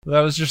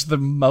That was just the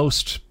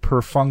most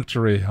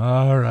perfunctory.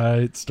 All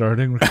right,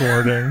 starting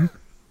recording.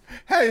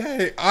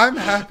 Hey, I'm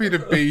happy to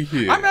be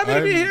here. I'm happy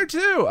to be here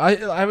too.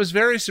 I was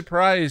very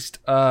surprised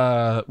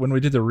when we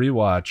did the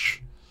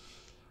rewatch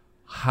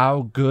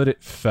how good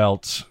it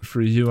felt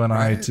for you and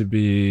I to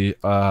be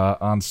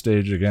on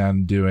stage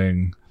again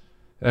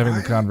having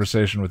the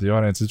conversation with the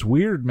audience. It's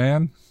weird,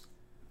 man.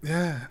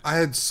 Yeah, I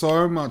had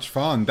so much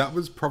fun. That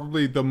was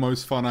probably the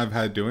most fun I've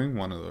had doing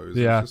one of those.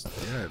 Yeah.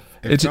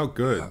 It felt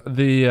good.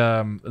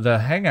 The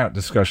hangout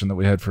discussion that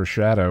we had for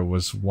Shadow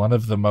was one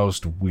of the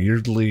most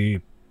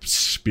weirdly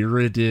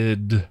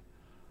spirited.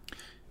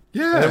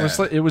 Yeah,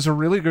 it was a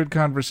really good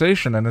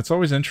conversation, and it's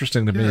always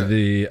interesting to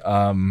me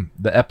the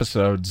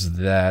episodes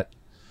that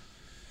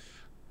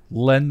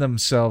lend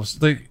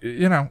themselves, like,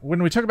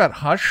 when we talk about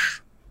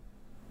Hush,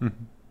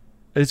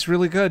 it's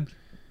really good.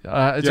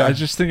 I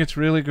just think it's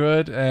really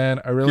good, and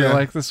I really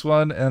like this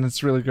one, and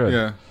it's really good.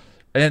 Yeah.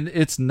 And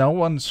it's no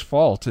one's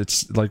fault.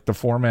 It's like the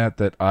format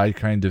that I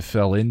kind of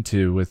fell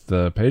into with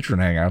the patron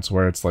hangouts,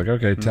 where it's like,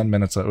 okay, 10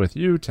 minutes with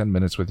you, 10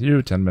 minutes with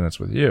you, 10 minutes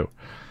with you.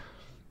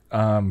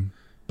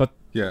 But,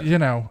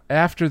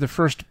 after the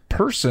first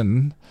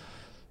person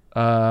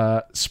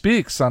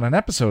speaks on an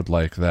episode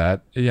like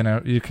that,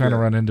 you kind of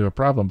run into a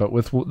problem. But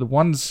with the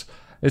ones,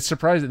 it's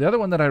surprising. The other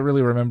one that I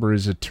really remember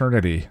is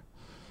Eternity.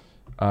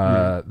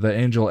 The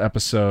Angel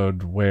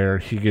episode where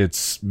he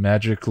gets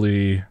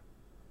magically...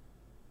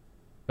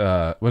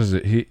 what is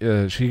it?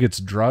 He gets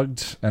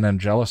drugged, and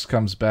Angelus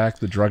comes back.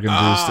 The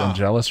drug-induced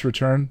Angelus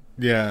return.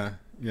 Yeah.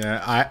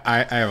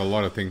 I have a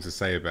lot of things to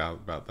say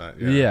about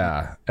that.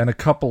 Yeah, and a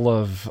couple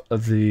of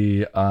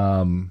the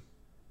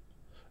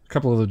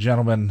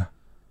gentlemen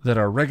that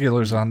are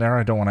regulars on there.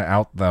 I don't want to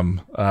out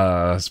them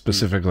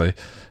specifically.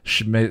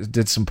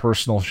 Did some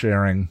personal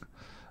sharing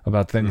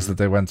about things that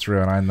they went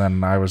through, and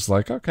then I was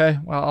like, okay,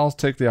 well, I'll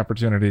take the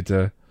opportunity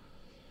to,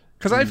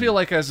 because I feel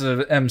like as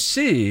an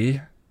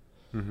MC.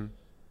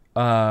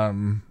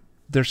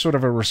 There's sort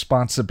of a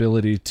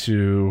responsibility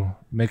to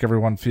make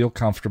everyone feel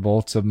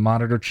comfortable, to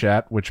monitor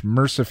chat, which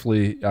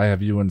mercifully I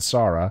have you and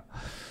Sarah,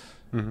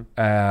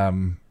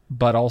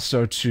 but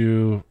also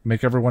to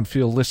make everyone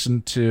feel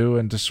listened to,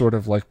 and to sort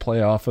of like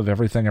play off of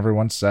everything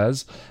everyone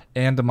says,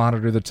 and to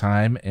monitor the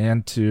time,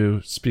 and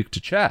to speak to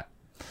chat.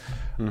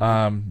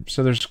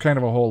 So there's kind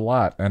of a whole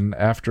lot. And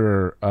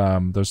after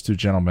those two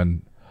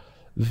gentlemen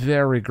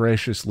very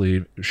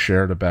graciously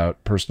shared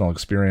about personal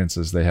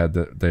experiences they had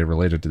that they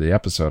related to the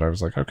episode, I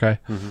was like, okay.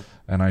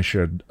 And I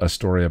shared a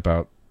story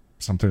about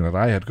something that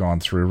I had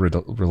gone through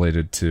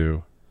related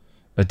to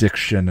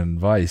addiction and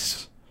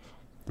vice.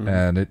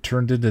 And it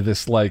turned into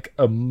this like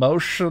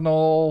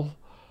emotional,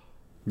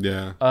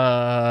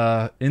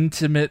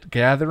 intimate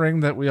gathering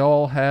that we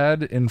all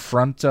had in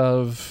front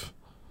of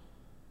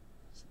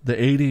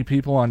the 80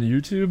 people on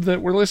YouTube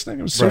that were listening.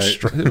 It was so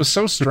it was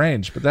so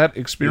strange, but that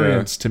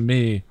experience to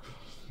me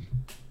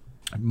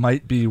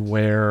might be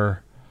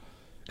where,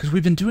 because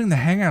we've been doing the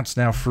hangouts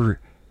now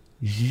for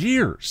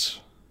years.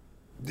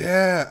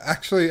 Yeah,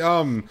 actually,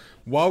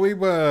 while we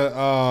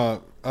were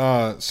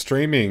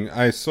streaming,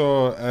 I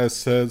saw a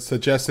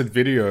suggested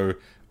video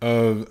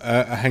of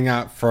a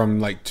hangout from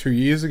like 2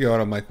 years ago,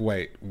 and I'm like,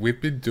 wait, we've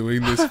been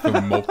doing this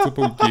for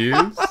multiple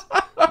years?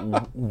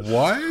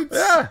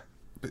 What?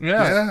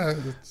 Yeah.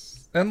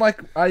 And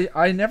like,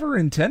 I never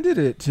intended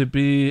it to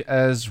be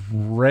as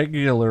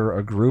regular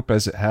a group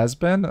as it has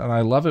been, and I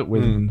love it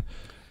when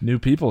new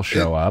people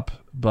show up.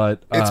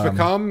 But it's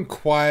become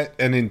quite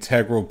an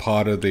integral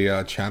part of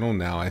the channel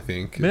now, I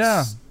think.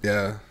 It's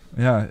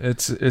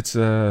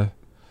an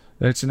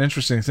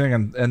interesting thing,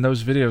 and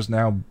those videos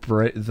now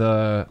break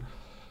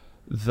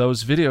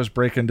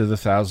into the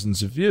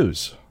thousands of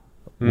views,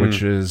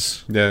 which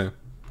is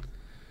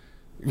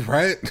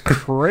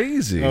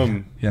crazy,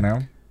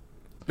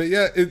 But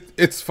yeah,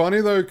 it's funny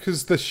though,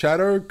 because the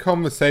Shadow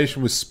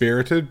conversation was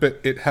spirited, but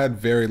it had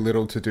very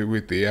little to do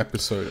with the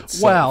episode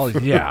itself. Well,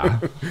 yeah,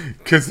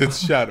 because it's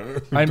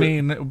Shadow.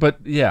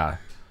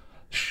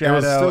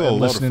 Shadow and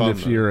Listening to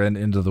Fear and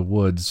Into the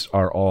Woods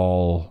are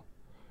all.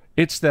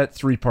 It's that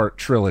 3-part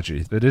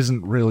trilogy that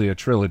isn't really a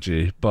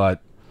trilogy,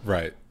 but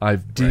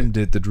I've deemed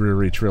it the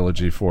Dreary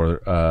trilogy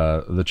for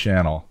the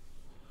channel.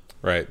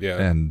 Right. Yeah.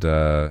 And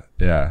So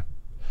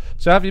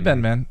how have you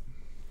been, man?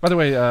 By the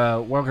way,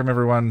 welcome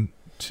everyone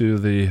to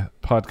the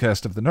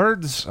podcast of the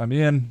nerds. I'm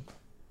Ian,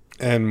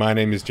 and my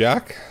name is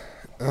Jack.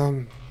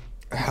 How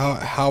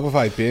have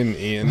I been,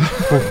 Ian?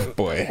 Oh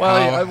boy,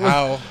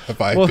 how have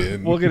I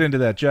been? We'll get into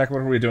that. Jack, what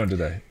are we doing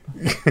today?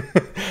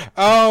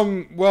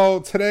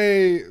 Well,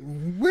 today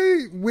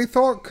we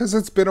thought, because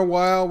it's been a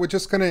while, we're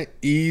just gonna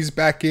ease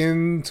back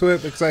into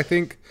it, because I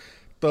think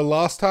the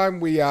last time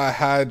we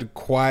had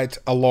quite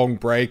a long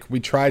break,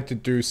 we tried to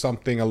do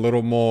something a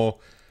little more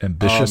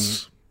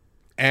ambitious.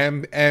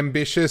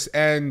 Ambitious,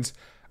 and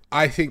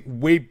I think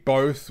we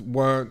both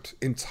weren't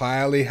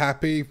entirely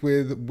happy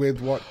with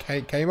what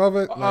came of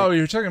it.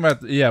 You're talking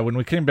about when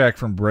we came back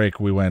from break,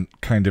 we went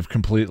kind of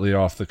completely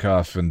off the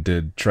cuff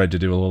and tried to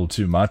do a little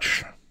too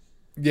much.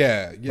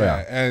 Yeah.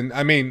 And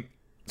I mean,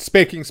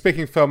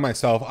 speaking for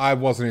myself, I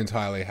wasn't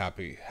entirely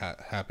happy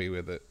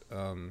with it.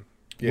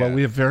 Yeah. Well,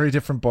 we have very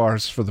different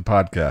bars for the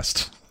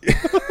podcast.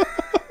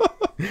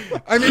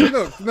 I mean,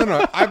 look,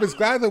 no. I was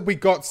glad that we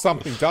got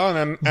something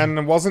done, and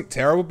it wasn't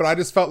terrible. But I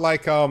just felt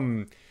like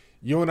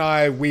you and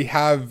I, we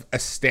have a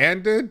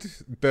standard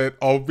that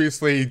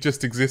obviously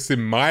just exists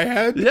in my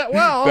head. Yeah,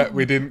 well, that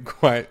we didn't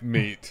quite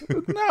meet.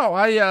 No,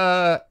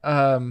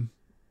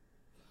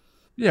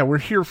 yeah,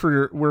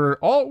 we're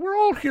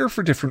all here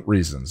for different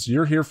reasons.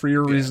 You're here for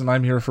your reason.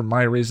 I'm here for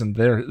my reason.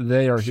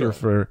 They are here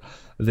for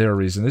their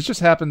reason. It just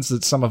happens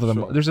that some of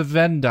them, there's a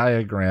Venn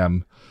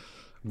diagram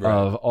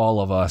of all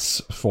of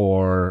us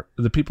for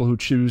the people who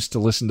choose to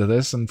listen to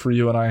this, and for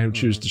you and I who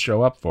choose to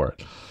show up for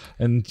it.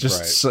 And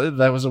just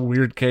that was a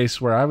weird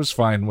case where I was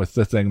fine with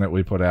the thing that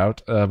we put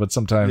out, but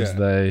sometimes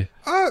they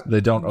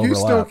don't overlap. You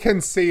still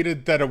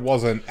conceded that it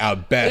wasn't our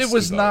best. It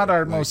was not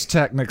our most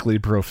technically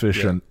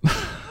proficient.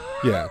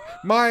 Yeah.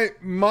 My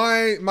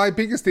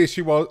biggest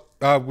issue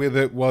with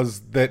it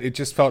was that it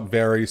just felt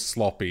very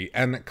sloppy,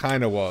 and it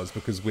kind of was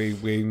because we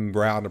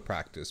were out of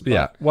practice. But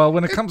yeah. Well,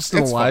 when it comes to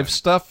the live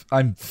stuff,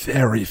 I'm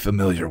very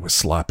familiar with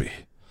sloppy.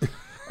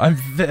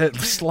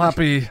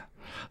 Sloppy.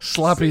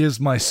 Sloppy is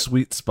my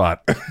sweet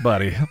spot,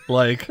 buddy.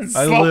 Like,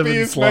 I live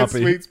in sloppy. Sloppy is my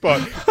sweet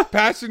spot.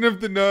 Passion of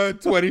the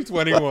Nerd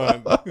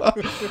 2021.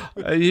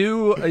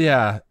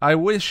 I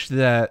wish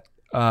that,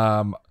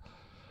 I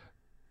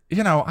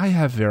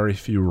have very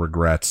few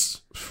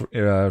regrets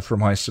for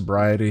my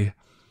sobriety,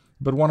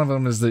 but one of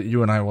them is that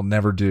you and I will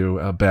never do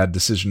a Bad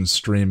Decision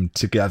stream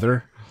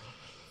together.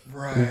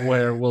 Right.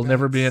 Where we'll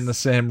never be in the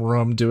same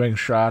room doing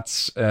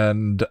shots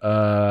and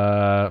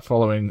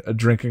following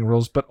drinking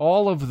rules. But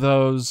all of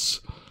those...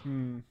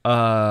 we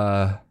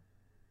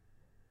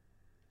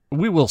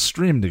will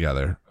stream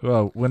together.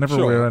 Well,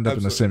 whenever we end up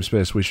in the same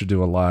space, we should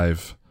do a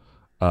live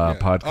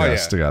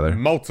podcast together.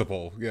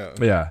 Multiple,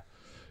 yeah.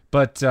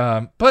 But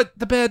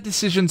the Bad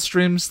Decision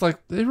streams, like,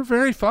 they were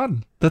very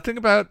fun. The thing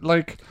about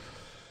like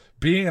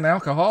being an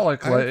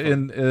alcoholic,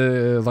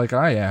 like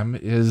I am,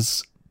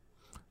 is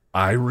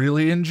I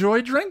really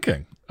enjoy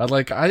drinking.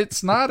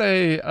 It's not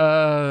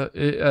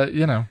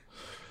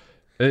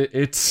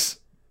it's.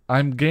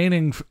 I'm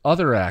gaining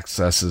other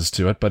accesses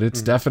to it, but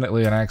it's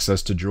definitely an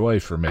access to joy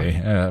for me,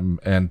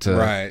 and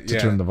to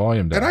turn the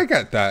volume down. And I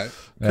get that.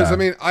 Because, I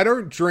mean, I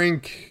don't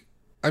drink...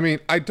 I mean,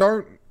 I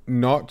don't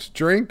not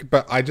drink,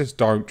 but I just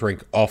don't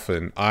drink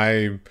often.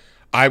 I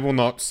will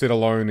not sit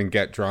alone and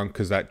get drunk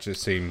because that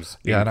just seems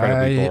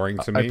incredibly boring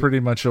to me. I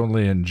pretty much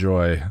only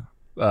enjoy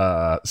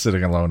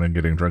sitting alone and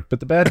getting drunk. But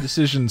the Bad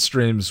Decision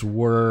streams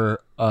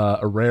were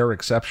a rare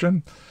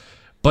exception.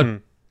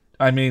 But,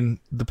 I mean,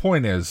 the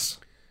point is...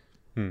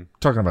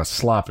 Talking about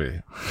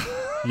sloppy.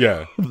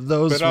 Yeah.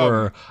 Those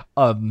were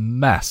a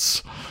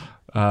mess.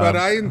 But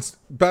I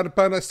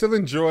still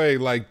enjoy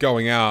like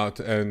going out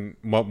and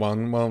well,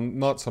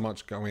 not so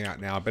much going out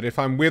now, but if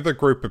I'm with a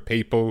group of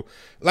people,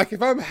 like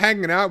if I'm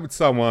hanging out with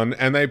someone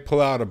and they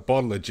pull out a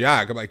bottle of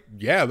Jack, I'm like,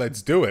 yeah,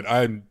 let's do it.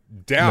 I'm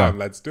down.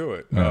 Let's do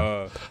it.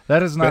 No.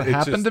 That has not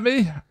happened to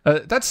me.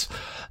 That's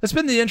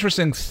been the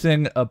interesting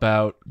thing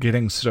about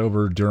getting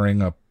sober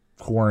during a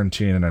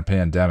quarantine and a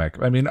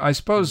pandemic. I mean, I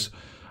suppose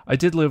I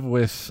did live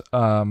with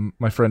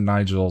my friend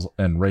Nigel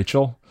and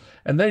Rachel,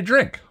 and they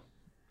drink.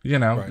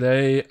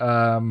 They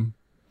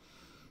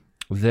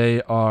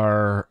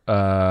are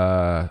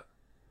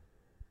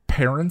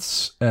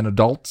parents and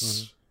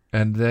adults,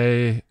 and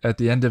they, at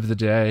the end of the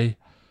day,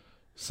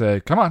 say,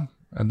 "Come on,"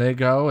 and they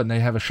go and they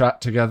have a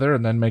shot together,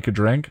 and then make a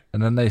drink,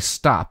 and then they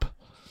stop,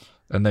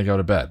 and they go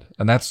to bed.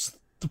 And that's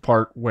the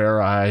part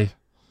where I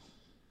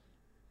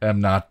am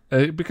not,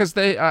 because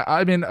they,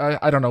 I mean,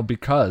 I don't know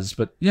because,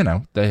 but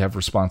they have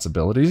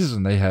responsibilities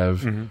and they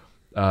have,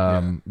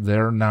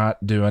 they're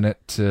not doing it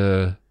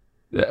to,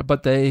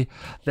 but they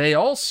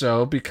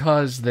also,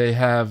 because they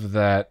have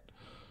that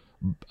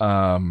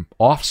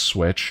off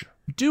switch,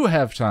 do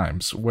have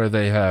times where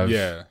they have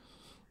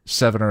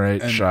 7 or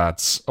 8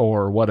 shots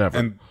or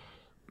whatever.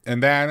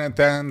 And then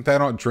they're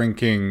not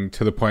drinking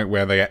to the point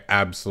where they get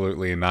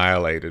absolutely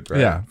annihilated,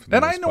 right? Yeah.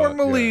 And I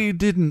normally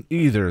didn't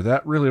either.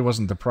 That really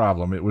wasn't the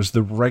problem. It was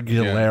the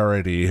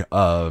regularity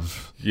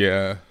of...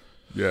 Yeah.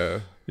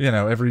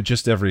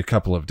 Every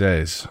couple of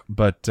days.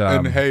 But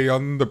and hey,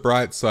 on the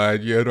bright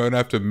side, you don't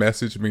have to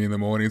message me in the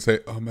morning and say,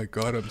 "Oh my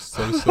God, I'm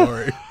so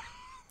sorry."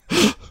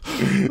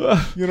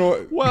 You know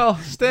what? Well,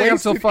 staying up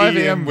till 5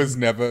 a.m. was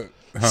never...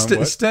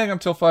 Staying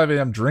up till 5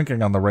 a.m.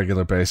 drinking on the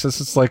regular basis,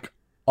 it's like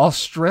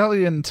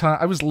Australian time.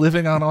 I was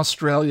living on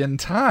Australian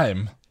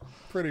time.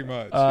 Pretty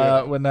much.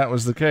 When that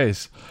was the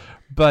case.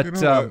 But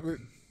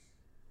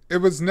it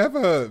was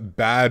never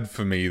bad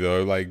for me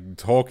though. Like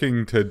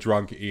talking to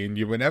drunk Ian,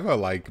 you were never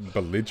like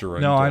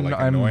belligerent or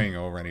annoying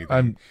or anything.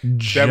 I'm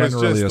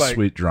generally a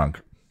sweet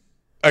drunk.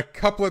 A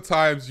couple of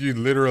times you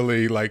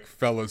literally like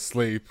fell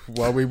asleep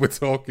while we were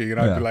talking, and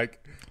I'd be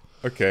like,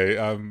 Okay,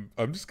 I'm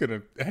just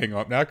gonna hang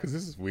up now because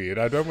this is weird.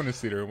 I don't want to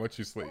sit here and watch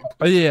you sleep.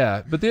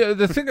 Yeah, but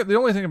the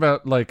only thing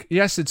about, like,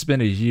 yes, it's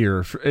been a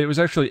year. It was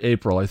actually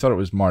April. I thought it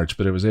was March,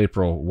 but it was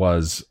April.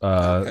 Was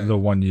the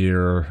 1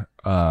 year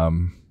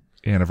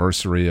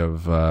anniversary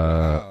of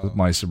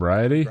my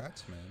sobriety.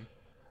 Congrats, man.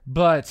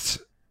 But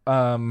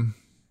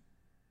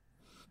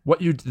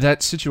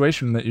that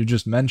situation that you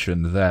just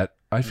mentioned, that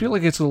I feel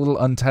like it's a little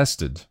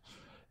untested.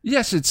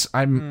 Yes,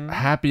 I'm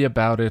happy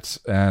about it,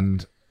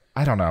 and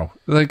I don't know,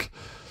 like,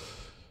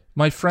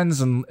 my friends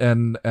and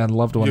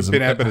loved ones. You've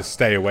been able to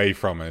stay away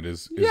from it,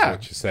 is what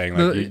you're saying.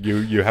 Like,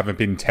 you haven't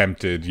been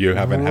tempted. You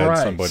haven't had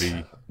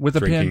somebody. With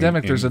the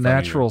pandemic, there's a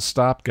natural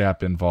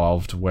stopgap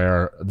involved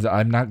where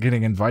I'm not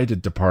getting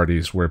invited to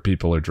parties where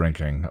people are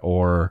drinking,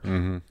 or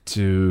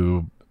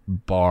to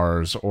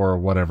bars or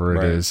whatever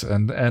it is,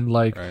 and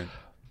like. Right.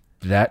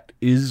 That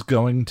is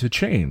going to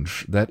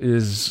change. We're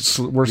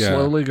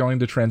slowly going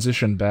to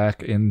transition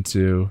back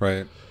into.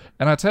 Right.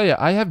 And I'll tell you,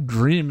 I have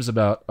dreams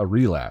about a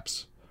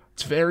relapse.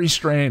 It's very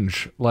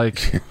strange.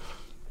 Like,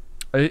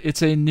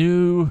 it's a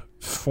new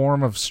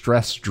form of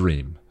stress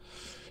dream.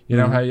 You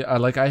know,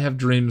 how I have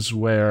dreams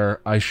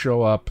where I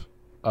show up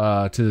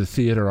to the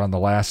theater on the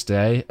last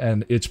day,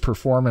 and it's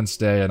performance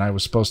day, and I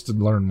was supposed to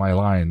learn my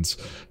lines,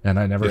 and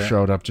I never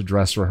showed up to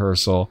dress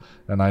rehearsal,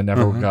 and I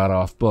never got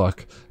off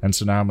book, and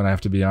so now I'm gonna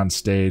have to be on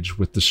stage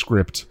with the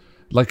script.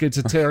 Like, it's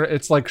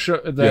it's like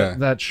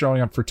that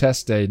showing up for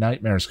test day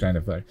nightmares kind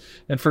of thing.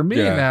 And for me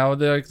now,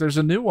 there's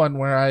a new one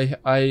where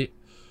I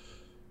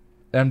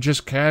am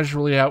just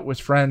casually out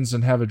with friends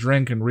and have a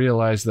drink and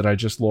realize that I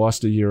just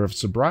lost a year of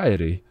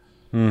sobriety.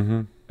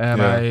 And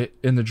I,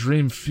 in the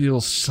dream, feel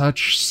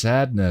such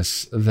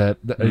sadness that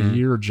a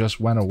year just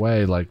went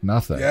away like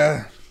nothing.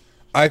 Yeah,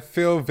 I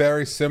feel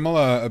very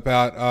similar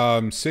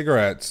about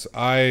cigarettes.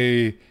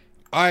 I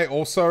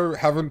also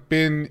haven't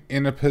been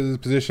in a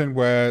position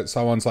where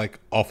someone's like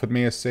offered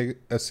me a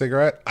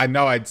cigarette. I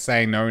know I'd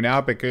say no now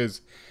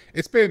because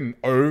it's been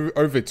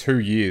over 2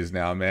 years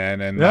now, man.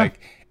 And like,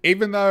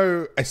 even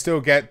though I still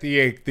get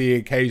the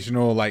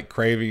occasional like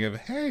craving of,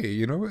 hey,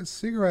 you know what, a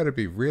cigarette would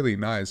be really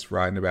nice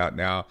right about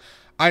now.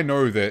 I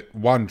know that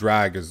one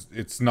drag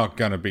it's not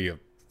gonna be a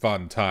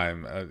fun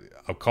time.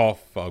 I'll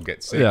cough, I'll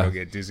get sick, I'll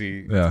get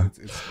dizzy.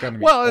 It's gonna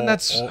be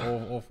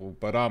awful.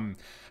 But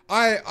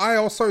I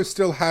also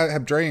still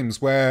have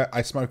dreams where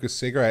I smoke a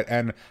cigarette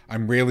and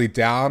I'm really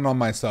down on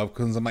myself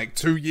because I'm like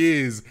 2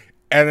 years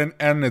and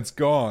it's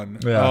gone.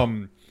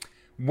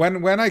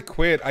 When I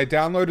quit, I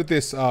downloaded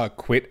this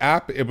Quit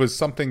app. It was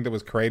something that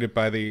was created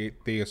by the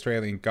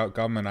Australian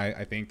government,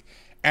 I think,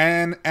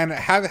 and it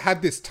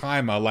had this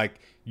timer. Like,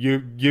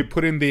 you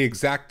put in the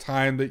exact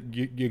time that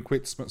you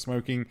quit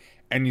smoking,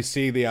 and you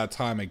see the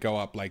timer go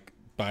up like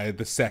by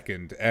the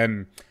second.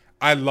 And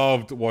I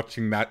loved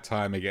watching that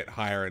timer get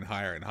higher and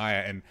higher and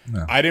higher. And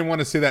I didn't want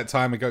to see that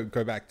timer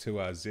go back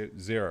to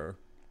zero.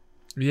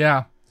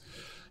 Yeah.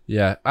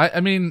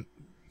 I mean,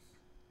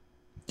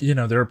 you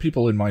know, there are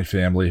people in my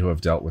family who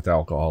have dealt with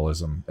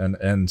alcoholism, and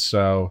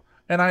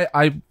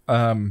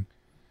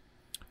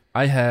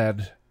I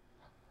had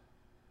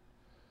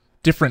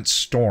different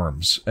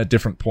storms at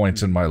different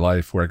points in my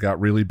life where it got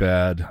really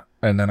bad,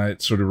 and then I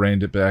sort of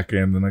reined it back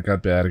in, then it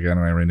got bad again,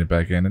 and I reined it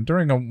back in. And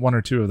during one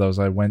or two of those,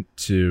 I went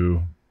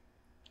to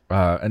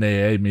an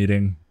AA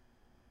meeting,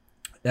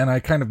 and I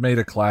kind of made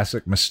a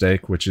classic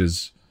mistake, which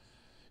is,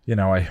 you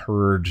know, I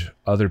heard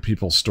other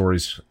people's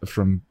stories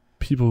from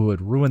people who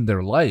had ruined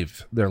their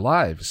lives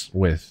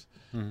with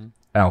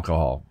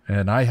alcohol,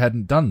 and I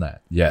hadn't done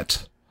that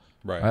yet.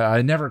 Right.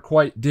 I never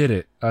quite did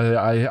it.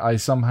 I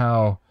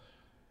somehow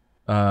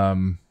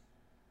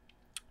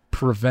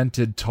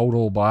prevented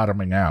total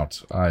bottoming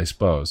out, I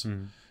suppose.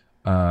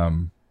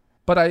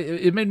 But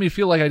it made me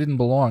feel like I didn't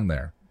belong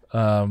there.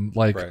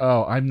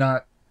 Oh, I'm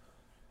not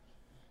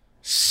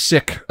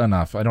sick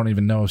enough. I don't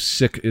even know if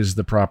sick is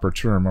the proper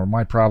term, or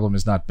my problem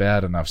is not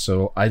bad enough,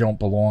 so I don't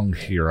belong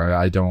here.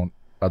 I don't.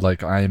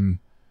 Like, I'm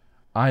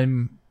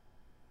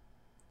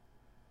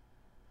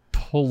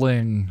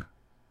pulling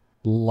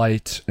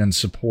light and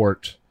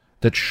support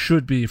that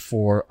should be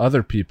for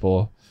other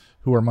people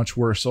who are much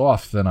worse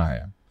off than I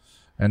am.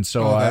 And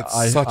so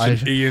that's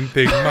such an Ian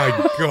thing.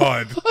 My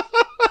God.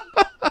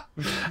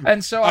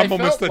 And so I'm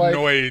almost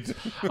annoyed.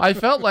 I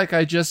felt like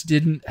I just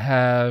didn't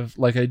have,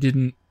 like,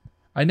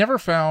 I never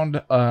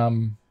found, I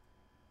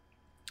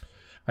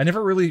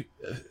never really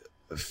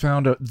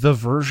found the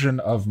version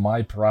of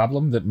my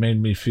problem that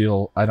made me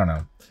feel, I don't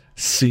know,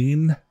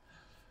 seen.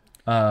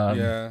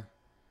 Yeah.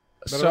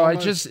 So I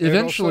just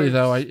eventually,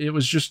 though,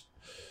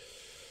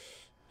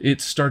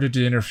 it started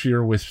to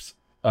interfere with.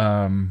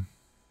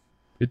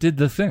 It did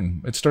the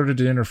thing. It started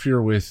to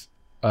interfere with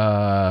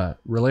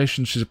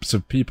relationships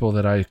of people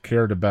that I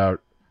cared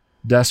about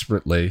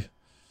desperately,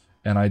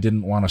 and I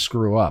didn't want to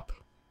screw up.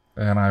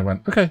 And I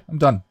went, okay, I'm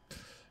done,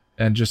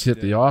 and just hit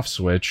the off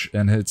switch,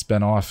 and it's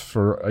been off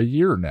for a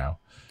year now.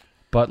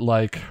 But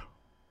like,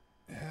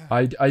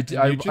 I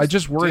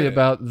just worry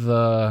about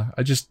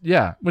which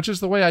is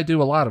the way I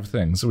do a lot of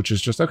things, which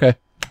is just okay,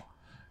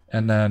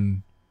 and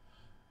then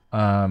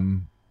I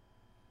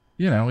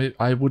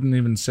wouldn't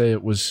even say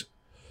it was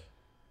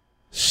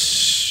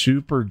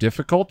super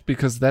difficult,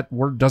 because that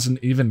word doesn't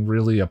even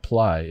really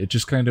apply. It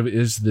just kind of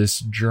is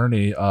this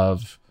journey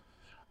of,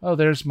 oh,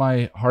 there's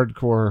my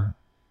hardcore,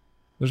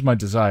 there's my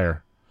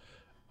desire.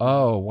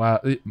 Oh,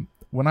 wow.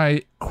 When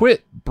I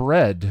quit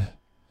bread,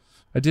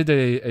 I did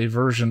a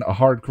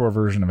hardcore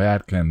version of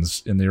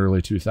Atkins in the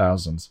early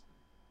 2000s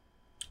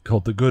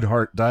called the Good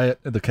Heart Diet,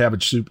 the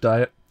cabbage soup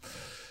diet.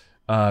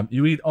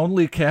 You eat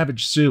only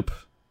cabbage soup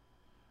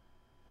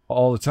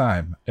all the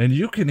time, and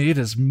you can eat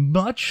as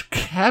much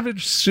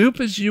cabbage soup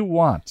as you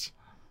want.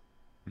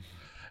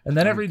 And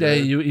then every day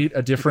you eat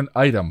a different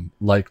item,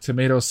 like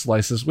tomato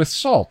slices with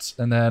salt.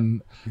 And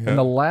then and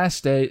the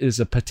last day is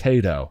a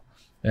potato.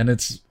 And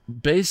it's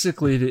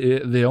basically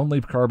the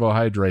only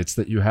carbohydrates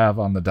that you have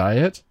on the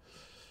diet.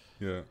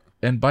 Yeah.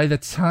 And by the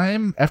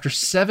time, after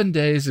 7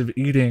 days of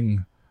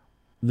eating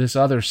this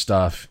other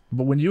stuff,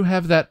 but when you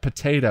have that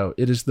potato,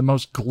 it is the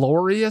most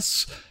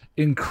glorious,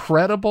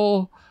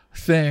 incredible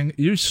thing.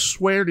 You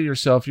swear to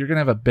yourself you're going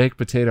to have a baked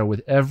potato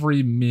with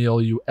every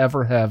meal you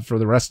ever have for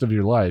the rest of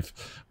your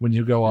life when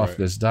you go off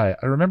this diet.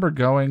 I remember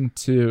going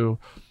to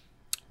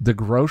the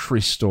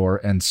grocery store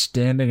and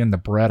standing in the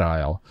bread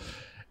aisle,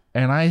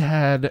 and I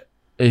had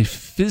a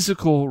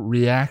physical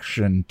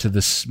reaction to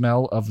the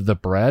smell of the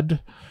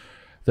bread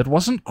that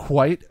wasn't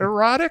quite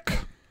erotic,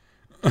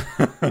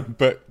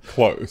 but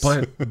close.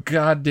 But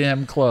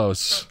goddamn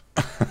close.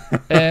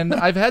 And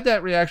I've had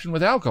that reaction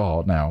with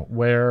alcohol now,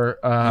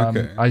 where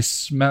I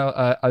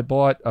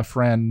bought a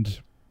friend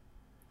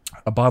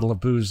a bottle of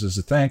booze as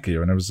a thank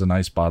you, and it was a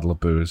nice bottle of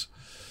booze.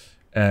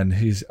 And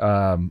he's,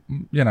 I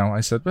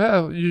said,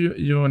 well,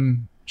 you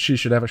and she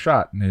should have a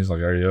shot. And he's like,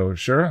 are you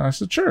sure? And I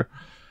said, sure.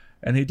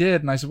 And he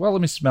did. And I said, well,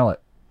 let me smell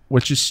it,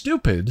 which is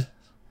stupid,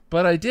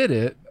 but I did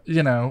it,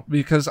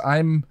 because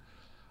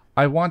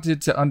I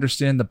wanted to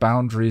understand the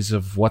boundaries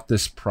of what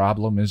this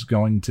problem is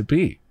going to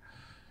be.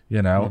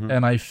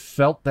 And I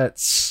felt that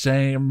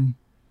same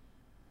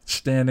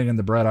standing in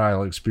the bread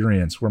aisle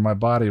experience where my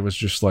body was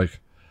just like,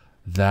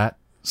 that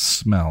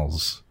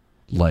smells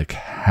like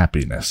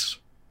happiness.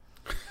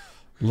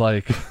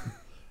 Like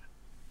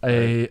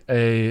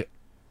a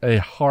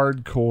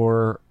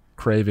hardcore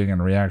craving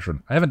and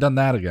reaction. I haven't done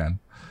that again.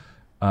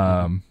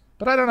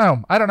 But I don't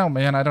know,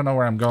 man. I don't know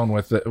where I'm going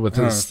with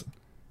this.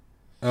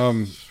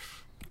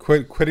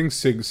 Quitting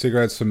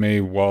cigarettes for me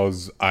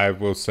I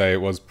will say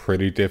it was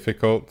pretty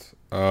difficult.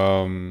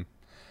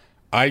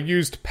 I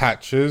used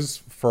patches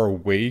for a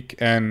week,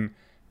 and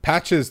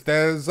patches,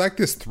 there's like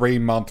this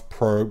 3-month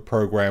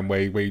program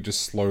where you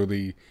just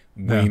slowly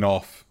wean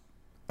off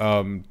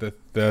the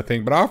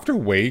thing. But after a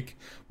week,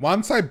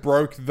 once I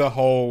broke the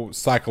whole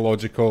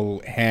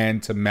psychological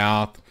hand to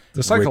mouth,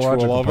 the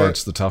psychological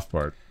part's the tough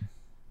part.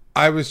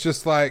 I was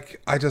just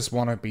like, I just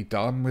want to be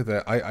done with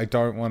it. I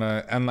don't want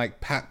to, and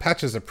like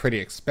patches are pretty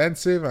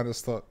expensive. I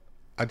just thought,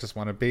 I just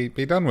want to be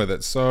done with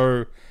it.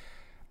 So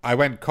I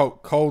went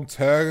cold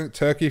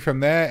turkey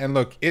from there, and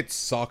look, it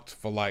sucked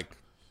for like,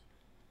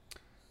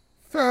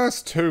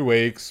 first 2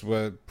 weeks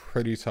were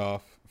pretty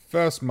tough.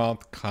 First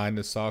month kind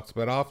of sucked,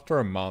 but after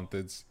a month,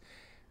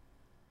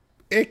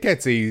 it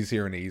gets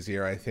easier and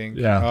easier, I think.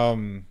 Yeah.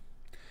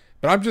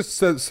 But I'm just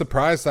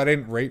surprised I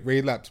didn't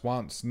relapse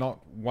once,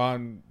 not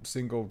one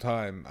single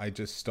time. I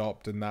just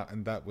stopped, and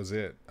that was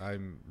it.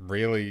 I'm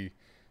really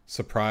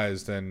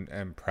surprised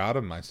and proud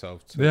of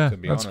myself. To be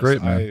honest, that's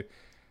great, man.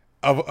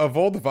 Of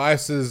all the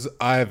vices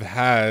I've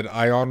had,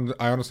 I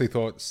honestly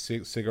thought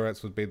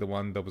cigarettes would be the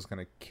one that was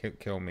going to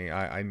kill me.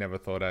 I never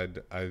thought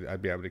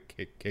I'd be able to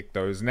kick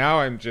those. Now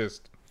I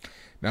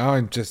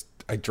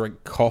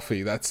drink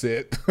coffee. That's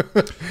it.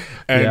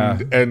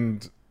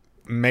 and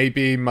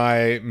maybe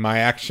my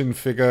action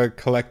figure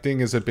collecting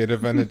is a bit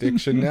of an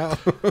addiction now.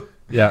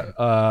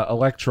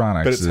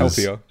 Electronics but it's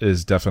healthier.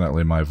 Is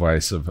definitely my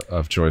vice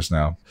of choice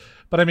now.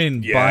 But I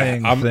mean,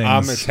 buying things...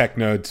 I'm a tech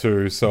nerd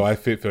too, so I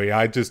feel you.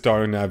 I just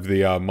don't have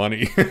the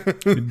money.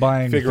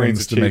 Buying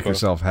things to make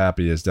yourself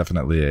happy is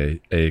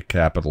definitely a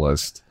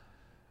capitalist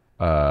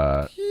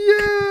kind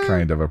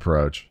of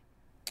approach.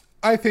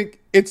 I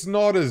think it's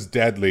not as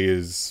deadly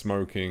as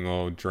smoking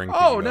or drinking.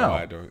 Oh, no.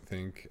 I don't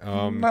think.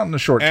 Not in the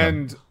short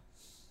term.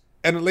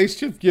 And at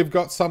least you've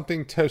got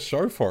something to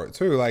show for it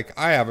too. Like,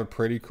 I have a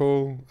pretty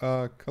cool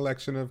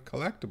collection of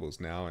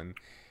collectibles now, and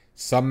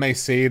some may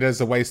see it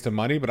as a waste of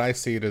money, but I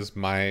see it as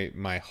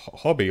my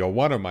hobby, or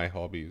one of my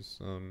hobbies.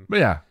 But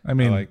yeah, I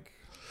mean, like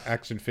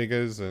action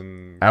figures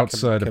and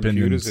outside computers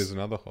opinions is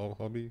another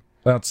hobby.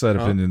 Outside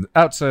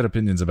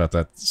opinions about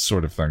that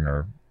sort of thing,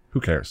 or who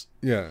cares?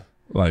 Yeah.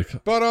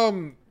 Like, but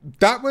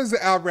that was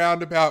our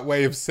roundabout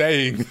way of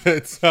saying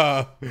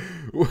that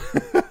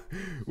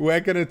we're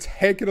gonna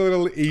take it a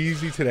little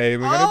easy today.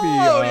 We're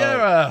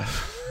gonna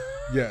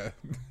be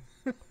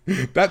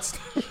that's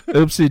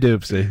oopsie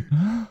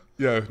doopsie.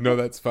 Yeah, no,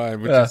 that's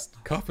fine. We're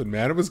just coughing,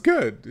 man. It was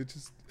good.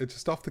 It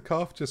just off the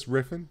cuff, just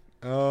riffing.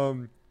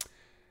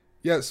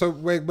 Yeah, so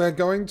we're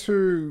going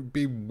to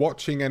be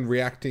watching and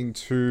reacting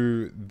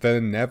to The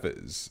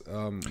Nevers,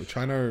 which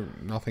I know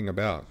nothing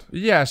about.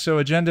 Yeah, so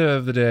agenda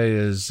of the day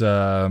is we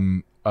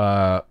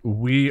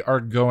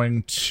are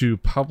going to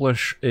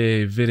publish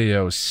a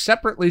video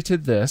separately to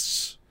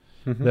this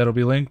that'll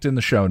be linked in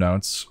the show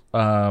notes,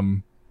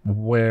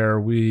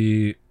 where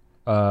we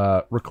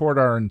record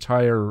our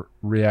entire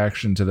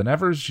reaction to The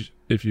Nevers.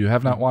 If you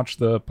have not watched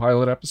the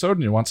pilot episode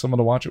and you want someone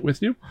to watch it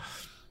with you,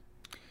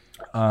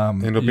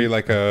 It'll be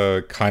like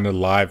a kind of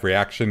live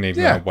reaction,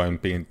 even though it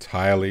won't be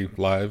entirely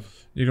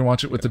live. You can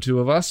watch it with the two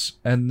of us,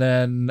 and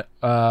then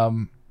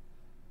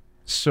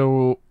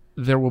so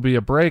there will be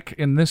a break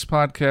in this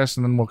podcast,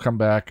 and then we'll come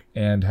back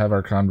and have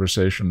our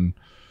conversation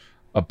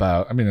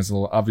about. I mean,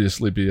 it'll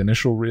obviously be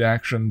initial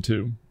reaction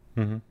to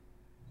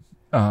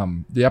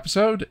the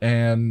episode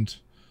and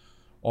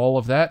all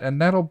of that,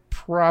 and that'll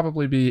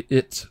probably be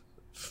it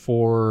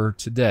for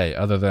today.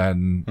 Other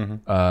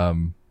than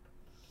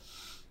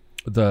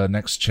the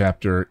next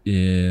chapter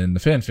in the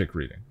fanfic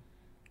reading.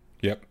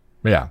 Yep.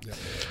 Yeah.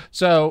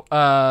 So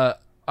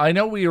I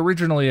know we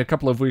originally a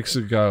couple of weeks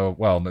ago,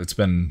 well, it's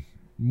been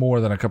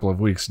more than a couple of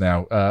weeks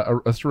now,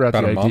 threw out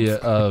the idea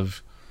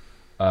of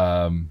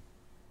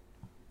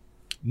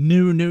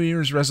New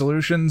Year's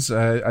resolutions.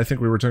 I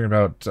think we were talking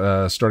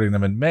about starting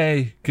them in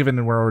May,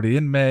 given we're already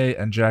in May,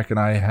 and Jack and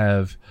I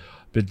have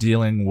been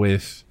dealing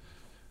with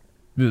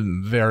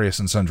various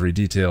and sundry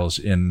details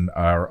in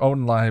our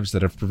own lives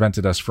that have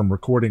prevented us from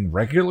recording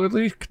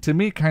regularly. To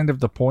me, kind of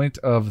the point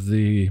of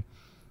the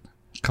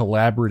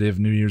collaborative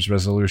New Year's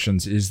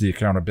resolutions is the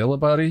accountability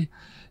buddy,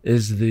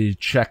 is the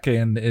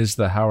check-in, is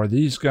the how are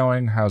these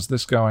going, how's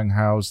this going,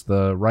 how's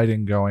the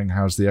writing going,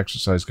 how's the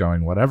exercise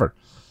going, whatever.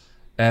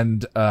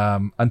 And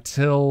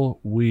until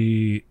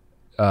we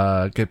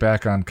get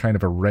back on kind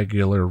of a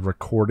regular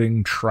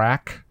recording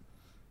track,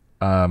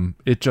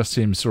 it just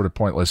seems sort of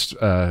pointless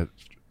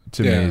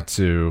to me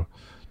to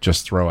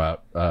just throw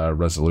out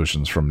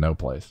resolutions from no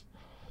place,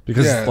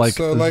 because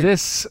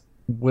this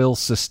will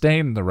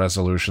sustain the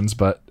resolutions,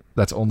 but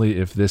that's only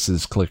if this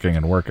is clicking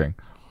and working.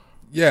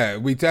 Yeah,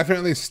 we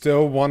definitely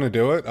still want to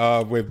do it.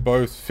 We've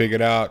both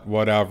figured out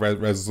what our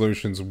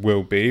resolutions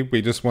will be.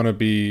 We just want to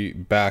be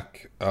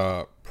back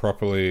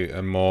properly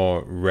and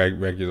more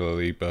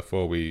regularly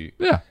before we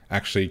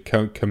actually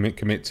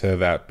commit to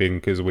that being,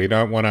 because we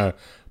don't want to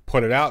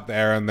put it out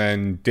there and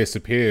then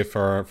disappear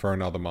for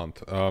another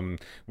month.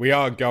 We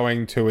are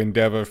going to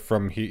endeavor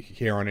from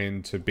here on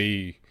in to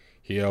be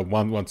here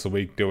once a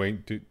week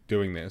doing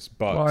this.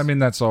 But well, I mean,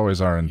 that's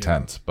always our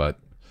intent, but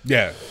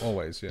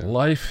always.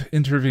 Life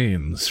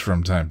intervenes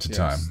from time to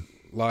time.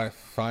 Life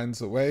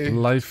finds a way.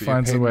 Life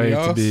finds a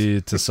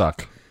way to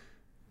suck.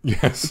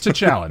 Yes, it's a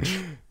challenge.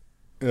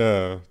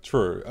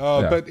 True.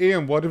 But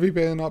Ian, what have you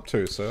been up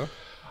to, sir?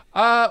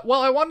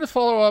 Well, I wanted to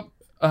follow up.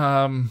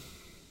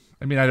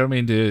 I mean, I don't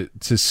mean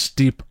to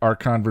steep our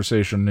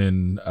conversation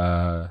in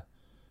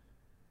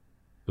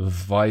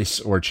vice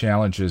or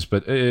challenges,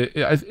 but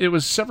it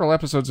was several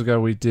episodes ago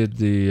we did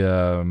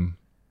the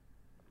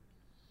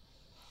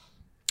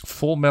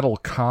Full Metal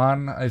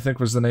Con, I think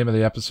was the name of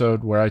the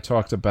episode, where I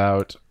talked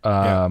about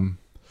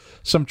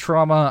some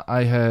trauma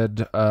I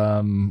had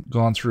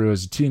gone through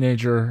as a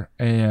teenager,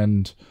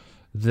 and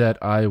that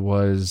I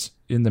was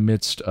in the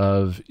midst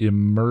of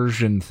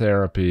immersion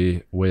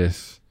therapy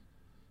with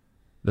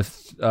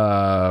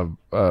the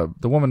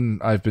woman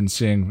I've been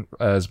seeing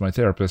as my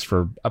therapist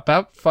for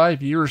about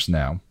 5 years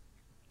now.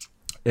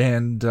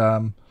 And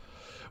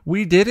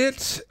we did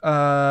it.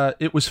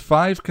 It was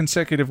 5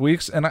 consecutive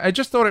weeks, and I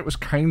just thought it was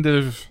kind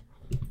of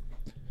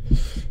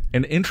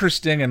an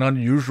interesting and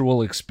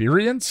unusual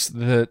experience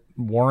that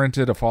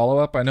warranted a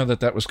follow-up. I know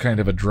that was kind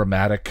of a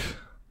dramatic...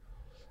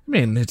 I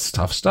mean, it's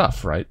tough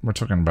stuff, right? We're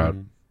talking about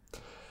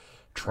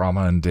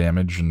trauma and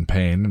damage and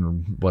pain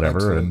and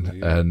whatever.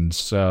 And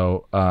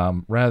so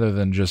rather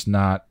than just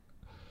not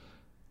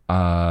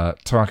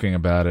talking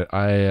about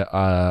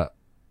it,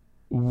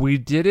 we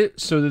did it.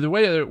 So the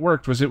way it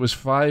worked was it was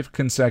 5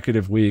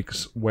 consecutive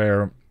weeks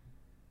where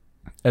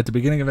at the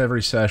beginning of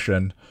every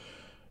session,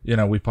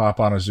 we pop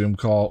on a Zoom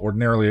call.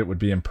 Ordinarily it would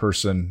be in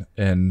person,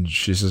 and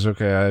she says,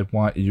 okay, I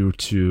want you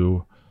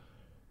to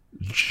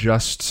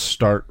just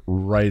start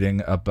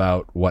writing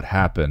about what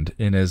happened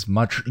in as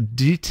much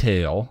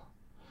detail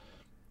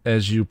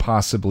as you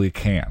possibly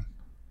can.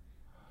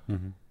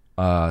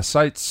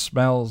 Sights,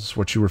 smells,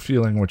 what you were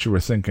feeling, what you were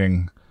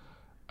thinking.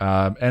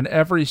 And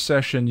every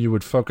session you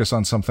would focus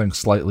on something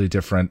slightly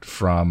different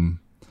from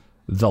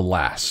the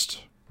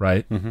last,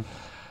 right?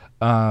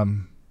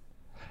 And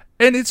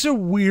it's a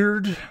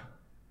weird,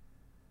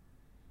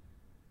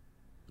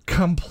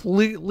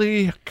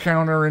 completely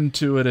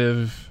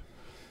counterintuitive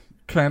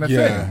kind of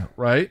thing,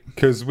 right?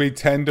 Because we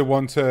tend to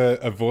want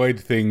to avoid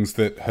things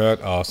that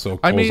hurt us or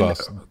cause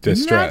us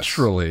distress.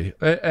 Naturally,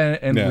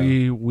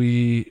 and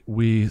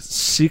we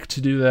seek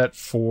to do that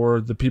for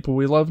the people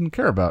we love and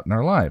care about in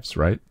our lives,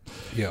 right?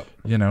 Yeah,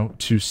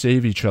 to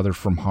save each other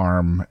from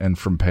harm and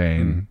from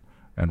pain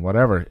and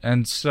whatever.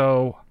 And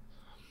so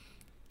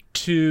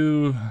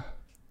to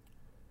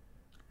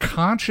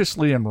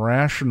consciously and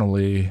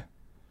rationally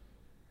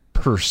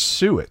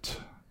pursue it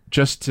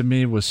just to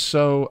me was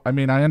so, I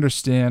mean, I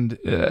understand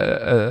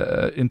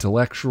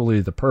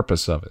intellectually the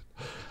purpose of it,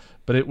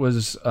 but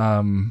it's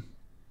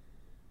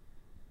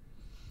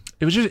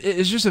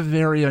just a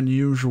very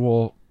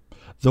unusual,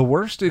 the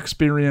worst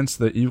experience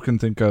that you can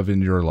think of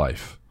in your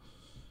life.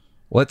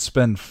 Let's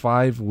spend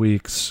 5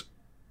 weeks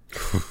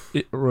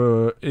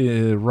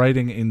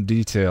writing in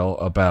detail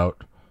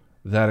about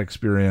that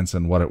experience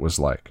and what it was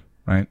like,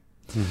 right?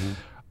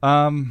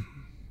 Mm-hmm.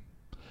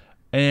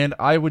 And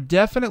I would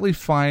definitely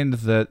find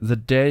that the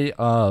day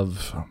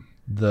of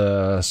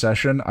the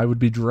session, I would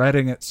be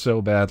dreading it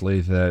so badly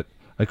that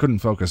I couldn't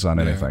focus on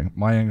anything.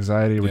 My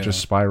anxiety would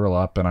just spiral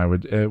up, and I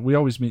would. We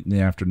always meet in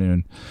the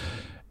afternoon,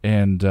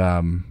 and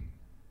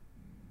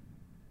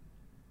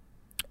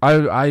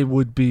I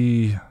would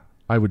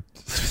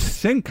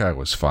think I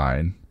was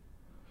fine.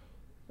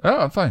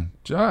 Oh, I'm fine.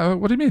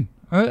 What do you mean?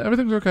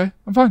 Everything's okay.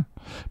 I'm fine.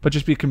 But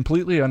just be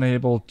completely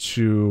unable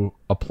to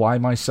apply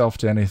myself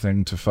to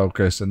anything, to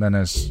focus. And then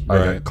as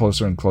I get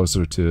closer and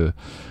closer to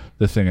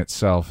the thing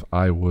itself,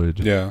 I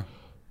would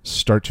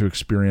start to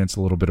experience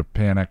a little bit of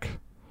panic.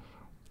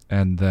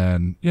 And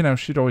then,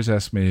 she'd always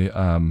ask me,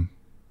 the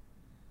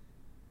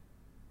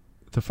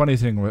funny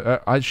thing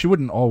was, she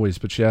wouldn't always,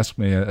 but she asked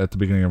me at the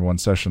beginning of one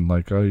session,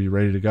 like, "Oh, you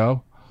ready to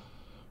go?"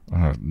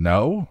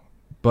 No,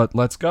 but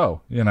let's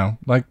go,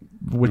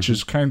 which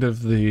is kind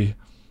of the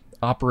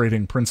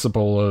operating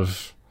principle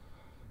of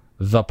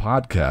the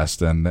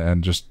podcast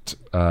and just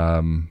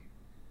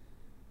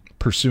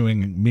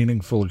pursuing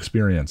meaningful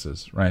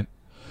experiences, right?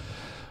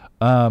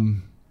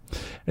 And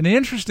the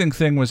interesting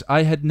thing was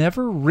I had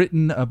never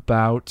written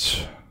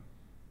about,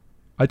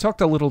 I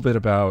talked a little bit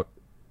about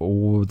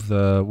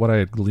what I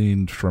had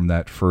gleaned from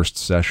that first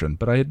session,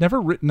 but I had never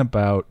written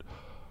about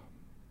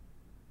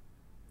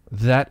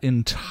that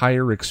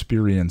entire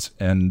experience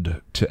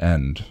end to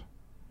end,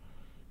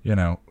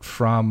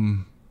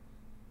 from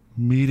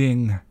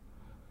meeting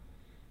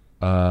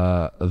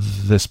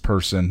this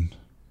person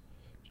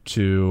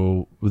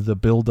to the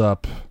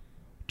build-up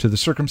to the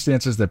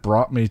circumstances that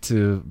brought me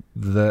to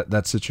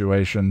that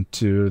situation,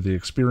 to the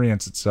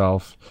experience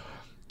itself,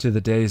 to the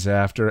days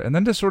after, and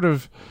then to sort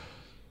of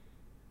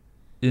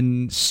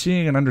in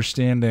seeing and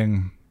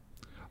understanding,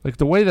 like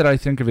the way that I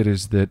think of it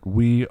is that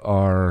we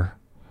are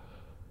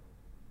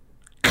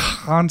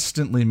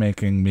constantly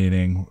making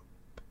meaning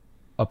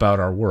about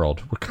our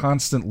world. We're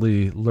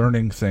constantly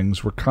learning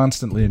things. We're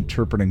constantly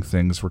interpreting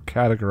things. We're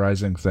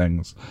categorizing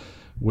things.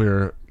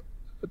 We're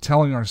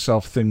telling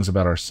ourselves things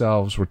about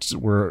ourselves.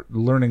 We're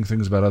learning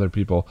things about other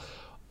people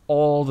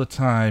all the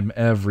time,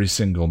 every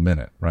single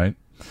minute, right?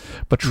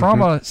 But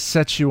trauma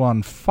sets you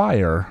on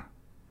fire,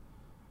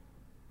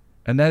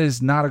 and that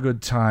is not a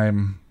good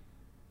time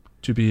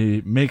to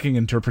be making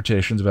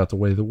interpretations about the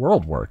way the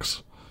world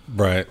works.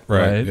 Right,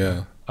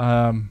 yeah.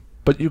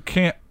 But you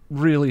can't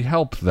really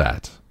help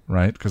that,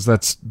 right? Because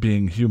that's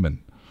being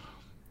human.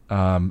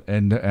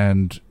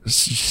 And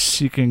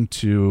seeking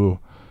to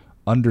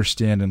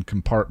understand and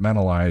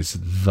compartmentalize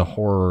the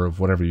horror of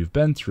whatever you've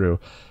been through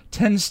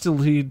tends to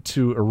lead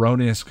to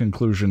erroneous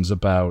conclusions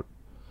about,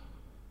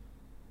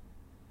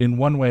 in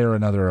one way or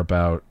another,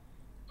 about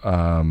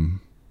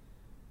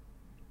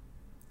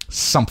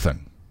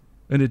something.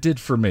 And it did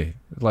for me.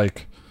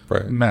 Like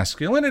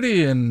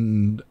masculinity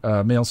and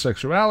male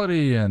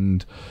sexuality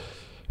and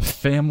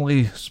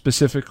family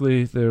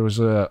specifically. There was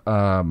the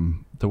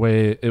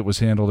way it was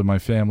handled in my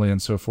family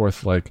and so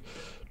forth, like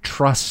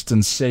trust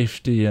and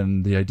safety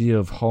and the idea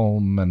of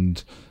home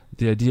and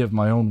the idea of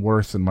my own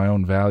worth and my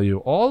own value.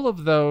 All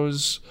of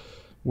those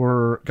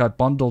got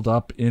bundled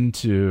up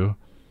into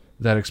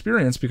that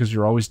experience because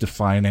you're always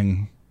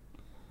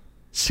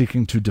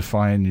seeking to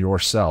define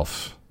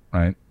yourself,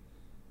 right?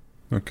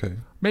 Okay.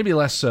 Maybe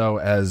less so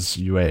as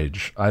you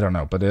age. I don't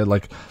know. But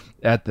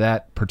at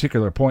that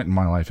particular point in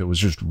my life, it was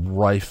just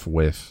rife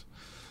with,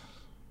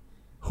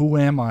 who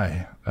am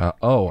I?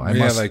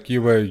 Like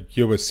you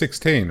were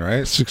 16,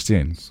 right?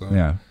 16.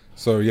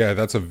 So yeah,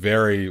 that's a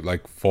very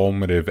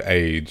formative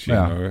age, you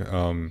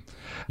know.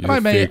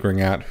 You're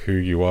figuring out who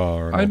you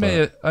are.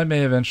 And I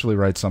may eventually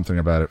write something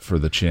about it for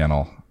the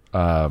channel.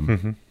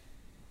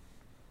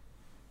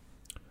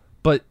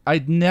 But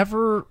I'd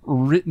never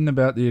written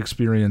about the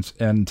experience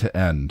end to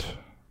end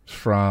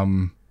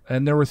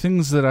and there were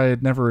things that I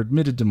had never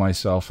admitted to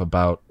myself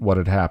about what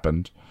had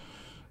happened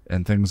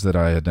and things that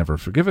I had never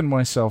forgiven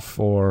myself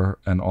for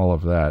and all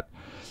of that.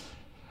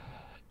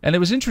 And it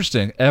was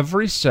interesting.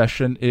 Every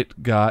session it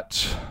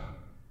was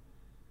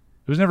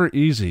never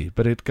easy,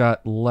 but it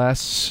got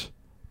less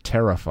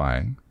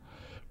terrifying,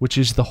 which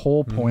is the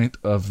whole point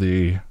of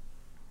the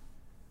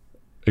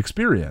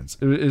experience.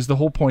 It is the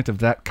whole point of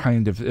that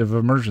kind of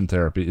immersion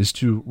therapy, is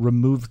to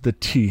remove the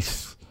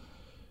teeth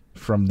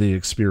from the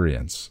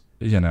experience,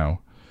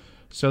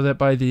 so that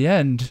by the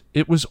end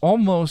it was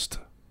almost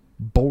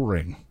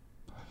boring.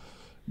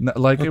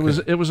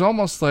 It was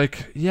almost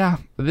like,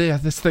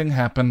 this thing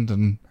happened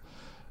and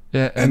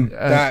Yeah, and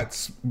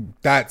that's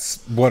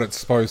what it's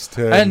supposed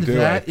to and do.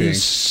 that I think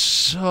is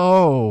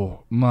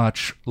so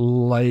much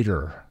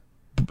lighter.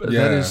 Yeah.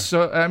 That is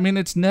so. I mean,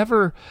 it's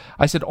never.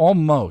 I said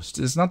almost.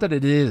 It's not that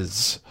it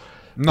is.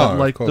 no, But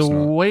like of course the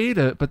not. weight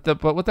of,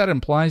 but what that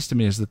implies to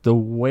me is that the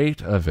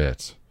weight of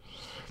it,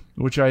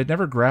 which I had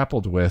never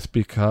grappled with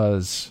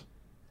because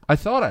I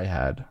thought I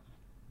had,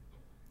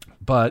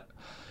 but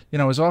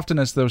as often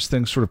as those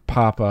things sort of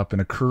pop up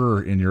and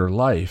occur in your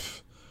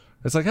life,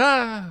 it's like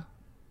yeah,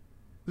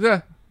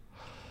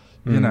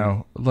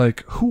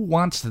 like who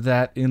wants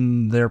that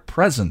in their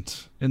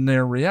present, in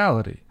their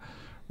reality,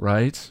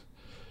 right?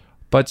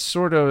 But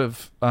sort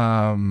of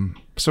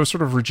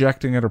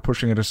rejecting it or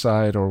pushing it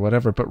aside or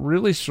whatever, but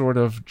really sort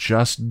of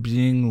just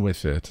being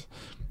with it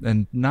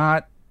and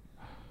not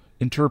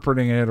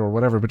interpreting it or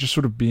whatever, but just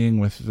sort of being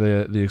with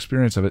the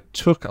experience of it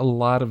took a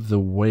lot of the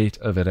weight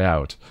of it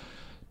out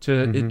to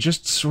it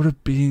just sort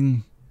of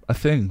being a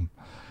thing.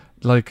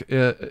 Like,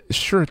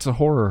 sure, it's a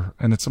horror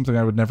and it's something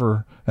I would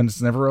never, and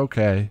it's never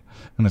okay,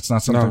 and it's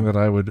not something that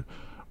I would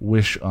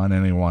wish on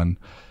anyone.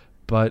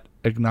 But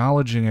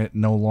acknowledging it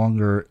no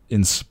longer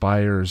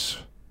inspires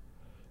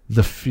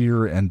the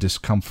fear and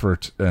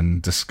discomfort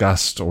and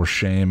disgust or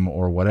shame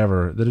or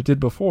whatever that it did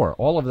before.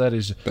 All of that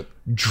is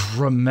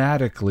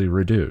dramatically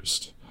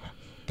reduced.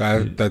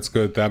 That's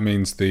good. That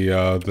means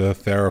the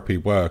therapy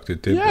worked.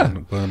 It did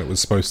when it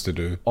was supposed to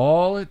do.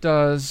 All it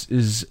does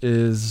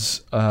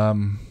is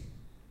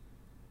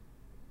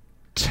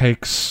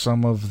take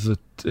some of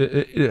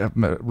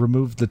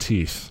remove the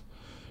teeth.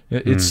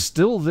 It's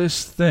still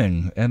this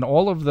thing, and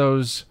all of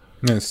those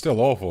it's still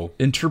awful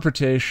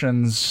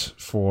interpretations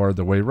for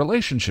the way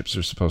relationships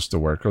are supposed to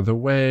work, or the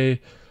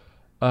way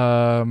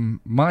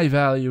my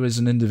value as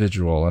an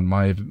individual and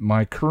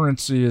my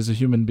currency as a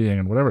human being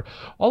and whatever.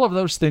 All of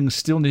those things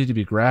still need to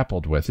be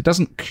grappled with. It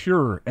doesn't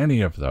cure any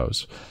of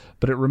those,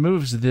 but it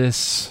removes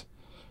this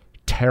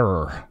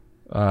terror,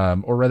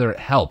 or rather, it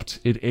helped.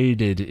 It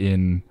aided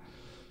in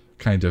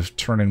kind of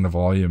turning the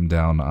volume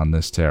down on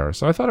this terror.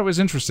 So I thought it was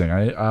interesting.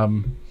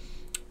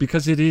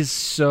 Because it is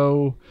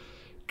so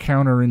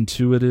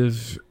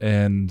counterintuitive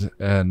and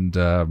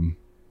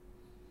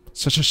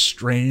such a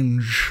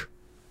strange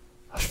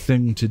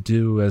thing to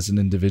do as an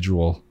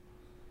individual,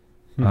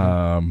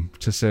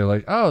 to say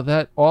like, oh,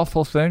 that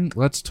awful thing,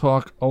 let's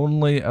talk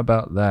only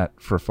about that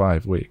for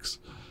 5 weeks.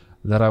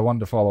 That I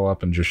wanted to follow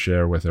up and just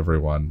share with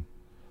everyone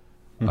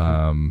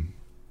kind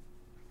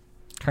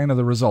of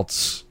the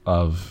results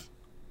of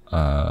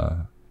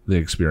the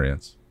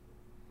experience.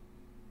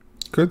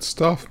 Good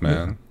stuff,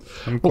 man.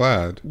 I'm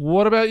glad.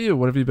 What about you?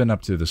 What have you been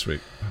up to this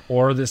week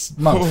or this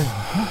month?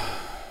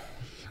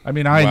 I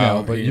mean, I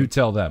know, but you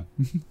tell them.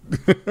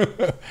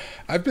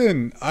 I've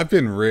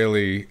been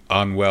really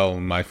unwell,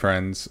 my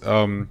friends.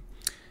 And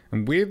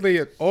weirdly,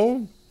 it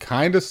all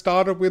kind of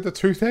started with a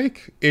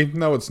toothache,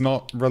 even though it's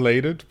not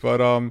related.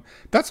 But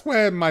that's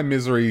where my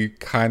misery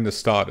kind of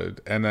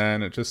started, and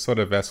then it just sort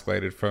of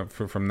escalated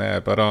from there.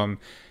 But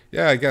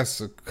yeah, I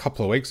guess a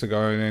couple of weeks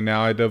ago, and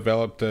now I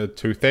developed a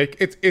toothache.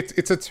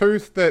 It's a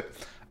tooth that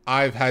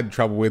I've had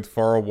trouble with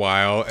for a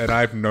while, and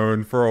I've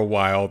known for a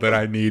while that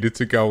I needed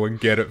to go and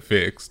get it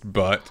fixed.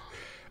 But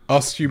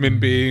us human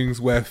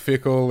beings, we're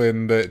fickle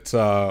in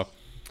that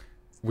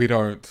we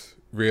don't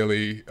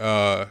really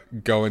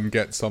go and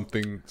get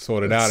something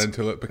sorted out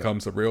until it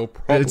becomes a real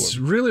problem. It's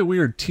really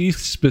weird. Teeth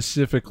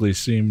specifically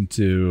seem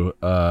to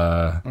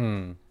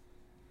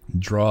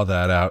draw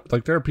that out.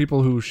 Like, there are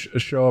people who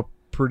show up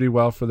pretty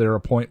well for their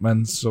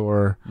appointments,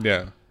 or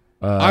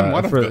I'm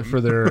one of them.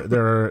 for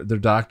their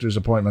doctor's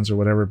appointments or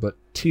whatever, but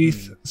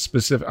teeth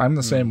specific, I'm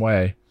the same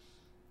way.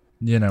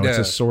 It's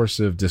a source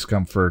of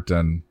discomfort.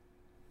 And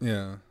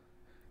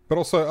but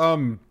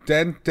also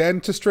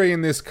dentistry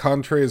in this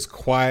country is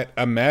quite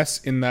a mess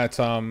in that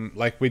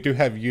like, we do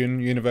have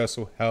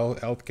universal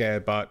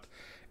healthcare, but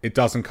it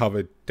doesn't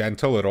cover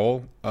dental at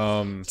all.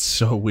 It's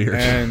so weird.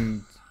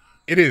 And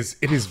it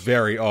is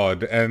very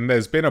odd, and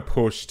there's been a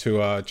push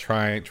to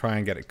try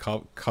and get it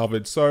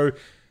covered. So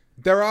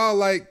there are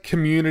like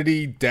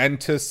community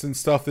dentists and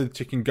stuff that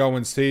you can go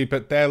and see,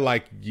 but they're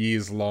like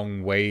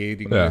years-long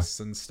waiting lists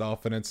and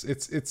stuff, and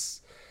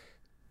it's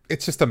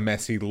just a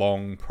messy,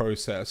 long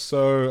process.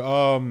 So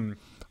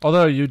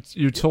although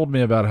you told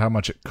me about how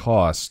much it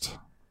cost,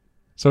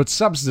 so it's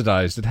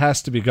subsidized. It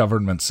has to be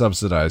government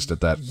subsidized at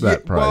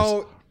that price.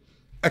 Well,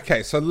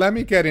 okay, so let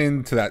me get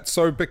into that.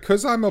 So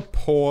because I'm a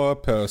poor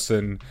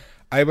person,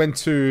 I went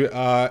to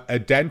a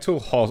dental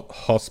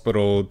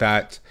hospital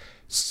that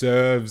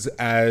serves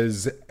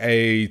as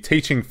a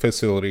teaching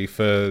facility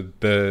for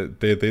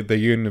the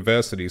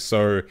university.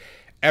 So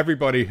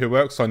everybody who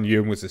works on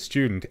UM was a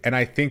student, and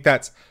I think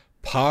that's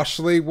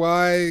partially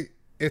why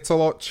it's a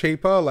lot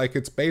cheaper. Like,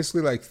 it's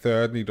basically like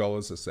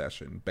 $30 a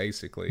session,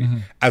 basically,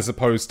 as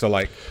opposed to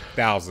like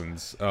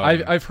thousands.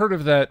 I've heard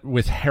of that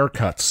with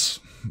haircuts.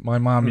 My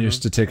mom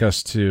used to take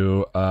us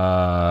to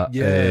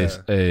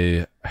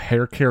a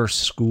hair care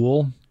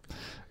school,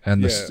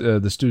 and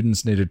the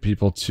students needed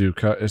people to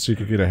cut, so you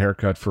could get a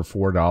haircut for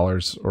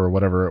 $4 or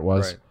whatever it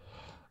was.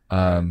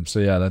 So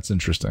yeah, that's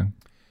interesting.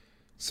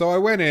 So I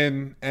went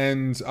in,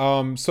 and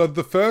so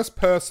the first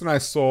person I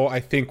saw, I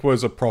think,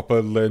 was a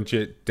proper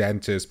legit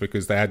dentist,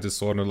 because they had to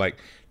sort of like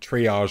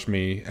triage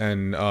me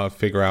and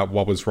figure out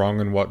what was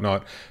wrong and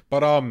whatnot.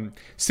 But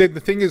Sid,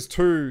 the thing is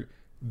too,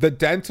 the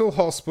dental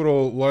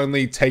hospital will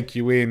only take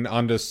you in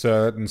under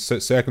certain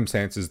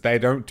circumstances. They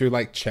don't do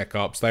like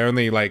checkups. They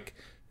only like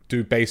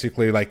do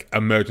basically like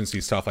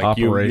emergency stuff. Like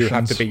you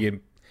have to be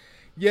in.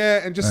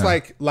 Yeah, and just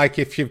like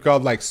if you've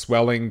got like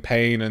swelling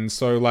pain, and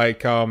so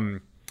like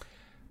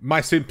my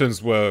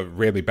symptoms were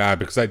really bad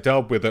because I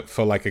dealt with it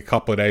for like a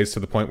couple of days to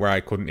the point where I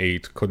couldn't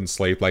eat, couldn't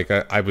sleep. Like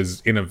I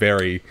was in a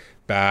very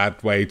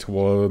bad way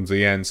towards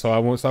the end. So I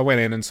went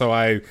in, and so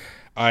I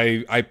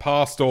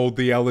passed all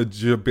the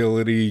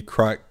eligibility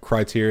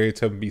criteria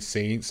to be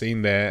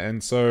seen there.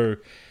 And so,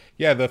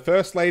 yeah, the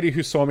first lady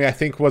who saw me, I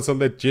think, was a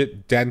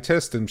legit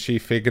dentist, and she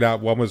figured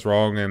out what was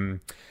wrong.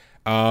 And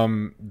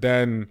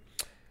then...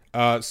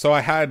 so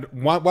I had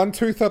one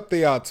tooth up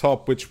the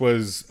top, which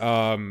was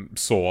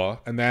sore,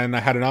 and then I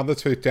had another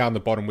tooth down the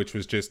bottom, which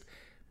was just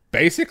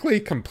basically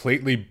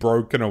completely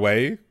broken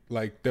away.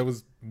 Like there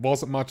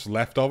wasn't much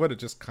left of it. It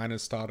just kind of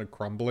started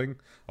crumbling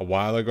a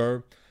while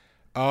ago.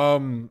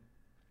 And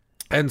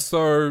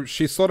so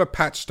she sort of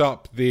patched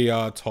up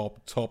the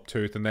top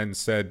tooth, and then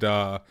said,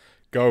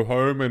 "Go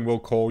home, and we'll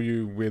call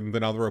you with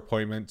another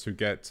appointment to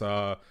get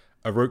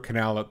a root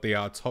canal at the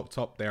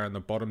top there, and the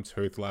bottom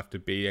tooth will have to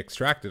be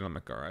extracted." I'm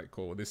like, all right,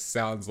 cool. This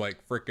sounds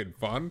like freaking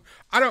fun.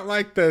 I don't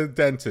like the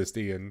dentist,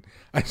 Ian.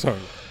 I don't.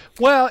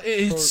 Well,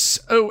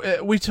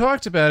 we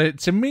talked about it.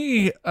 To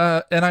me,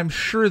 and I'm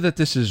sure that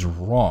this is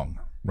wrong,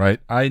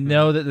 right? I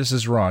know that this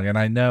is wrong, and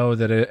I know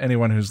that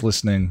anyone who's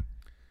listening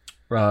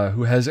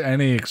who has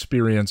any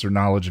experience or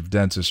knowledge of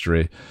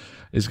dentistry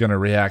is going to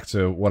react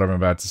to what I'm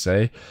about to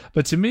say.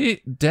 But to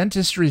me,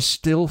 dentistry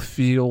still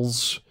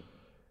feels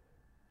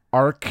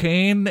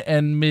arcane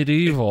and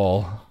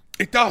medieval.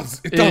 It does.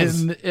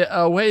 In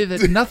a way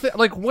that nothing.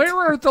 Like, where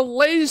are the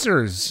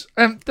lasers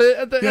and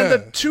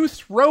the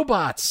tooth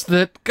robots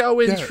that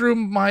go in through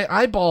my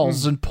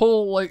eyeballs and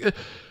pull? Like,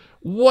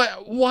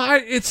 what? Why?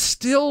 It's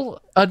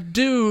still a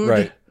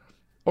dude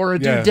or a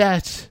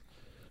dudette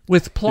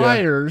with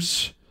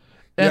pliers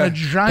and a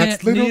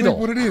giant needle. That's literally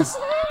what it is.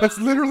 That's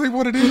literally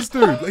what it is,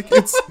 dude. Like,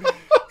 it's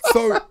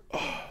so.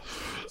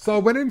 So I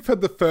went in for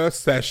the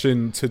first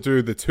session to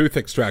do the tooth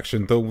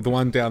extraction, the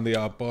one down the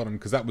bottom,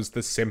 because that was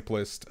the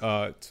simplest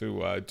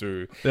to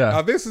do.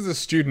 Yeah. This is a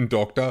student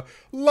doctor.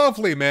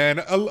 Lovely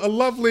man. A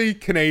lovely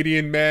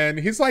Canadian man.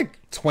 He's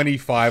like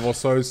 25 or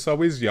so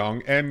he's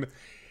young. And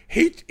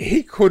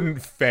he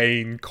couldn't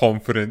feign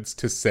confidence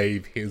to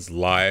save his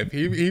life.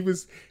 He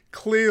was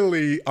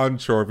clearly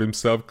unsure of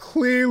himself,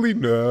 clearly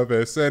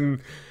nervous. And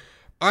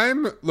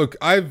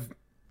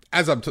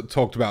as I've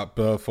talked about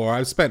before,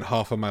 I've spent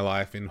half of my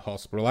life in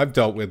hospital. I've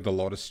dealt with a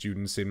lot of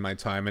students in my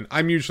time, and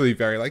I'm usually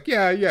very like,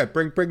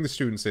 bring the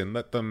students in,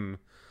 let them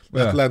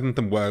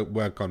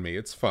work on me.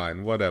 It's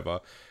fine, whatever.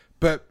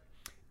 But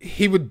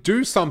he would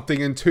do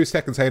something, and 2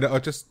 seconds later,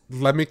 just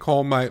let me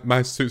call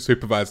my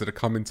supervisor to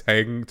come and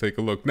take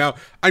a look. Now,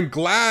 I'm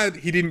glad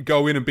he didn't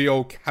go in and be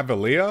all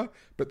cavalier,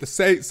 but at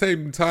the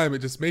same time, it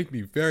just made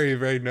me very,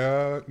 very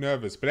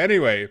nervous. But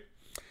anyway,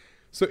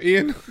 so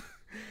Ian...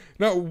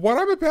 Now, what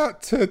I'm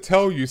about to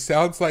tell you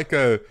sounds like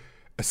a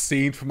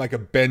scene from like a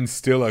Ben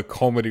Stiller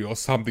comedy or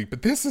something,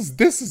 but this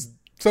is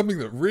something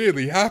that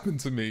really happened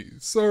to me.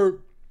 So,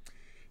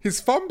 he's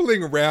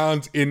fumbling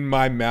around in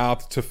my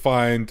mouth to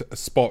find a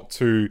spot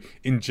to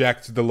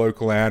inject the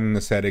local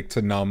anesthetic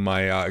to numb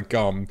my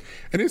gum,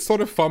 and he's sort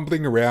of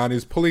fumbling around,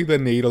 he's pulling the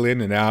needle in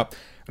and out,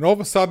 and all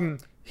of a sudden,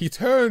 he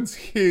turns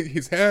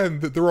his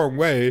hand the wrong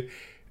way,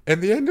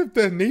 and the end of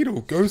the needle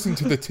goes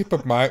into the tip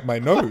of my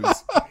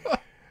nose.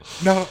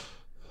 Now,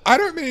 I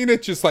don't mean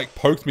it just like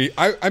poked me.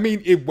 I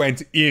mean it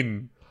went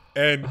in,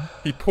 and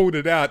he pulled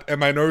it out, and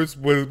my nose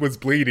was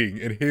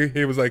bleeding, and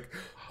he was like,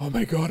 "Oh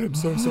my god, I'm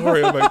so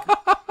sorry." I'm like,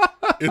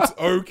 "It's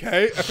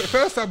okay." At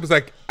first, I was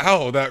like,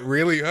 "Ow, that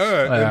really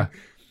hurt."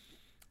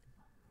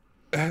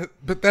 And,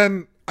 but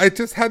then I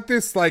just had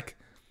this like,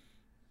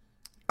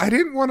 I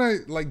didn't want to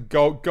like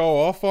go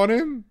off on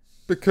him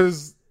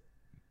because.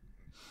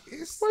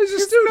 He's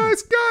a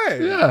nice guy.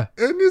 Yeah.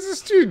 And he's a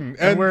student.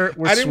 And we're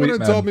I didn't want to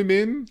men. dob him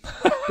in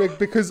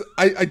because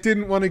I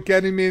didn't want to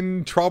get him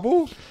in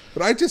trouble.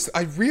 But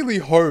I really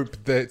hope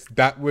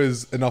that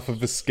was enough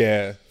of a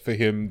scare for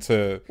him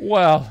to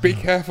be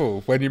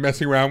careful when you're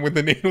messing around with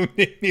the needle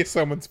near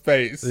someone's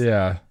face.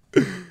 Yeah.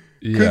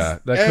 Yeah,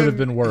 that could have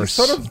been worse.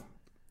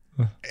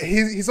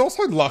 He's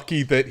also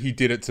lucky that he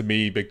did it to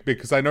me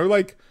because I know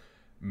like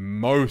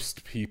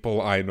most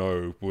people I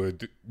know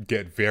would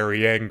get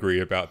very angry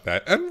about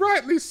that, and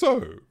rightly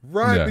so.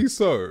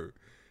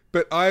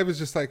 But I was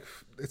just like,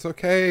 it's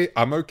okay,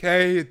 I'm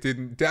okay, it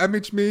didn't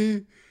damage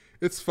me,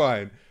 it's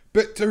fine.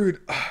 But dude,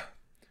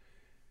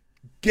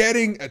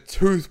 getting a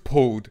tooth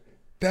pulled,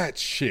 that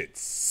shit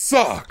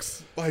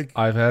sucks. Like,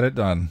 I've had it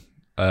done.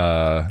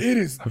 It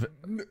is,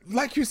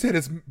 like you said,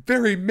 it's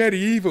very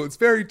medieval. It's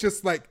very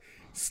just like,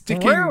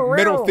 sticking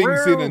metal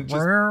things in and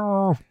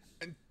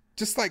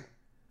just like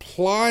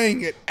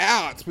plying it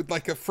out with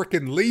like a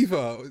freaking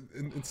lever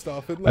and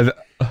stuff. And like,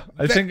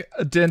 I think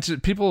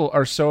people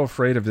are so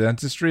afraid of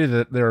dentistry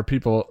that there are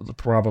people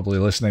probably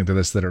listening to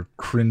this that are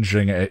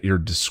cringing at your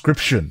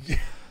description.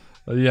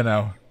 You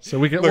know, so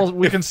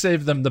we can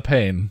save them the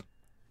pain.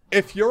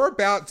 If you're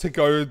about to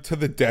go to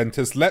the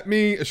dentist, let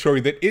me assure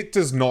you that it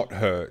does not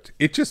hurt.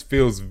 It just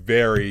feels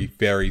very,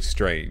 very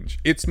strange.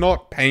 It's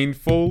not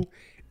painful.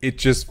 It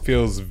just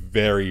feels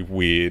very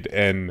weird,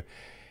 and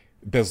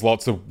there's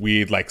lots of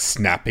weird like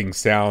snapping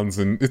sounds,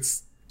 and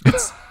it's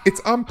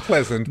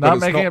unpleasant. Not but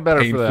it's making not it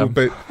better painful, for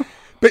them.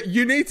 But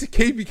you need to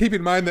keep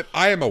in mind that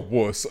I am a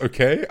wuss.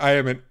 Okay, I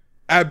am an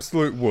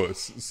absolute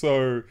wuss.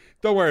 So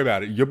don't worry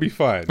about it. You'll be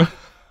fine.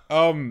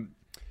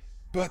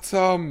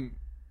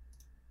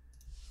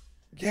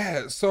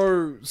 Yeah,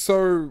 so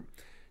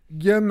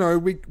you know,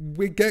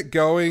 we get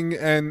going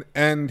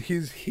and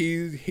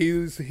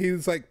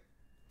he's like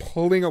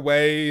pulling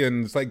away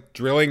and it's like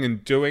drilling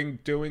and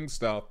doing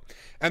stuff.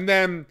 And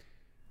then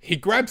he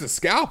grabs a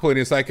scalpel and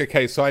he's like,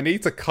 okay, so I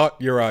need to cut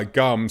your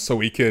gum so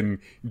we can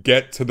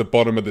get to the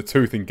bottom of the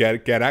tooth and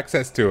get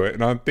access to it.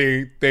 And I'm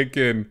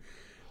thinking,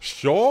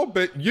 sure,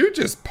 but you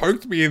just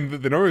poked me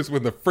in the nose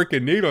with a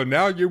freaking needle.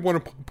 Now you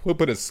want to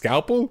put a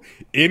scalpel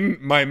in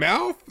my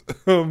mouth?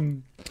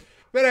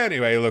 But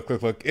anyway, look,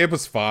 it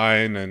was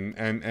fine, and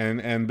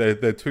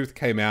the tooth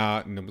came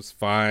out, and it was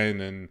fine,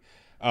 and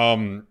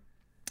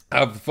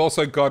I've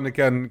also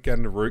getting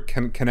the root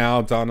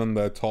canal done on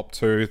the top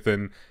tooth,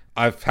 and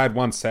I've had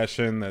one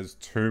session. There's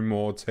 2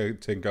 more to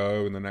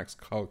go in the next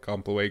couple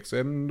of weeks,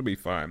 and it'll be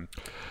fine.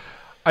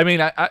 I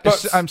mean,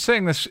 I'm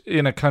saying this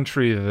in a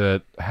country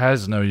that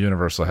has no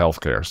universal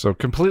health care, so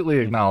completely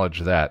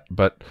acknowledge that.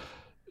 But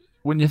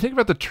when you think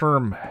about the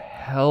term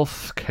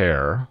health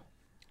care,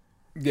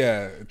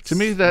 yeah, to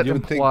me that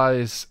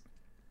implies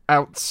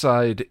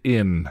outside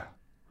in.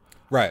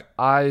 Right.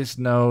 Eyes,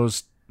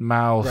 nose,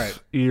 mouth, right.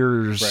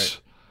 ears, right.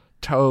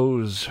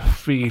 toes,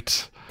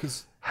 feet.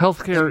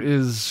 Healthcare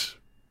is,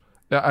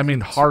 I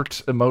mean,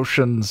 heart,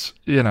 emotions,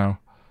 you know.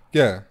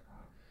 Yeah.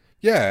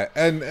 Yeah,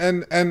 and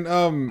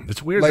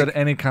it's weird that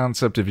any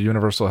concept of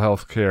universal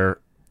health care,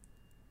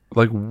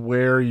 like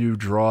where you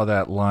draw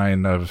that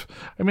line of,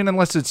 I mean,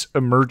 unless it's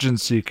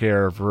emergency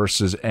care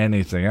versus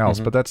anything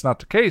else, but that's not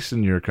the case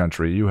in your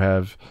country. You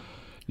have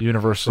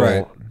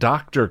universal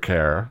doctor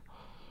care,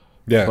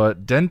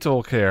 but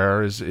dental care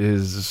was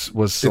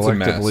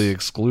selectively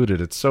excluded.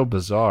 It's so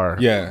bizarre.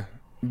 Yeah,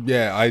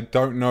 I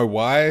don't know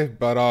why,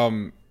 but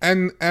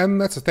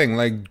and that's the thing.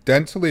 Like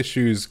dental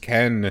issues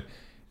can,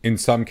 in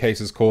some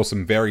cases, cause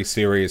some very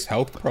serious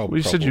health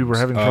problems. You said you were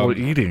having trouble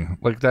eating.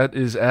 Like, that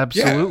is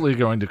absolutely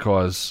going to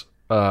cause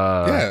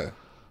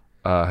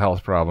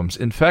health problems.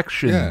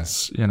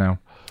 Infections, you know.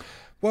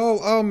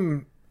 Well,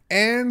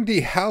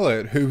 Andy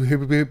Hallett,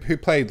 who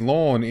played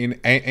Lorne in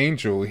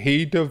Angel,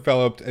 he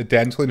developed a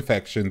dental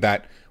infection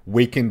that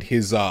weakened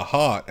his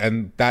heart,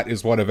 and that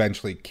is what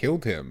eventually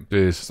killed him.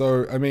 Jeez.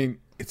 So, I mean,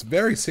 it's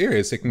very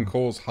serious. It can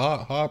cause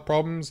heart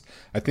problems.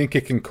 I think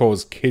it can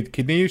cause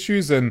kidney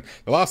issues, and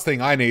the last thing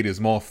I need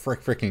is more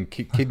freaking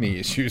kidney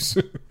issues.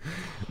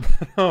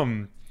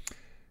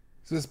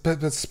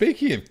 But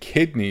speaking of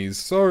kidneys,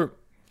 so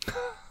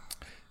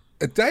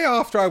a day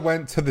after I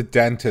went to the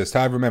dentist,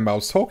 I remember I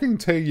was talking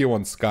to you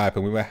on Skype,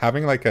 and we were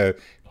having like a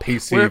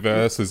PC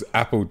versus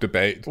Apple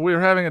debate. We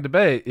were having a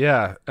debate,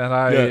 yeah,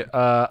 and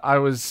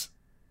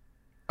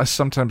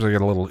sometimes I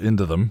get a little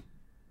into them.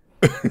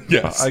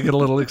 Yes. I get a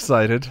little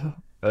excited,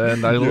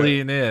 and I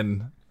lean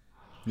in.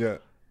 Yeah.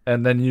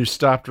 And then you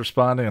stopped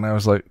responding, and I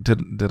was like,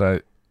 did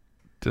I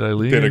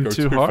lean in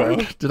too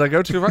hard? Did I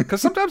go too far?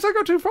 Because sometimes I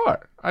go too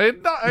far. I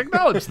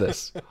acknowledge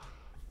this.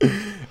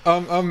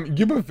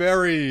 You were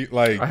very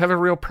like. I have a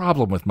real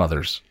problem with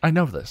mothers. I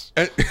know this.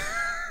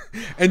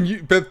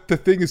 But the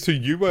thing is, too,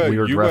 you sorry.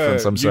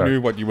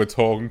 knew what you were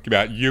talking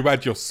about. You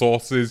had your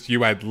sources.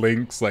 You had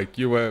links. Like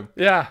you were.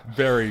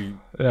 Very.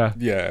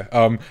 Yeah.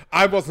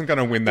 I wasn't going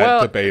to win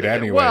that debate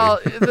anyway. Well,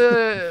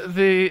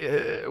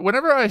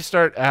 whenever I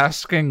start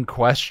asking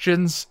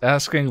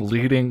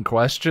leading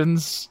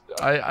questions,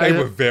 they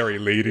were very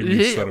leading.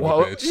 You son of a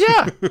bitch.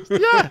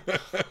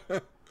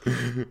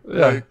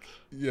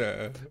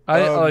 Yeah.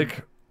 I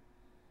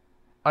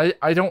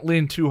don't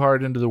lean too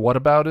hard into the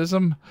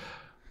whataboutism.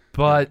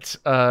 But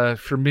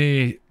for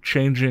me,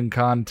 changing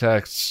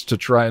contexts to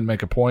try and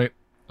make a point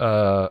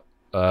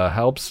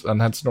helps, and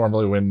that's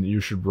normally when you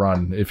should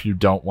run if you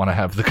don't want to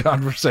have the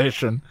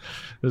conversation.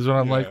 Is when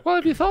I'm like, well,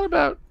 have you thought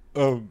about?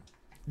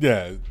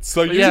 Yeah.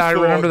 So I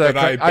remember that.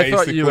 I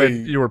thought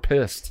you were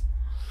pissed.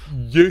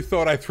 You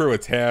thought I threw a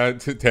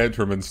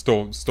tantrum and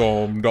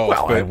stormed off.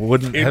 Well, I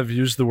wouldn't have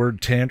used the word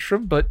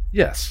tantrum, but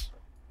yes.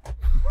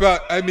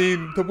 But, I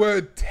mean, the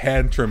word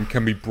tantrum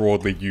can be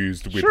broadly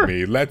used with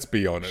me, let's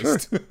be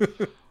honest. Sure.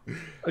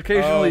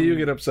 Occasionally you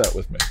get upset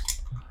with me.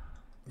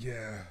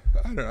 Yeah,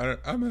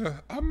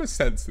 I'm a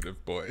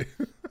sensitive boy.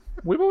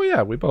 We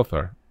both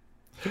are.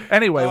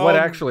 Anyway, what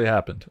actually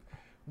happened?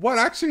 what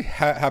actually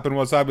happened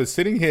was I was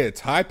sitting here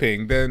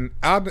typing, then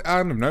out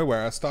of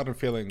nowhere, I started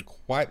feeling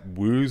quite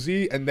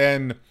woozy, and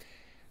then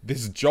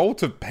this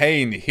jolt of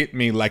pain hit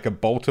me like a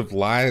bolt of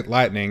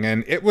lightning,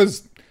 and it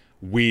was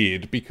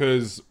weird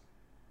because,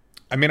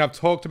 I mean, I've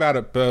talked about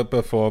it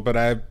before, but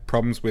I have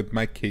problems with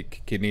my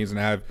kidneys and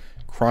I have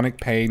chronic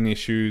pain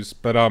issues,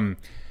 but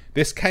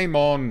this came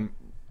on.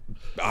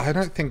 I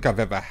don't think I've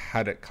ever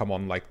had it come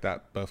on like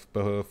that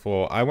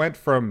before. I went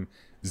from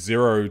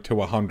 0 to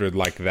 100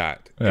 like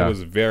that. Yeah. It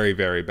was very,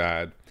 very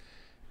bad.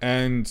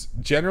 And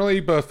generally,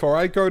 before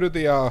I go to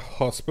the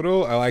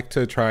hospital, I like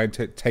to try and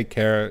take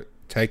care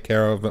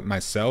of it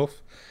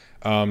myself.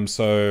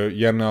 So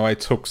I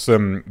took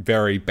some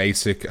very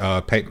basic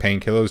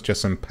painkillers,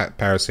 just some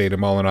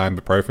paracetamol and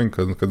ibuprofen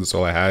because that's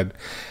all I had.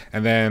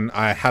 And then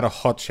I had a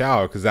hot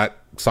shower because that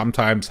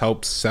sometimes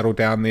helps settle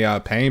down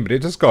the pain, but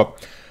it just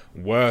got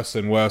worse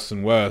and worse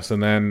and worse.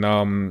 And then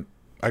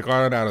I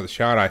got out of the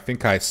shower. I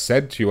think I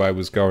said to you I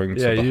was going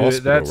to the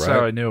hospital. That's right?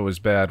 how I knew it was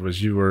bad.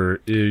 Was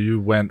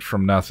you went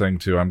from nothing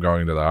to I'm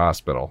going to the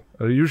hospital.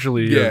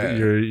 Usually,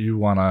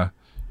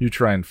 you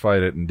try and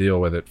fight it and deal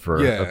with it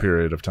for a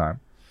period of time.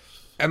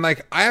 And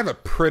like I have a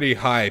pretty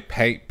high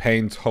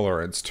pain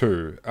tolerance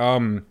too.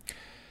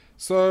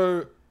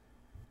 So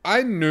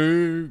I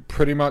knew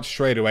pretty much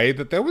straight away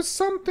that there was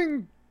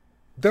something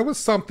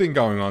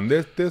going on.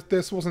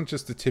 This wasn't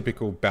just a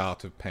typical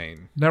bout of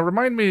pain. Now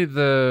remind me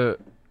the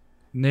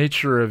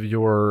nature of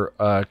your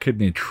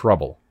kidney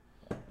trouble.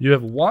 You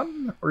have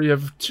one or you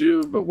have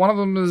two, but one of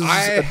them is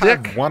I a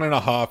have dick?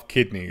 1.5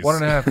 kidneys.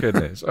 1.5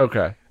 kidneys.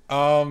 Okay.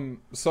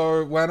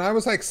 So when I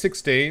was like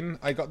 16,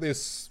 I got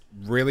this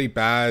really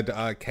bad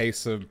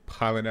case of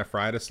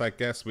pyelonephritis, I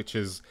guess, which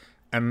is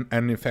an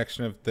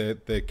infection of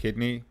the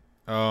kidney.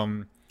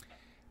 And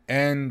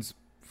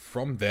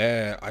from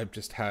there, I've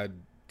just had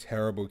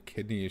terrible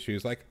kidney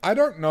issues. Like, I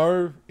don't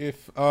know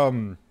if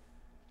the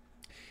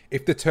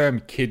term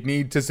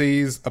kidney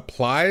disease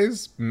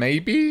applies.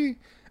 Maybe,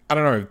 I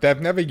don't know.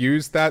 They've never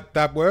used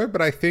that word,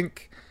 but I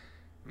think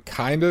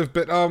kind of.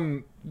 But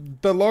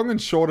the long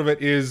and short of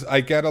it is, I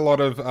get a lot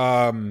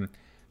of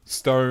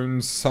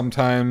stones,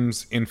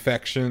 sometimes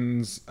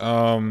infections,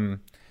 and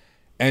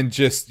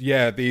just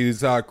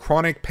these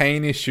chronic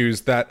pain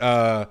issues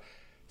that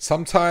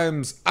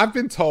sometimes I've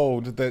been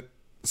told that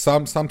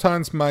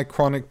sometimes my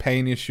chronic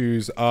pain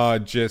issues are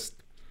just,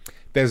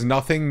 there's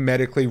nothing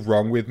medically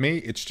wrong with me.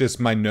 It's just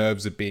my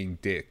nerves are being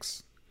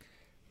dicks.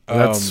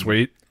 That's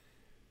sweet.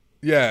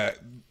 Yeah.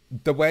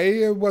 The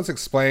way it was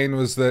explained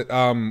was that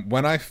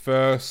when I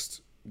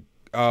first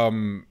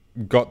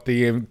got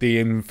the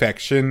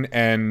infection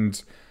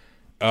and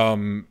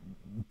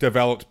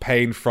developed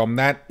pain from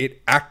that,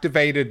 it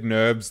activated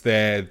nerves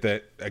there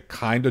that are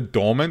kind of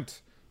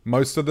dormant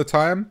most of the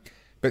time.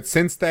 But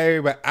since they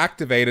were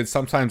activated,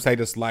 sometimes they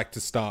just like to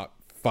start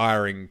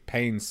firing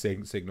pain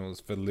signals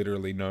for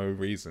literally no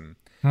reason.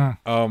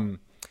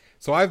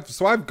 So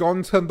I've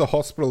gone to the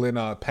hospital in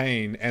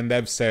pain, and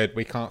they've said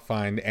we can't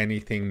find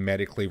anything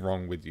medically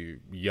wrong with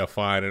you. You're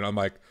fine. And I'm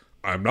like,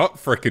 I'm not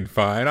freaking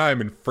fine. I'm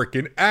in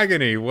freaking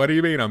agony. What do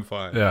you mean I'm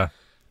fine? Yeah.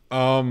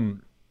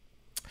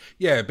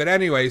 Yeah, but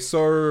anyway,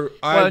 so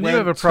and you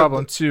have a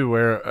problem too,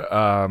 where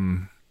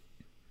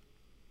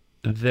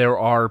there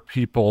are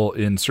people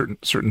in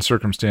certain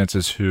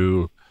circumstances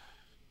who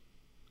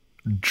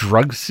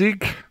drug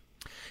seek.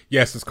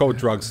 Yes, it's called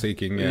drug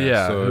seeking.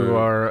 Yeah, so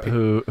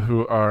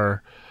who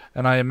are,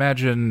 and I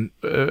imagine,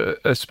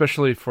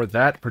 especially for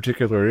that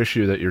particular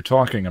issue that you're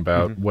talking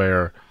about,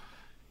 where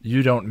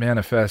you don't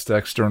manifest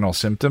external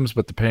symptoms,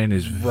 but the pain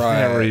is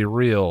very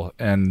real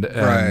and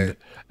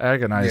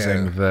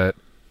agonizing. That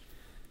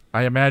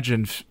I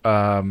imagine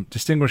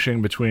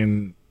distinguishing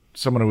between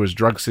someone who is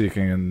drug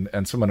seeking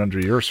and someone under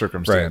your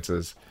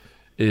circumstances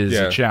is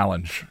a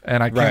challenge.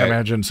 And I can't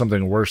imagine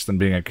something worse than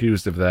being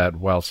accused of that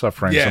while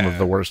suffering some of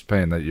the worst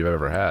pain that you've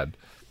ever had.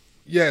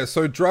 Yeah,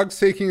 so drug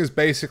seeking is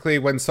basically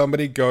when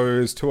somebody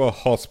goes to a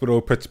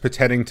hospital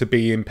pretending to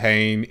be in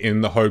pain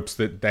in the hopes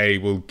that they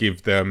will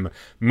give them,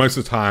 most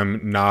of the time,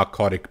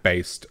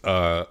 narcotic-based IV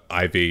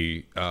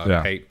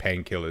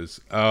painkillers.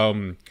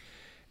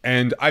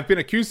 And I've been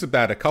accused of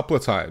that a couple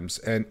of times,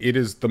 and it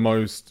is the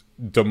most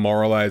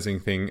demoralizing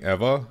thing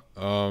ever.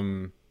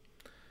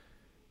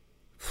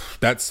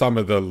 That's some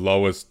of the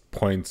lowest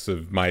points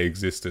of my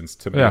existence,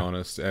 to be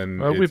honest.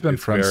 And we've been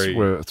friends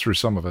through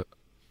some of it.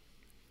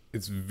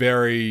 It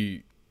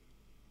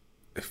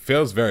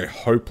feels very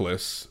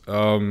hopeless.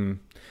 And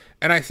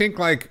I think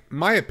like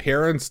my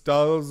appearance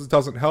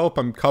doesn't help.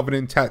 I'm covered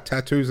in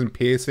tattoos and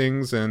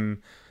piercings,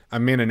 and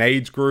I'm in an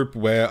age group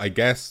where I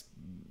guess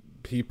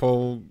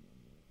people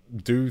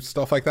do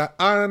stuff like that.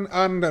 I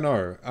don't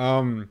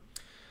know.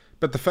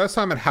 But the first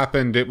time it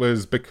happened, it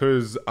was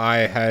because I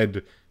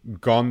had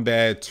gone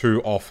there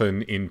too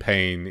often in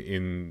pain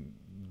in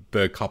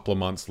the couple of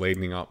months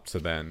leading up to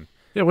then.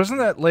 Yeah, wasn't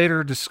that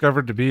later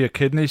discovered to be a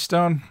kidney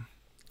stone?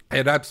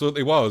 It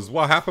absolutely was.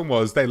 What happened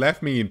was they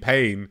left me in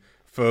pain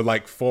for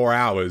like 4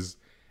 hours,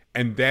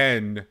 and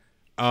then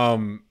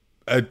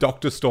a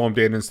doctor stormed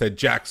in and said,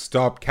 "Jack,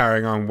 stop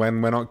carrying on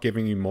when we're not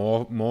giving you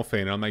more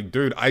morphine." And I'm like,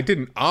 dude, I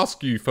didn't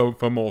ask you for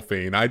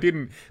morphine. I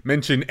didn't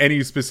mention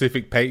any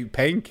specific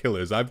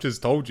painkillers. I've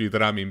just told you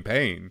that I'm in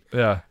pain.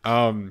 Yeah.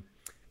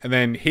 And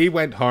then he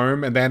went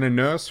home, and then a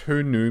nurse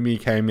who knew me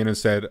came in and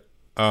said,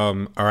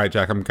 all right,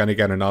 Jack, I'm going to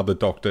get another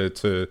doctor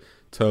to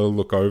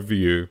look over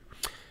you.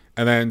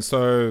 And then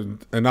so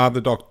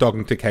another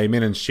doctor came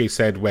in, and she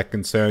said, "We're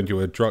concerned you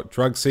were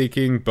drug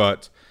seeking,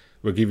 but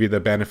we'll give you the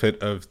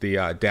benefit of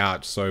the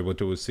doubt, so we'll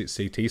do a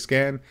CT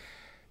scan."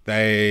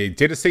 They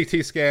did a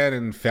CT scan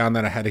and found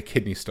that I had a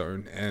kidney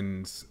stone,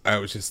 and I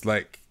was just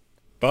like,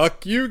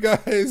 fuck you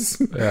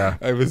guys. Yeah.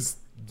 I was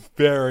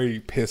very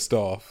pissed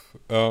off.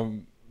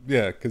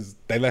 Yeah, because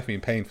they left me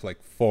in pain for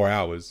like 4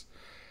 hours.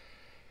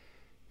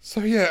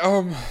 So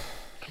yeah,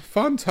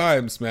 fun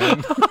times,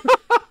 man.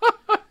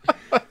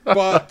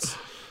 But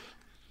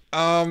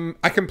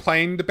I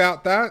complained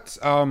about that.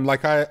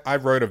 Like I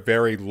wrote a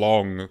very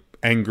long,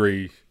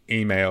 angry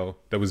email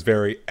that was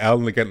very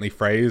elegantly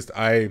phrased.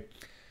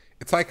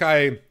 It's like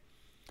I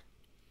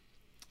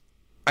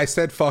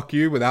said fuck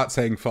you without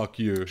saying fuck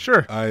you.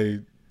 Sure.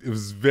 It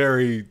was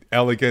very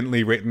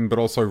elegantly written, but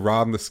also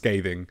rather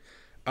scathing.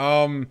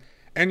 And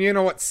you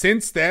know what?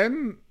 Since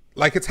then,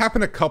 like, it's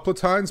happened a couple of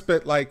times,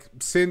 but like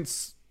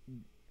since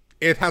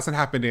it hasn't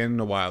happened in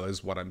a while,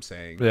 is what I'm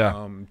saying.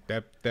 Yeah.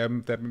 They've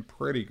been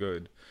pretty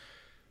good.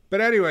 But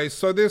anyway,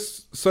 so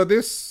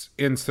this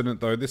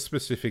incident though, this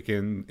specific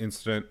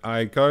incident,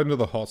 I go into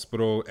the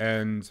hospital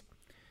and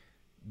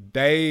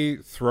they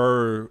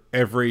throw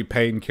every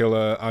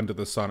painkiller under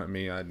the sun at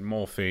me. I had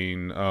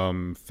morphine,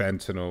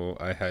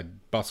 fentanyl, I had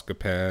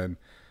Buscopan,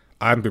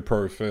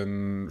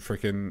 ibuprofen,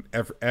 freaking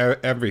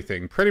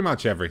everything, pretty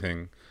much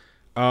everything.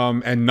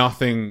 And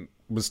nothing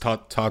was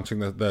touching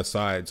the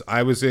sides.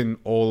 I was in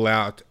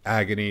all-out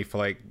agony for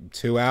like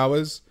 2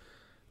 hours.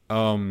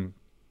 And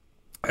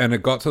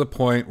it got to the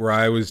point where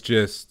I was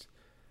just...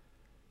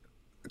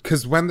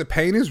 Because when the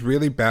pain is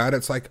really bad,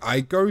 it's like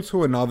I go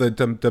to another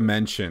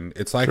dimension.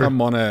 It's like Sure.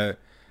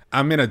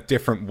 I'm in a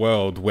different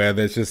world where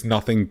there's just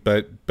nothing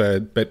but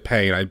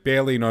pain. I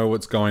barely know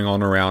what's going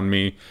on around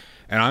me.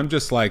 And I'm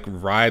just like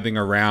writhing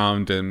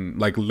around and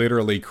like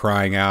literally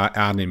crying out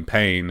in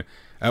pain.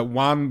 At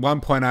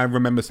one point, I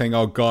remember saying,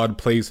 "Oh God,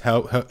 please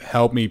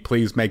help me,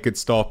 please make it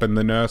stop." And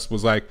the nurse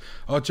was like,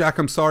 "Oh Jack,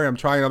 I'm sorry, I'm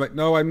trying." I'm like,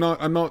 "No, I'm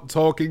not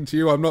talking to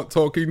you. I'm not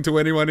talking to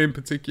anyone in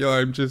particular.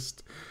 I'm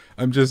just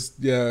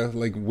yeah,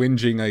 like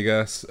whinging, I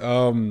guess."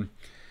 Whinging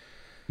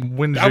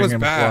that was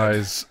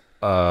implies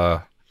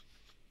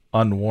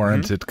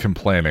unwarranted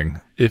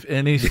complaining. If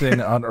anything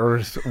on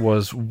earth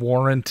was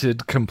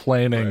warranted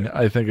complaining, Right.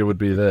 I think it would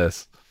be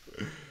this.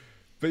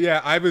 But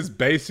yeah, I was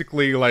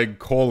basically like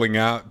calling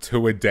out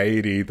to a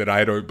deity that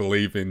I don't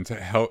believe in to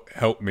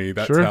help me.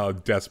 That's Sure. how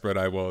desperate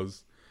I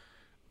was.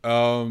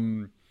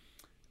 And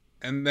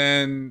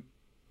then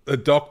the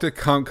doctor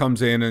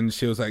comes in and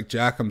she was like,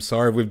 "Jack, I'm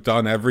sorry, we've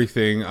done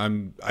everything.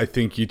 I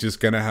think you're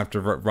just gonna have to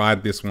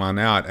ride this one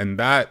out." And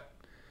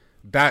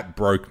that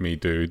broke me,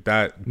 dude.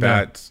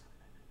 That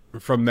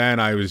from then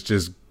I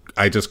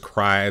just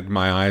cried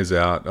my eyes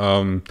out.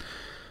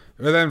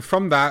 But then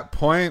from that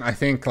point, I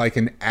think like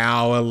an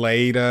hour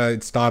later,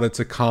 it started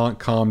to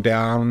calm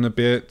down a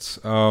bit.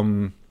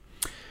 And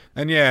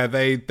yeah,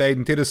 they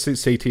did a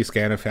CT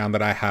scan and found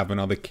that I have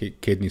another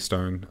kidney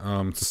stone.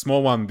 It's a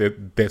small one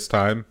this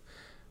time,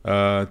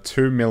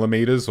 2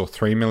 millimeters or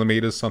 3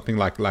 millimeters, something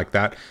like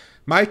that.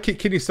 My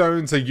kidney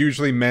stones are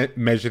usually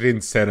measured in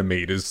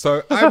centimeters,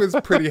 so I was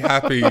pretty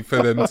happy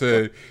for them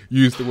to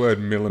use the word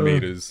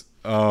millimeters.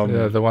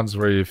 Yeah, the ones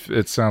where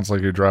it sounds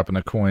like you're dropping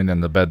a coin in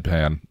the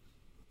bedpan.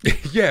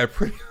 Yeah,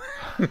 pretty.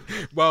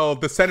 Well,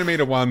 the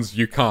centimeter ones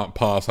you can't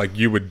pass. Like,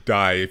 you would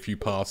die if you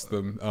passed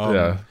them.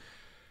 Yeah.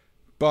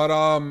 But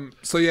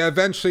so yeah,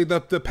 eventually the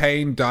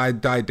pain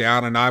died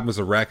down, and I was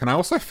a wreck. And I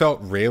also felt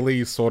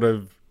really sort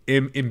of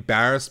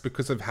embarrassed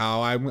because of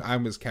how I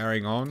was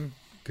carrying on.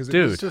 Because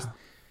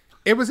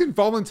it was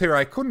involuntary.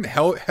 I couldn't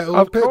help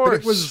Of it,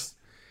 course.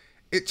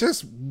 but it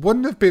just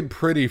wouldn't have been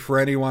pretty for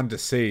anyone to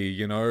see.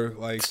 You know,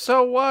 like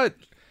So what?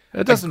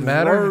 It doesn't a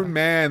matter. grown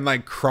man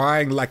like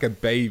crying like a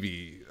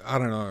baby. I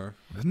don't know.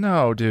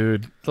 No,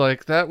 dude.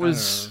 Like that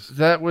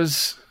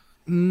was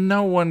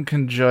no one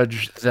can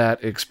judge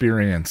that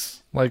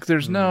experience. Like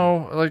there's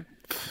no like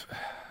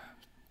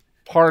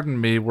pardon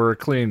me, we're a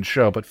clean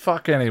show, but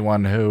fuck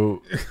anyone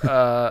who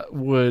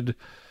would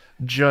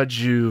judge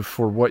you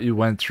for what you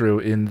went through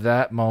in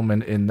that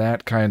moment, in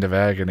that kind of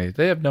agony.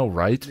 They have no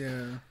right.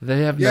 Yeah.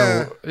 They have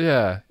Yeah. no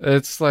yeah.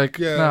 It's like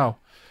Yeah. no.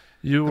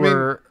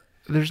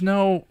 There's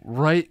no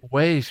right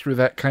way through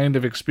that kind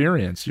of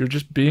experience. You're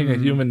just being a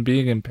human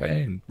being in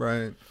pain.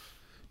 Right.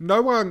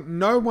 No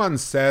one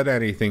said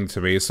anything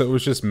to me, so it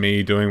was just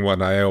me doing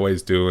what I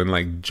always do and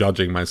like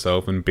judging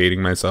myself and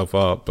beating myself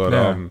up.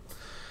 But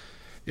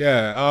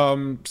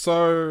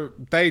so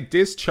they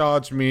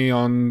discharged me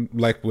on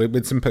like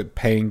with some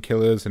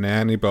painkillers and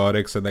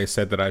antibiotics, and they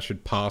said that I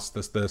should pass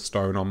the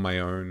stone on my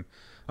own.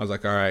 I was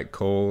like, all right,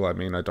 cool. I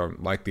mean, I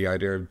don't like the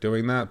idea of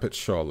doing that, but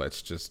sure,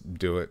 let's just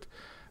do it.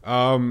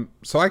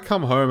 So I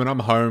come home and I'm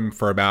home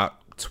for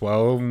about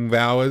 12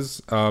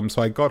 hours. So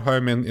I got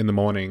home in the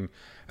morning,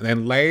 and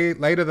then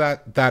later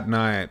that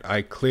night,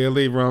 I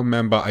clearly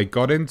remember I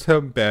got into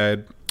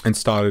bed and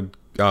started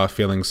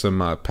feeling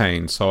some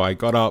pain. So I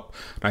got up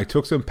and I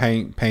took some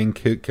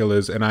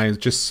painkillers, and I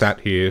just sat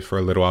here for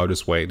a little while,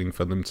 just waiting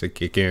for them to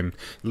kick in.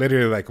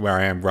 Literally, like where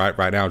I am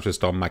right now,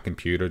 just on my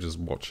computer, just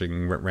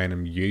watching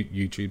random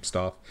YouTube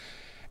stuff.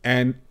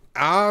 And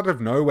out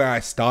of nowhere, I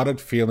started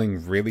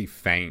feeling really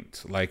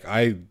faint. Like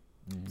I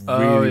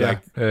really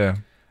yeah.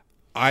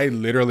 I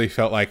literally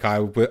felt like I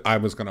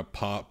was gonna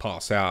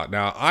pass out.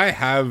 Now I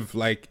have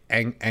like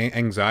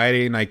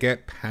anxiety and I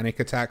get panic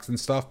attacks and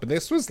stuff, but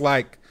this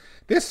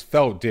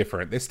felt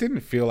different. This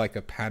didn't feel like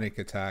a panic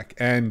attack,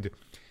 and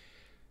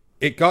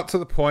it got to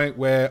the point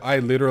where I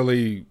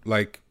literally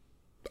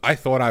I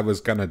thought I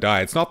was gonna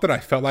die. It's not that I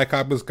felt like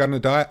I was gonna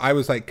die. I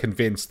was like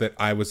convinced that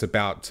I was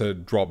about to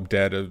drop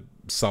dead of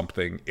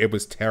something. It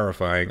was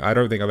terrifying. I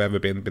don't think I've ever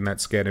been that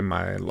scared in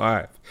my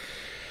life.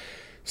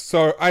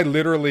 So I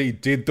literally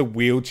did the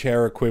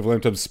wheelchair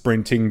equivalent of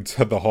sprinting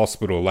to the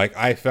hospital. Like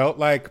I felt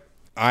like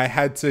I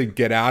had to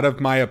get out of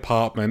my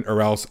apartment,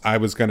 or else I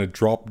was gonna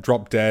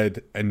drop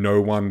dead, and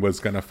no one was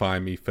gonna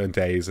find me for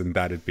days, and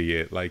that'd be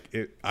it.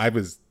 I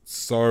was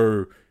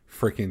so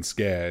freaking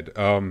scared.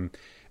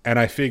 And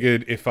I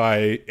figured if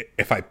I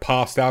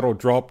passed out or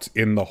dropped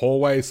in the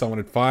hallway, someone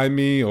would find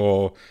me,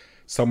 or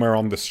somewhere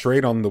on the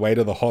street on the way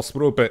to the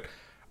hospital. But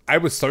I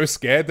was so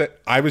scared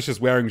that I was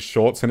just wearing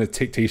shorts and a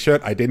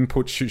t-shirt. I didn't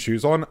put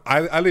shoes on.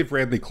 I live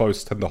really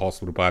close to the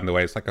hospital, by the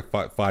way. It's like a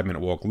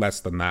 5-minute walk, less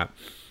than that.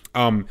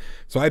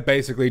 So I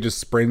basically just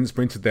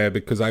sprinted there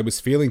because I was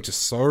feeling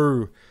just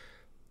so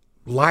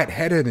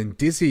lightheaded and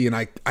dizzy, and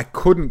I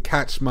couldn't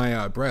catch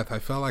my breath. I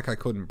felt like I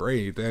couldn't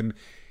breathe, and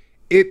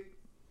it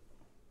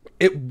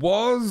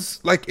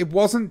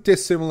wasn't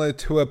dissimilar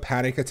to a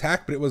panic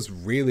attack, but it was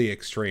really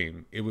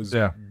extreme. It was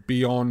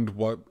beyond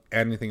what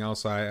anything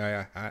else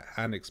I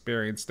hadn't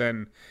experienced.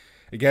 And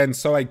again,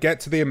 so I get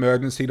to the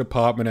emergency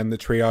department, and the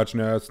triage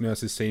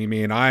nurses see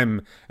me, and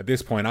at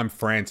this point I'm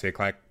frantic,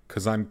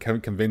 because I'm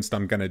convinced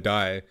I'm gonna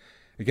die.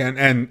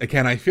 Again,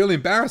 I feel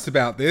embarrassed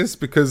about this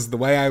because the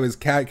way I was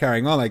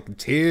carrying on, like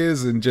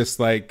tears and just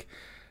just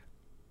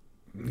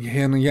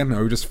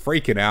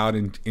freaking out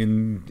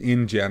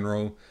in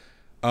general.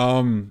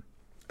 And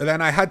then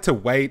I had to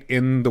wait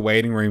in the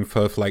waiting room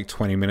for like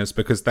 20 minutes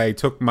because they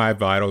took my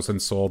vitals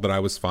and saw that I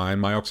was fine.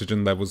 My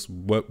oxygen levels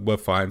were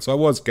fine. So I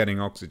was getting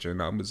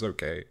oxygen. I was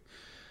okay.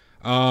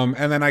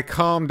 And then I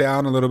calmed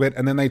down a little bit,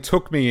 and then they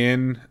took me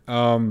in.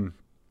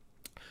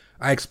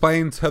 I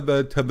explained to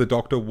the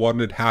doctor what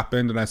had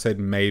happened, and I said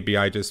maybe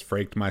I just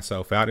freaked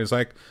myself out. He's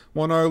like,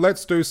 well, no,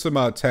 let's do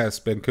some tests,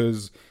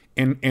 because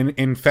in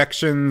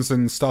infections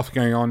and stuff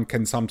going on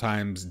can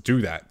sometimes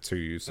do that to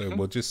you. So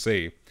we'll just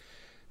see.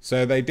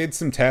 So they did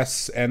some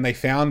tests, and they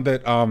found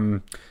that,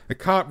 I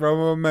can't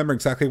remember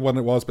exactly what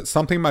it was, but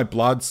something in my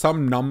blood,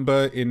 some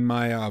number in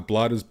my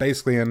blood is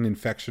basically an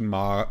infection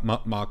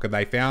marker.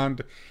 They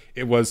found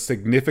it was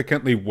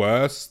significantly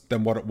worse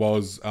than what it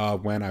was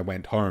when I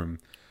went home.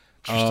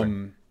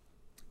 And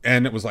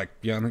it was like,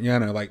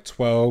 like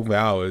 12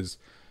 hours.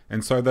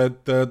 And so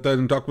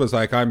the doctor was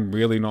like, I'm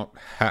really not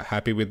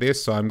happy with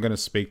this, so I'm going to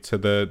speak to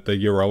the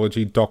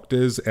urology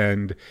doctors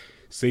and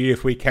see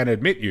if we can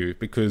admit you,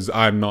 because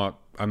I'm not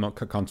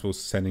comfortable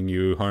sending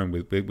you home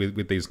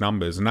with these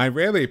numbers. And I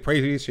really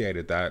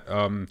appreciated that,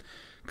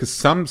 because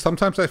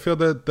sometimes I feel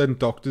that the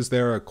doctors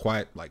there are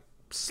quite like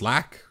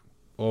slack,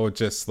 or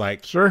just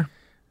like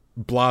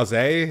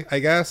blasé, I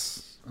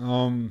guess.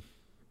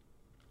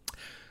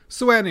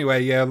 So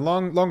anyway,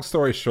 long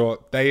story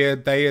short, they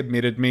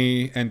admitted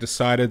me and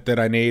decided that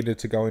I needed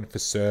to go in for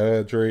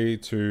surgery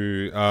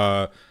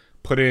to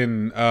put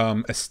in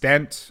a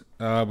stent,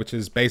 which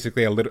is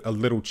basically a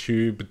little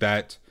tube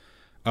that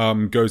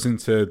goes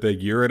into the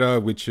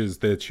ureter, which is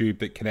the tube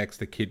that connects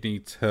the kidney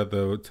to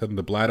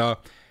the bladder,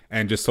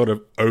 and just sort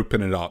of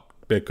open it up,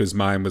 because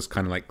mine was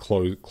kind of like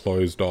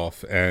closed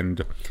off.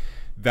 And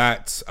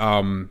that's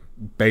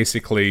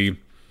basically,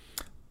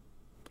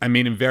 I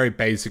mean, in very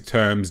basic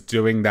terms,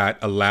 doing that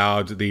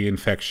allowed the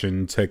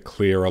infection to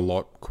clear a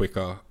lot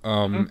quicker.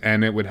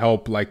 And it would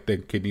help like the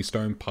kidney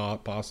stone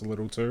pass a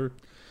little too.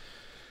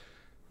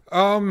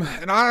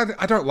 And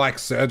I don't like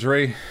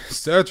surgery.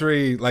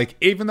 Surgery, like,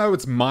 even though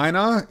it's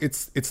minor,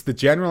 it's the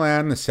general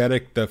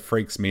anesthetic that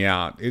freaks me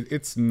out.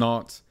 It's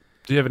not.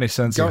 Do you have any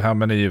sense of how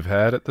many you've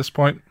had at this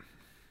point?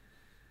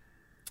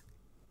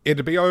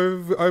 It'd be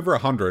over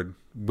 100,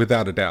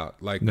 without a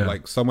doubt.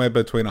 Like somewhere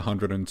between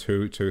 100 and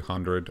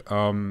 200.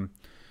 And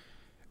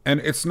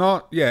it's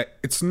not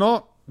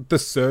the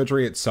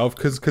surgery itself,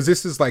 because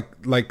this is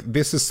like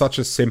this is such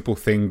a simple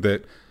thing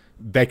that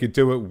they could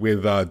do it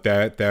with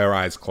their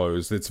eyes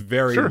closed. It's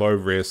very low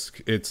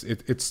risk.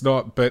 It's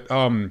not, but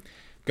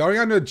going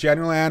under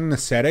general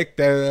anesthetic,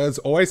 there's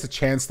always a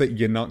chance that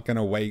you're not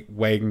gonna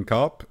wake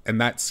up,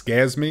 and that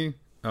scares me.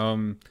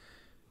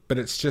 But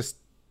it's just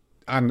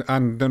and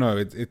don't know,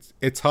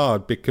 it's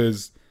hard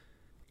because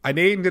I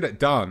needed it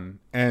done,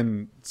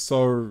 and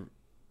so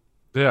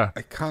Yeah.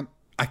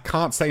 I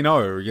can't say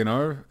no. You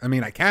know, I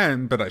mean, I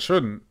can, but I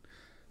shouldn't.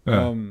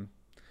 Yeah.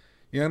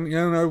 You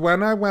know,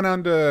 when I went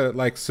under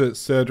like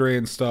surgery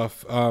and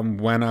stuff,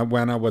 when I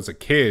was a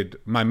kid,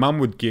 my mum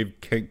would give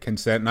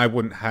consent, and I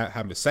wouldn't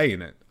have a say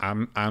in it.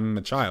 I'm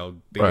a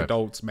child. The Right.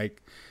 adults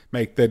make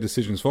their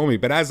decisions for me.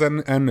 But as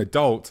an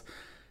adult,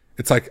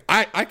 it's like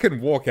I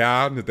can walk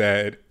out of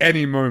there at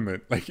any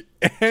moment, like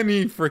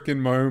any freaking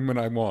moment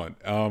I want.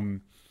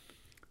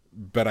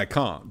 But I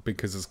can't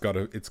because it's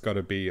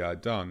gotta be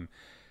done.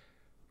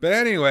 But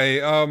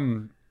anyway,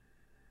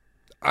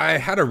 I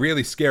had a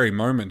really scary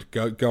moment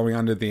going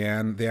under the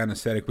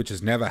anesthetic, which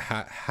has never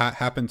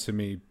happened to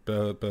me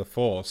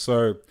before.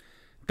 So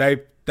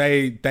they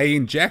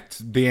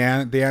inject the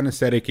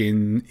anesthetic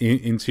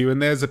into you,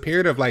 and there's a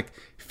period of like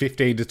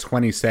 15 to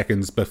 20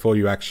 seconds before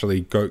you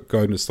actually go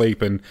to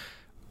sleep, and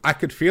I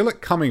could feel it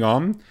coming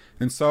on.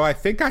 And so I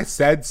think I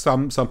said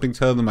something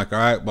to them like, all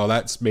right, well,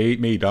 that's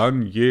me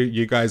done.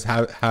 You guys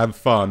have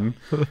fun.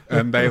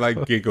 And they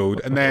like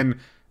giggled. And then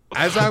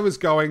as I was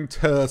going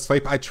to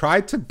sleep, I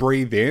tried to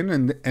breathe in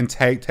and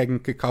taking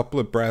a couple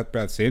of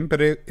breaths in,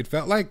 but it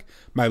felt like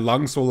my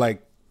lungs were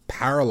like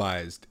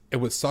paralyzed.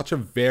 It was such a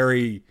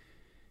very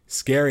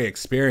scary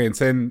experience.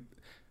 And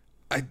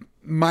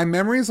my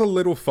memory is a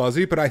little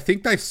fuzzy, but I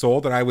think they saw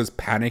that I was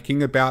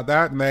panicking about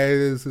that, and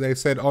they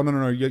said, "Oh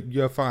no,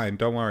 you're fine.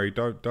 Don't worry,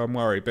 don't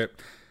worry." But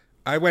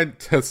I went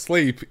to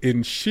sleep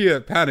in sheer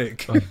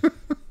panic,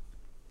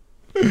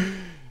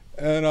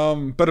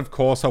 and but of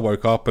course I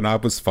woke up and I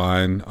was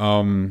fine.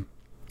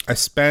 I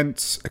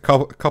spent a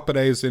couple of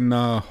days in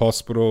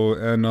hospital,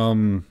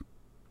 and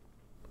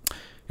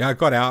yeah, I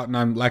got out and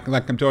I'm like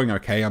I'm doing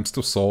okay. I'm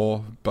still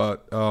sore,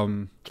 but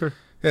Sure.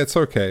 yeah, it's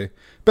okay.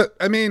 But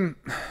I mean,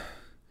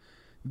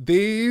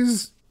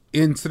 these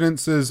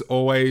incidences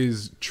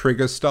always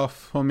trigger stuff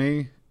for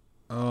me.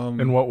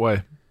 In what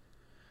way?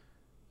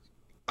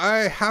 I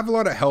have a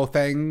lot of health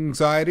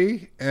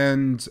anxiety,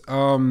 and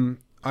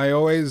I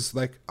always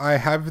I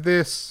have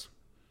this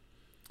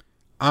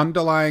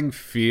underlying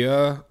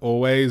fear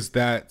always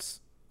that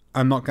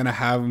I'm not going to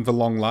have the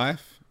long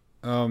life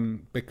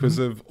because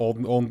of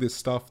all this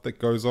stuff that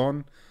goes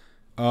on.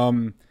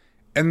 And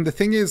the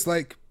thing is,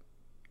 like,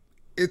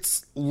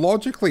 it's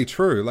logically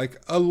true.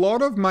 Like, a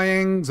lot of my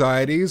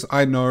anxieties,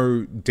 I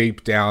know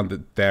deep down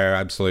that they're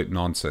absolute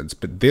nonsense.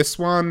 But this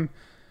one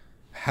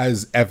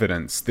has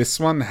evidence.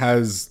 This one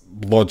has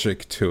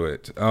logic to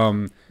it.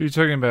 Are you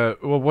talking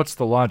about, well, what's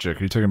the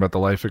logic? Are you talking about the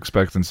life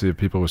expectancy of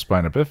people with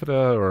spina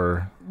bifida,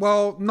 or?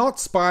 Well, not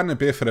spina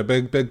bifida,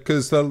 but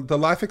because the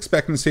life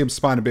expectancy of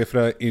spina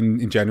bifida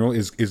in general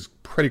is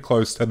pretty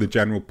close to the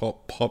general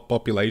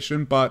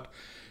population. But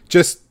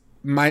just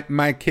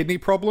my kidney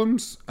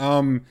problems,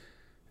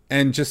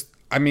 and just,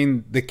 I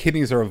mean, the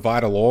kidneys are a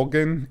vital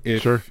organ.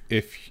 If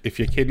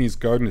your kidneys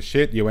go to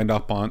shit, you end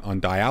up on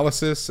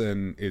dialysis,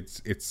 and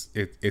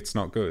it's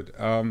not good.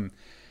 And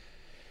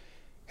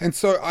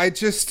so I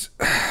just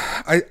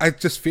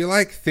feel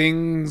like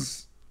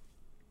things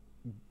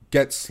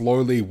get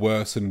slowly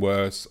worse and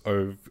worse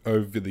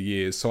over the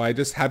years. So I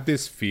just have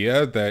this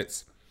fear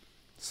that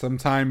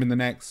sometime in the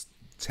next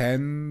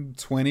 10,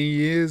 20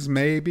 years,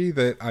 maybe,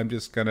 that I'm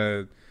just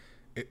gonna,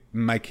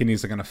 my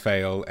kidneys are going to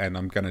fail and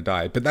I'm going to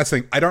die. But that's the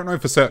thing. I don't know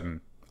for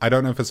certain.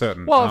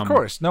 Well, of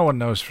course, no one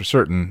knows for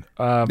certain.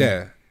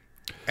 Yeah.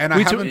 And I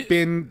haven't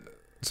been...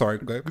 Sorry,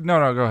 go ahead.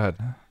 No, go ahead.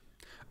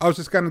 I was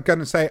just going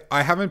to say,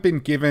 I haven't been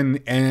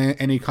given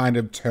any kind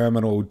of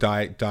terminal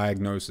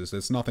diagnosis.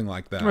 It's nothing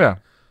like that. Yeah.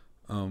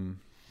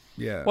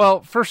 Yeah.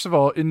 Well, first of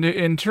all,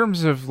 in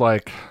terms of,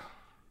 like,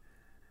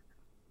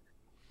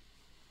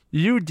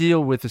 you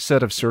deal with a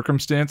set of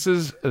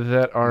circumstances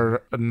that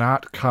are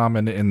not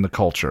common in the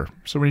culture.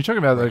 So when you talk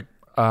about, like,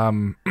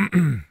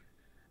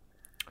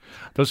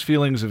 those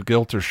feelings of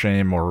guilt or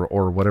shame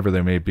or whatever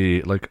they may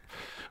be, like,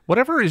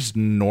 whatever is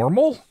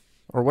normal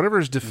or whatever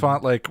is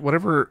defined, like,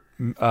 whatever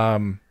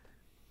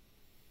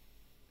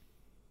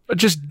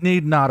just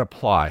need not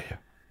apply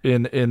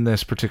in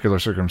this particular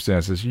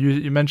circumstances.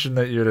 You mentioned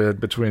that you had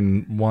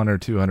between 100 or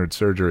 200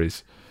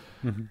 surgeries.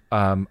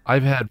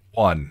 I've had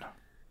one.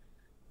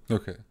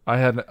 Okay. I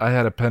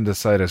had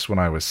appendicitis when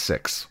I was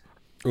 6.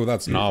 Oh,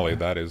 that's gnarly.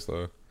 That is,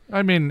 though.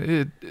 I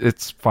mean,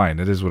 it's fine.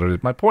 It is what it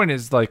is. My point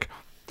is, like,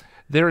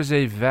 there is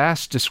a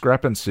vast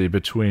discrepancy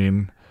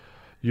between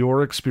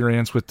your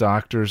experience with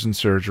doctors and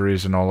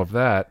surgeries and all of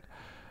that,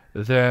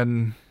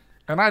 then,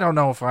 and I don't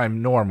know if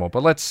I'm normal,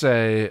 but let's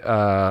say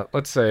I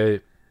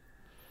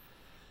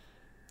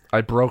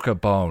broke a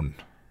bone,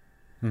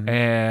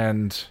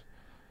 and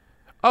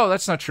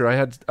that's not true.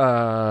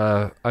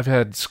 I've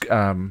had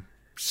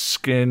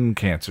skin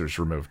cancers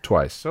removed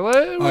twice. So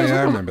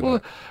I remember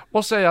that.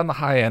 We'll say on the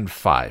high end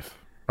 5,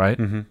 right?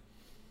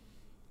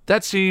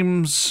 That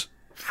seems,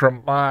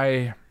 from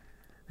my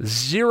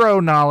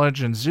zero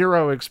knowledge and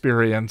zero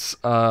experience,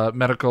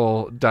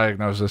 medical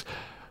diagnosis,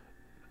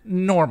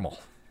 normal.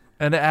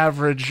 an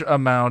average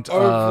amount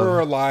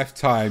over of a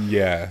lifetime.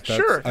 Yeah,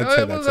 sure. I'd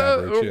say that's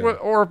average. Yeah.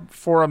 Or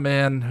for a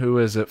man who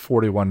is at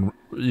 41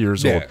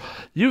 years old, Yeah.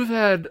 you've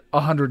had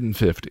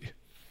 150.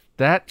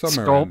 That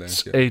Somewhere around there,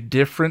 sculpts yeah. a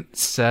different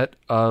set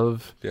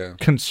of Yeah.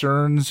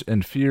 concerns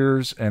and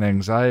fears and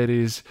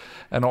anxieties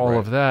and all Right.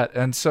 of that.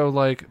 And so,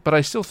 like, but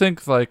I still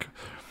think, like,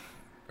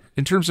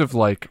 in terms of,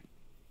 like,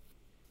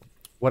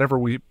 whatever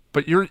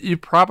but you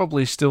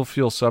probably still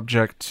feel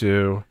subject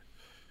to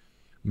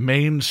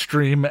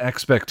mainstream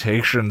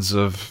expectations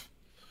of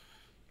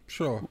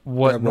Sure.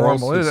 what Yeah, we're all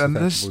normal is, and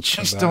this susceptible to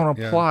just that, don't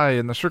yeah. apply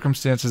in the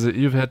circumstances that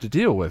you've had to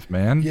deal with,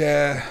 man.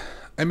 Yeah,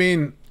 I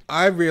mean,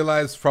 I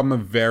realized from a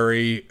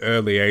very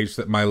early age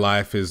that my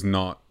life is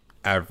not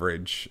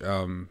average.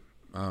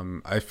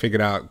 I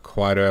figured out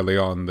quite early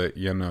on that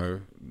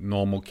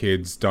normal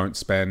kids don't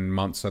spend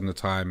months at a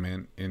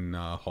time in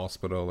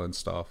hospital and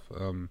stuff.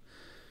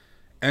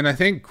 And I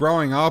think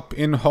growing up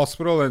in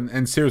hospital,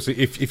 and seriously,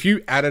 if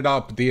you added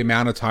up the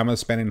amount of time I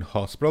spent in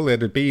hospital,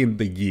 it'd be in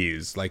the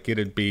years. Like,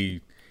 it'd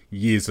be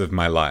years of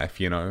my life,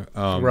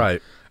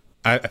 Right.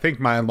 I think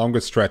my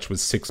longest stretch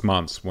was 6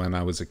 months when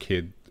I was a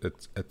kid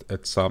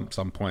at some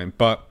point.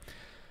 But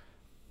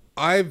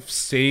I've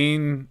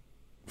seen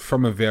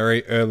from a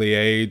very early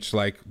age,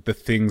 like, the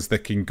things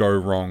that can go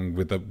wrong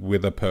with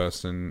a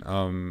person.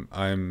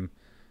 I'm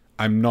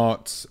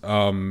not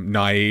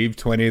naive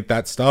to any of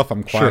that stuff.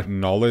 I'm quite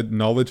Sure.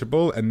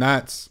 knowledgeable, and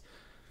that's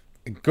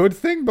a good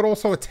thing, but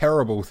also a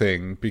terrible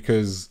thing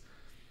because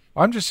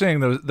I'm just saying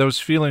those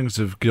feelings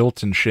of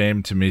guilt and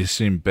shame to me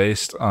seem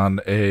based on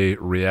a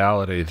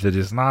reality that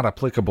is not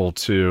applicable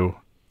to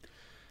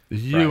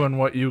you Right. and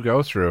what you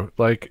go through.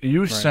 Like,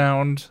 you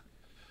sound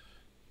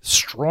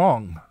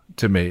strong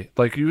to me.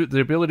 Like, the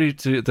ability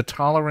to, the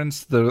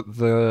tolerance,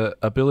 the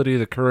ability,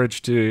 the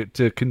courage to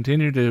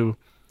continue to.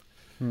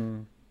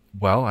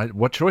 Well,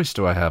 what choice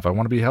do I have? I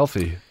want to be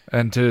healthy,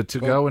 and to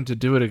go and to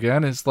do it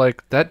again is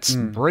like, that's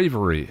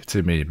bravery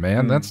to me,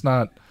 man. That's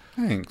not.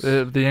 thanks.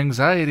 The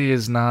anxiety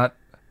is not.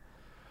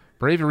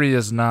 Bravery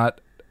is not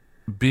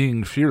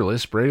being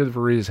fearless.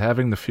 Bravery is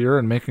having the fear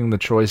and making the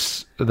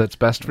choice that's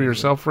best for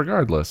yourself,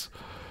 regardless.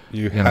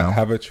 You know.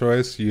 have a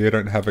choice. You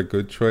don't have a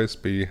good choice,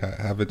 but you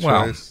have a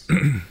Well, choice.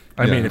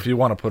 I mean, Yeah. if you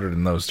want to put it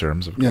in those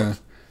terms, of Yeah.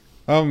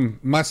 course.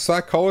 My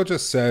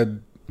psychologist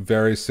said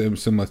very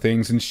similar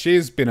things, and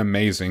she's been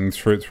amazing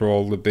through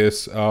all of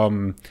this.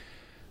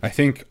 I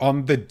think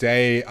on the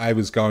day I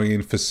was going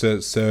in for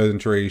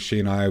surgery, she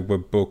and I were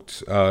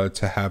booked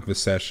to have a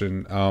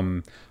session.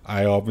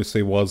 I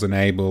obviously wasn't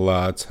able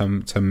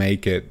to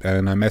make it,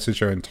 and I messaged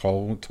her and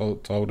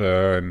told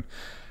her,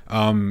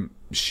 and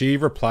she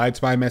replied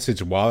to my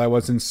message while I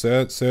was in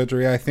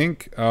surgery, I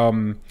think.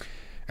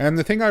 And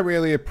the thing I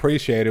really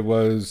appreciated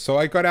was, so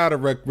I got out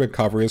of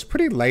recovery. It was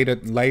pretty late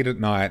at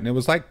night, and it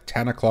was like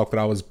 10 o'clock that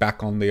I was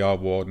back on the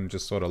ward and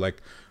just sort of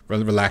like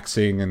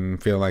relaxing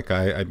and feeling like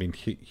I'd been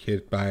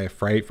hit by a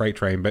freight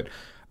train. But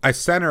I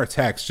sent her a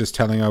text just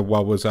telling her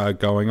what was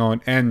going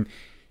on, and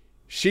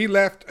she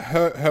left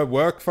her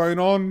work phone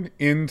on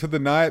into the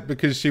night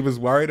because she was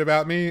worried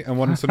about me and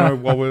wanted to know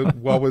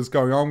what was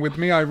going on with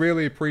me. I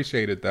really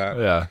appreciated that.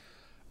 Yeah.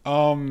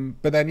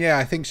 But then, yeah,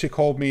 I think she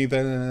called me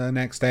the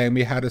next day and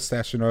we had a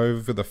session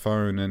over the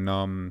phone.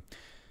 And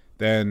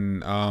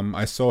then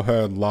I saw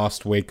her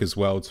last week as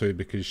well, too,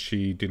 because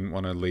she didn't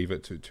want to leave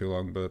it too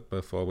long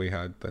before we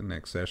had the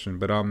next session.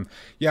 But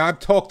yeah, I've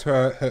talked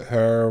to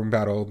her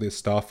about all this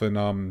stuff. And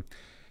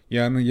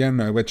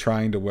no, we're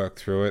trying to work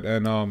through it.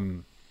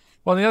 And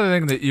Well, the other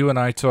thing that you and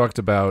I talked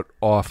about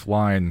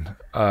offline,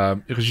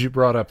 because you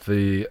brought up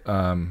the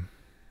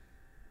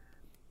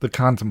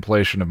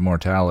contemplation of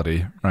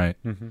mortality, right?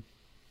 Mm-hmm.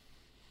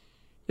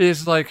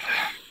 Is like,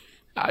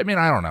 I mean,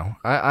 I don't know.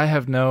 I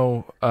have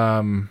no,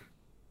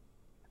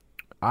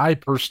 I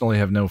personally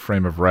have no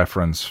frame of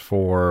reference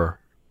for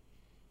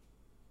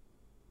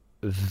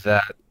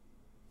that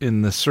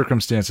in the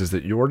circumstances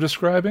that you're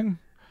describing.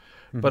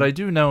 Mm-hmm. But I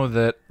do know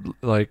that,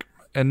 like,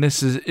 and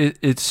this is,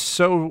 it's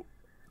so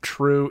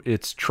true,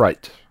 it's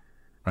trite,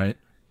 right?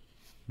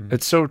 Mm-hmm.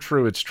 It's so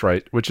true, it's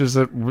trite, which is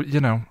that,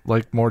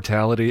 like,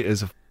 mortality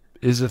is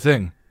a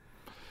thing.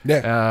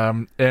 yeah,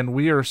 And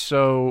we are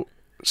so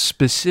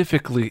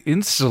specifically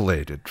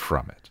insulated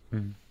from it,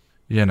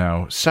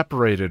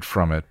 separated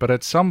from it. But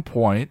at some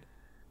point,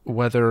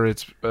 whether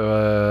it's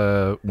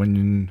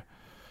when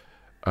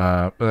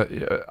I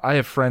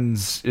have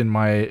friends in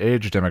my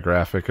age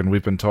demographic, and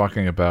we've been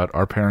talking about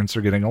our parents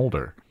are getting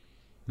older.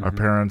 Mm-hmm. Our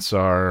parents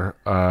are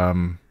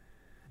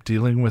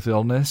dealing with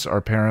illness.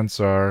 Our parents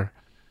are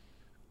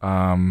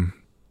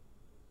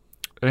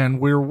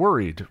and we're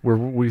worried.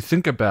 We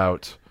think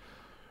about,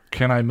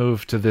 can I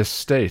move to this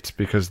state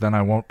because then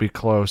I won't be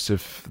close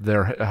if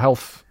their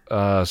health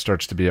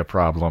starts to be a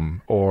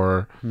problem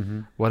or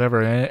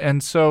whatever.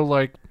 And so,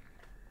 like,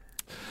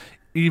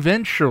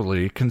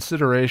 eventually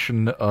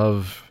consideration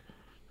of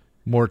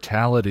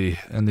mortality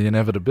and the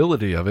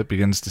inevitability of it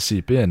begins to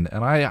seep in.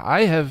 And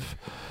I have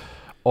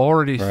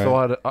already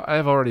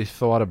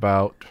thought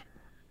about,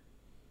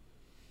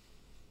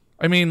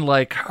 I mean,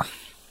 like,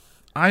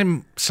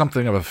 I'm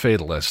something of a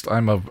fatalist.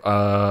 I'm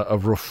a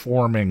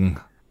reforming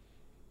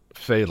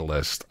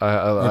fatalist,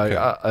 Okay.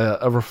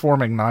 a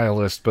reforming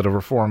nihilist, but a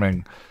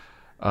reforming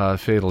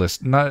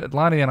fatalist.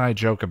 Lonnie and I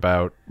joke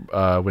about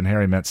When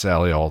Harry Met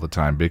Sally all the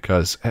time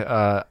because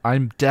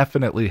I'm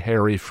definitely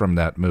Harry from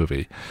that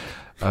movie,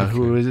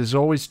 who is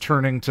always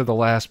turning to the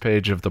last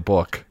page of the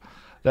book.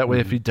 That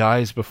way, if he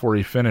dies before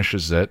he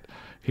finishes it,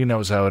 he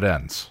knows how it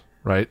ends.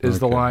 Right? Is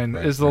the line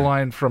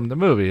line from the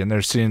movie? And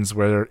there's scenes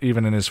where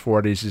even in his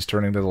 40s, he's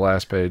turning to the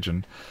last page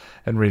and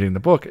reading the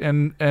book,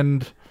 and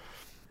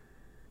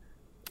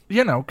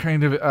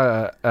kind of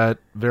at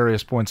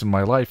various points in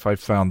my life, I've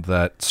found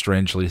that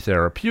strangely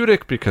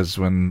therapeutic because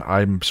when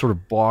I'm sort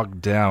of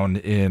bogged down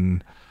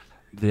in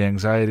the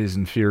anxieties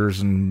and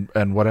fears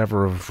and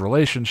whatever of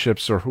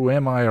relationships or who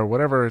am I or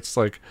whatever, it's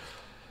like,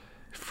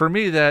 for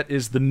me, that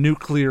is the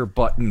nuclear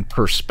button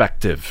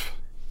perspective,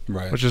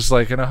 Right. which is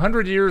like in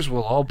 100 years,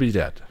 we'll all be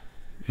dead.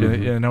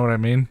 You know what I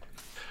mean?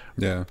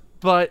 Yeah.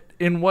 But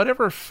in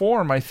whatever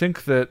form, I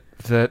think that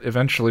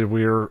eventually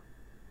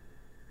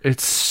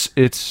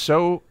it's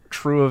so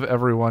true of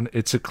everyone.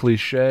 It's a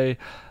cliche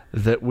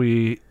that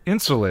we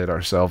insulate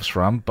ourselves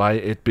from by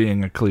it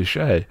being a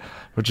cliche,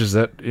 which is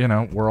that,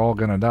 we're all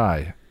going to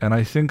die. And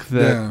I think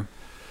that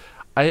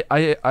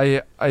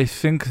I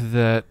think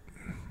that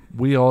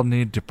we all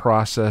need to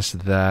process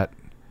that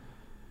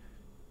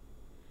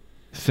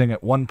thing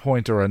at one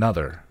point or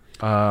another.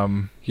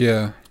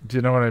 Yeah. Do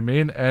you know what I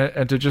mean?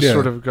 And to just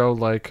sort of go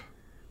like,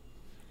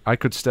 I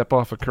could step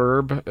off a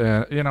curb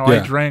and, I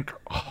drank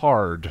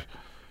hard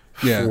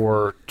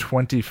for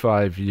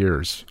 25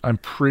 years. I'm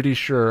pretty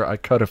sure I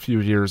cut a few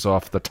years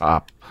off the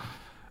top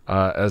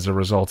as a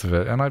result of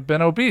it. And I've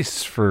been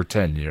obese for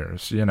 10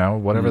 years,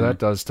 whatever that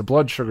does to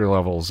blood sugar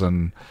levels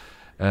and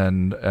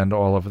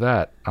all of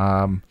that.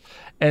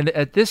 And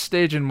at this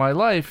stage in my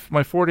life,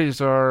 my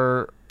 40s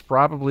are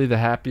probably the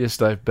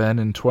happiest I've been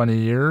in 20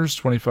 years,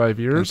 25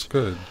 years. That's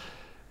good.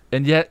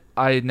 And yet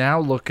I now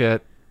look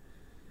at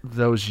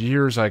those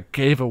years I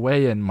gave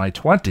away in my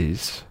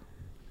 20s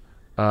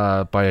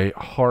by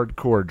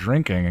hardcore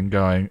drinking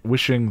and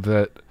wishing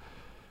that,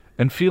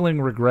 and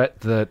feeling regret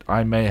that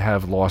I may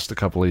have lost a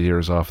couple of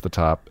years off the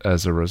top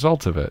as a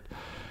result of it,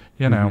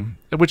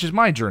 which is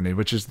my journey,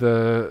 which is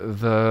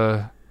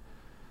the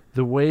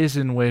ways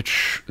in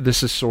which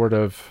this is sort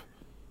of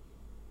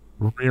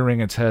rearing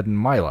its head in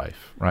my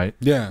life, right?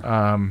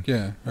 Yeah.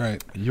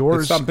 Right. Yours,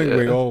 it's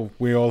something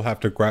we all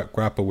have to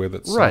grapple with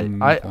at some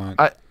point.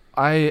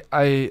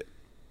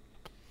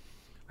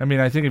 I mean,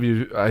 I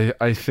think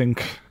I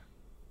think,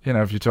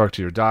 if you talk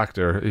to your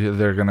doctor,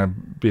 they're gonna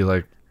be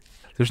like,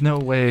 "There's no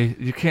way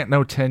you can't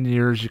know 10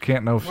 years, you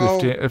can't know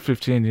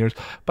 15 years."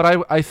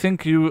 But I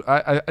think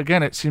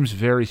again, it seems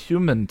very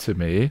human to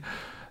me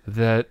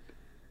that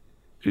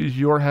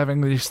you're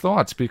having these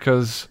thoughts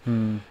because,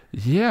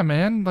 yeah,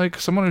 man, like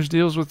someone who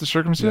deals with the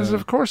circumstances,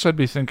 of course I'd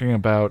be thinking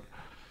about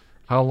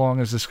how long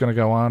is this going to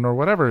go on or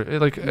whatever.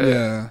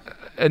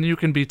 And you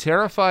can be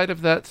terrified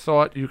of that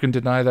thought, you can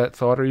deny that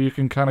thought, or you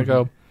can kind of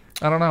go,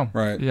 I don't know,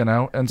 right?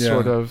 And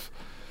sort of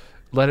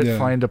let it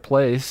find a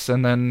place,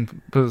 and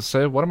then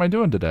say, what am I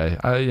doing today?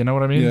 You know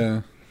what I mean?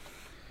 Yeah.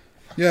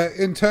 Yeah,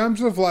 in terms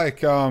of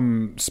like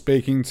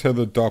speaking to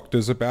the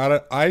doctors about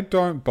it, I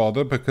don't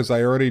bother because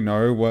I already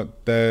know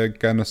what they're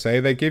gonna say.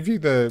 They give you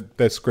their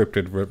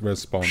scripted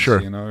response,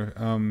 sure.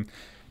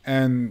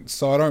 And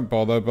so I don't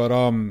bother. But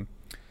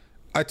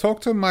I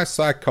talked to my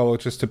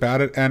psychologist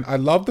about it, and I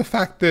love the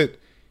fact that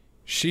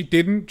she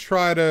didn't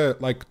try to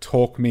like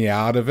talk me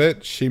out of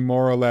it. She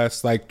more or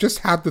less like just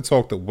had the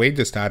talk that we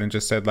just had and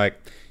just said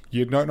like,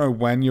 you don't know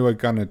when you are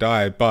gonna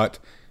die, but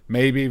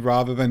maybe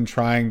rather than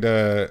trying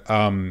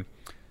to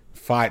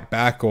fight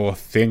back or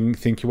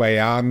think your way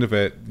out of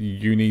it,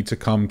 you need to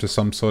come to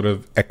some sort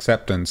of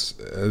acceptance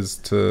as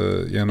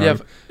to, Yeah,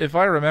 if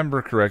I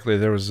remember correctly,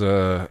 there was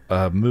a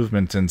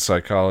movement in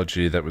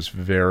psychology that was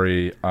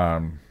very,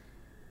 in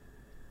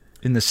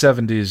the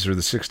 70s or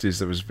the 60s,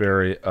 that was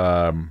very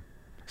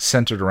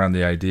centered around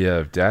the idea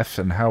of death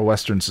and how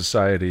Western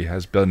society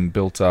has been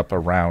built up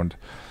around.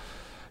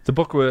 The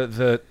book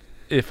that,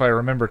 if I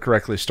remember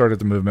correctly, started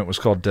the movement was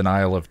called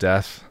Denial of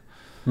Death.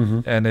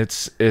 And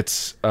it's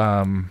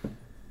an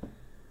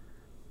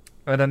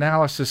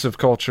analysis of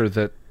culture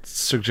that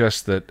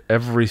suggests that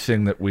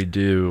everything that we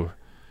do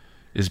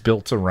is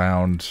built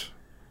around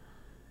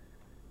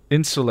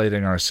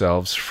insulating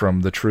ourselves from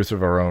the truth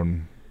of our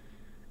own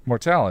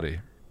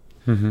mortality,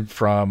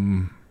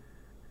 from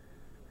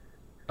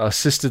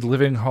assisted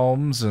living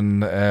homes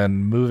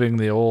and moving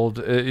the old.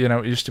 It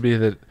used to be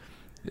that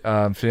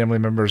family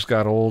members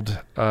got old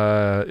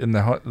in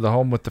the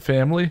home with the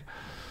family.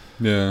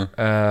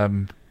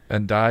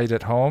 And died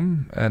at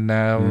home, and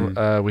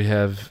now we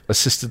have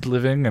assisted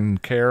living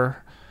and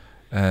care,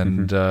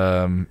 and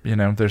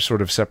they're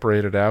sort of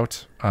separated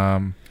out.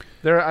 I'm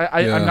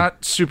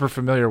not super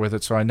familiar with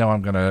it, so I know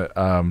I'm going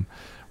to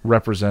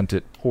represent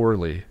it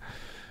poorly,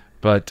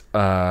 but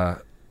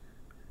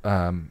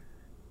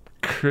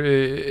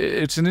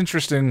it's an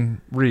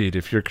interesting read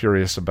if you're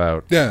curious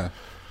about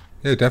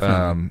Yeah,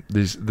 definitely.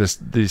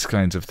 These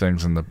kinds of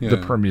things and the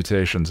Yeah.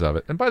 permutations of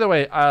it. And by the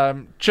way,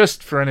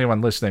 just for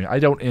anyone listening, I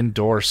don't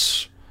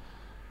endorse.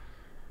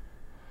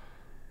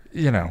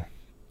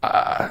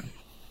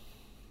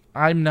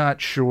 I'm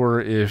not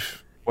sure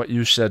if what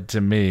you said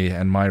to me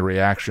and my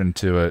reaction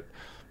to it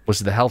was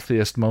the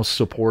healthiest, most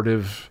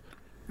supportive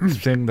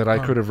thing that I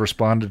could have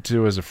responded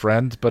to as a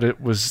friend, but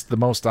it was the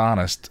most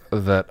honest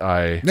that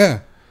I. Yeah.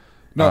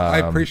 No, I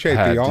appreciate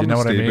had. the honesty Do you know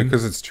what I mean?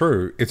 because it's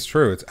true. It's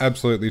true. It's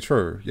absolutely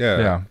true.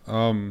 Yeah.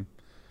 And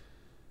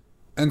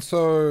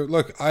so,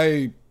 look,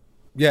 I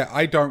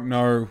don't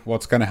know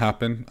what's going to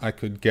happen. I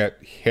could get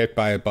hit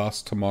by a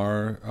bus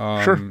tomorrow.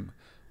 Sure.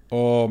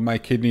 Or my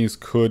kidneys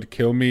could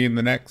kill me in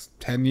the next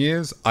 10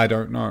 years. I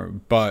don't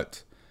know.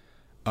 But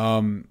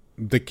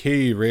the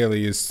key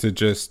really is to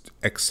just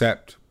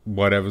accept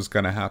whatever's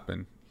going to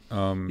happen.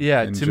 To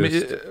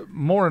me,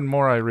 more and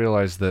more I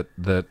realize that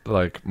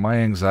like my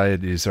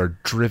anxieties are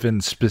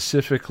driven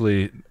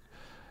specifically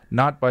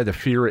not by the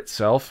fear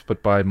itself,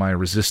 but by my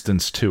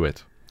resistance to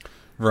it.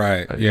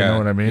 Right. You know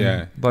what I mean?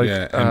 Yeah. Like,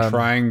 And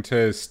trying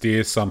to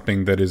steer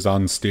something that is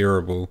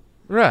unsteerable.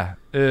 Yeah.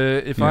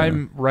 If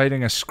I'm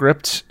writing a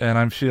script and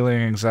I'm feeling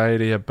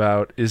anxiety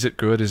about is it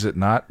good, is it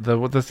not,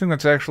 the thing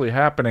that's actually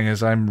happening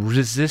is I'm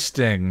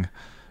resisting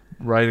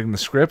writing the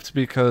script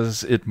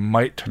because it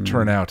might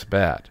turn out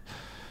bad.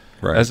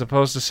 Right. As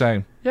opposed to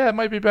saying, yeah, it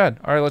might be bad.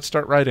 All right, let's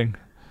start writing.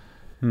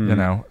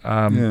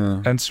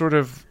 And sort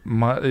of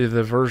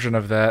the version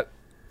of that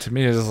to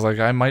me is like,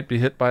 I might be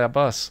hit by a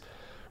bus.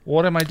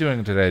 What am I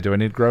doing today? Do I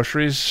need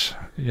groceries?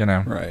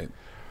 Right.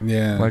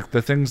 Yeah. Like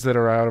the things that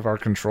are out of our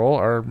control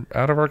are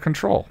out of our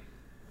control.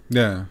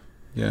 Yeah.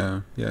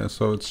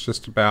 So it's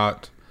just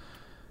about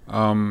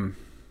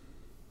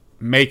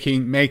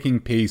making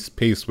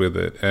peace with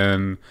it,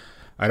 and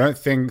I don't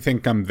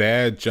think I'm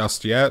there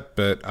just yet,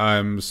 but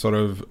I'm sort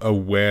of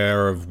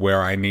aware of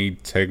where I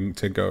need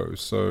to go.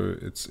 So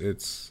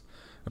it's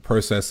a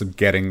process of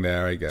getting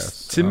there, I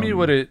guess. To me,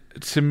 when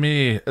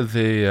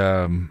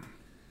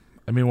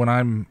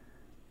I'm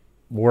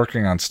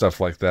working on stuff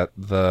like that,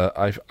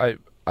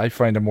 I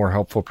find a more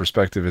helpful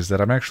perspective is that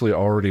I'm actually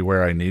already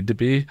where I need to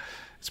be.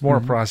 It's more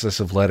a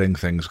process of letting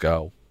things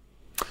go.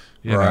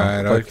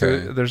 Right. Like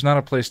Okay. there's not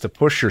a place to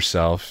push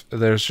yourself.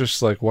 There's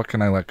just like, what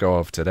can I let go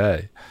of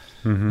today?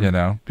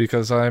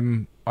 Because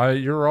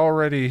you're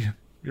already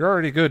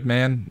good,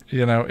 man.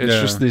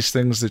 It's just these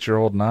things that you're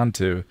holding on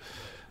to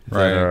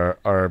that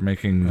are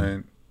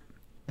making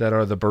that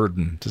are the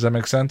burden. Does that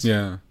make sense?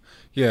 Yeah.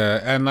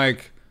 And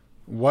like,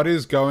 what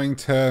is going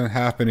to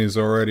happen is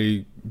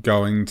already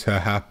going to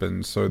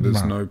happen. So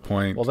there's no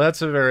point. Well,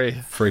 that's a very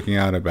freaking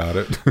out about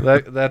it.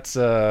 that's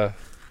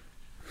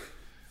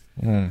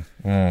You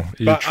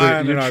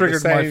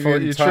triggered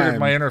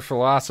my inner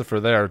philosopher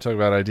there. Talking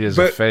about ideas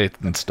of faith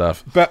and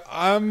stuff. But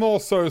I'm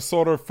also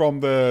sort of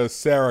from the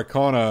Sarah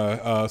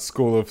Connor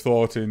school of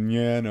thought, and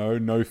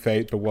no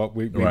fate but what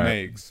we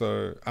make.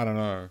 So I don't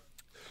know.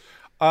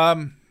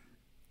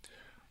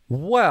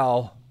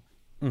 Well,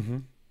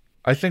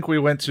 I think we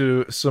went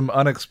to some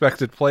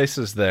unexpected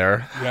places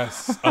there.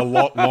 Yes, a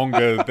lot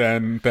longer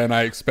than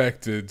I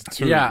expected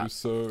too. Yeah.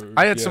 So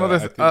I had some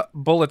other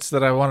bullets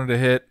that I wanted to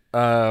hit.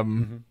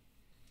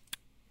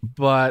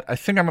 But I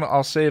think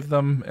I'll save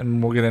them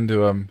and we'll get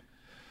into them.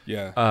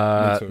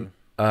 Yeah. Me too.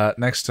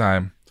 Next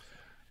time.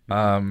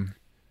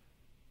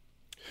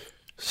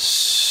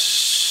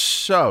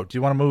 So, do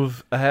you want to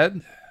move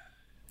ahead?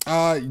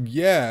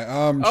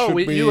 Yeah.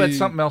 You had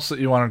something else that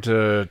you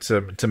wanted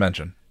to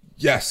mention.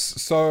 Yes.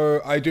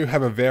 So I do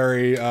have a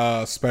very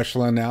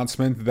special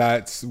announcement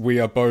that we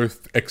are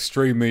both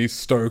extremely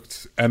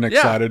stoked and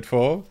excited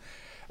for.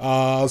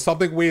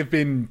 Something we've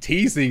been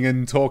teasing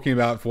and talking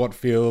about for what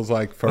feels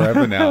like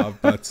forever now,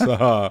 but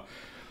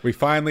we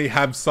finally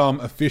have some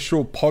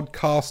official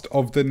Podcast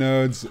of the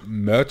Nerds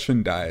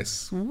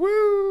merchandise.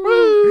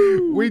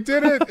 Woo! We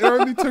did it! It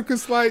only took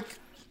us I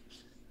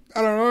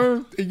don't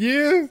know, a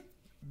year?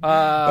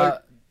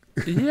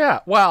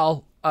 Yeah,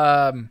 well,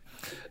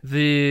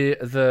 there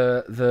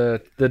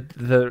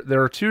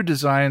are two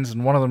designs,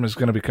 and one of them is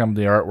going to become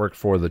the artwork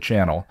for the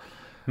channel.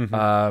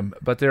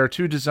 But there are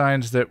two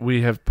designs that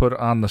we have put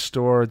on the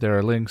store. There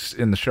are links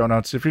in the show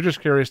notes. If you're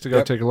just curious to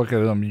go take a look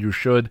at them, you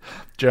should.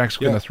 Jack's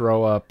going to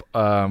throw up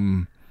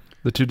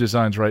the two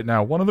designs right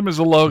now. One of them is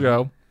a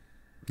logo.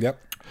 Yep.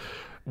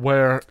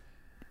 Where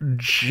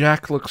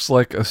Jack looks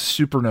like a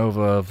supernova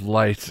of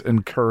light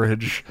and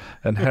courage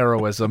and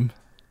heroism.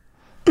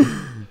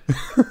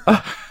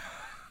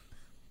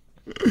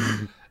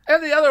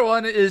 And the other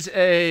one is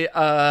a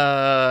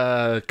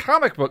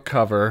comic book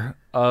cover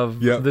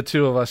of the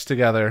two of us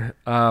together.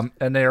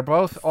 And they are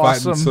both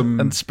awesome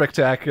and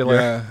spectacular.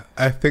 Yeah,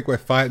 I think we're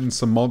fighting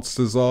some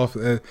monsters off.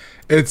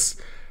 It's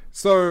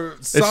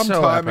some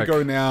time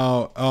ago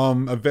now,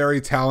 a very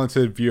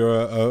talented viewer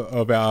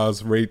of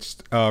ours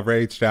reached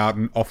out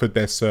and offered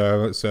their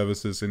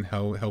services in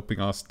helping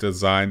us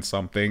design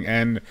something.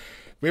 And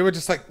we were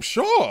just like,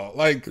 sure.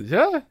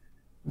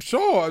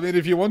 Sure. I mean,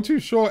 if you want to,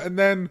 sure. And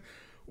then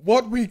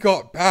what we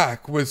got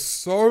back was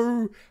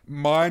so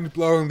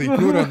mind-blowingly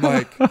good. I'm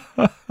like,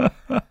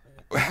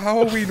 how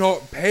are we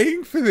not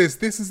paying for this?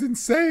 This is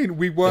insane.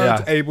 We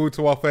weren't able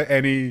to offer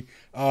any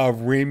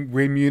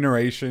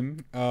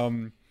remuneration.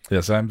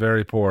 Yes, I'm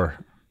very poor.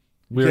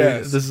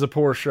 Yes. This is a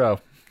poor show.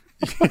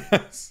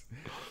 Yes.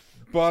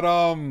 But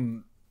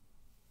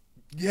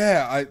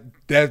yeah,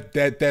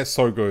 they're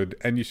so good,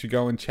 and you should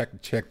go and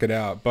check it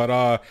out.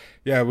 But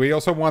yeah, we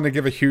also want to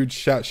give a huge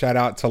shout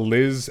out to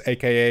Liz,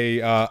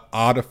 aka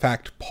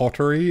Artifact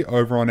Pottery,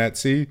 over on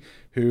Etsy,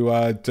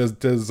 who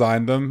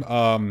designed them.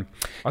 I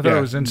thought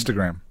it was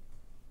Instagram.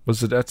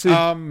 Was it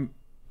Etsy?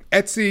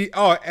 Etsy.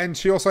 Oh, and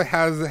she also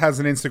has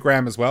an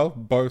Instagram as well.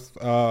 Both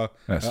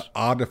Yes.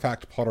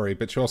 Artifact Pottery,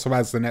 but she also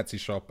has an Etsy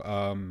shop.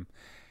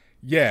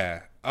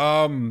 Yeah.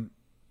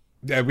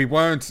 Yeah, we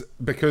weren't,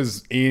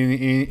 because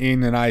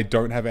Ian and I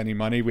don't have any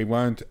money. We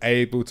weren't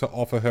able to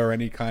offer her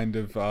any kind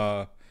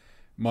of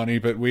money,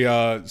 but we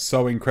are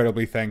so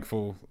incredibly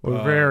thankful.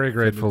 We're very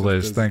grateful,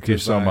 Liz. Thank you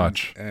so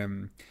much.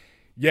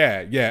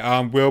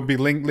 Yeah. We'll be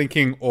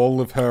linking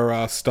all of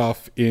her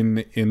stuff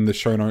in the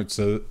show notes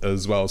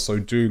as well. So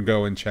do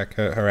go and check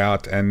her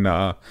out and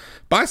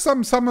buy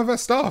some of her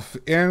stuff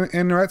in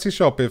her Etsy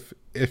shop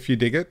if you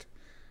dig it.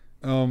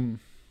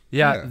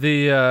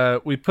 Yeah,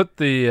 we put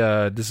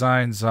the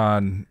designs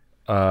on.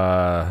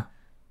 I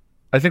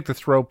think the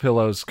throw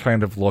pillows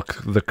kind of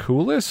look the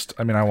coolest.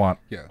 I mean, I want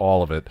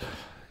all of it,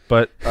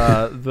 but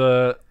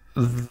the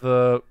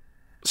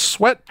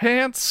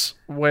sweatpants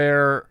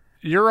where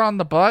you're on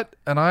the butt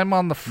and I'm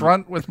on the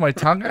front with my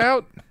tongue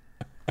out.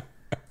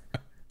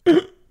 I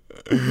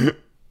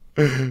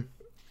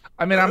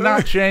mean, I'm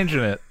not changing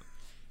it,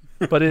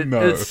 but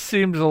it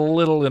seems a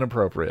little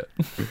inappropriate.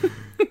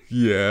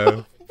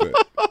 Yeah.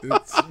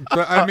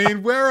 But I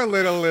mean, we're a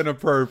little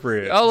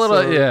inappropriate. A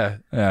little, so,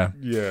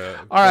 yeah.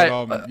 All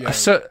right.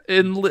 So,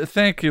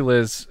 thank you,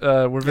 Liz.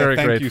 We're very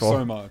grateful. Thank you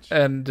so much.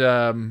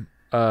 And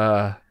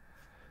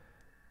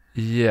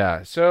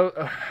yeah.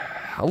 So,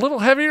 a little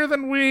heavier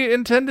than we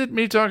intended.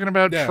 Me talking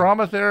about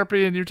trauma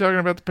therapy and you talking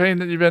about the pain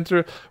that you've been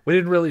through. We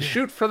didn't really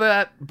shoot for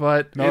that,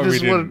 but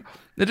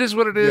it is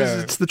what it is.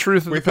 Yeah. It's the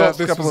truth of the past couple of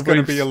weeks. We thought this was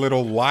going to be a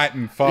little light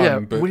and fun. Yeah,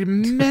 but we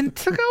meant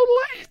to go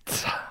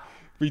light.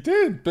 We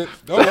did, but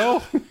oh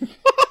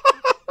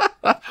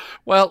well.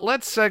 Well,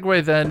 let's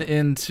segue then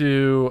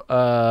into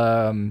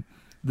the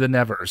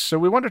Nevers. So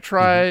we want to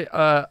try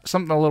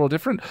something a little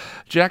different.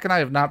 Jack and I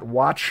have not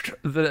watched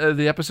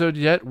the episode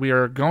yet. We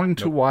are going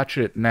to watch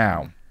it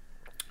now.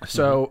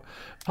 So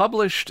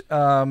published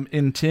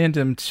in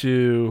tandem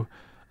to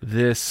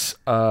this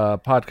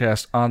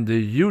podcast on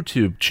the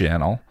YouTube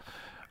channel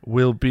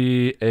will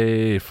be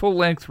a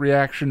full-length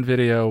reaction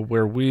video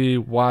where we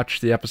watch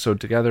the episode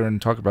together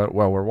and talk about it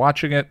while we're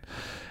watching it.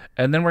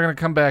 And then we're going to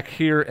come back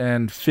here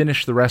and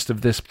finish the rest of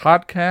this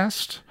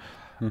podcast,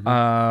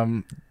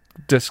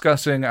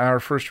 discussing our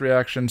first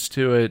reactions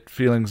to it,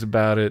 feelings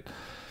about it.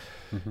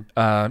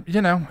 The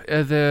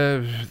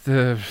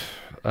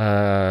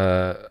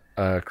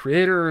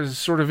creator is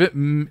sort of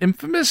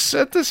infamous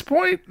at this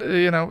point.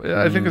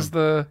 I think is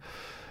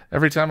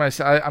every time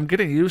I'm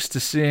getting used to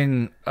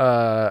seeing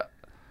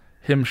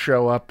him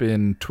show up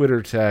in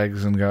Twitter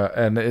tags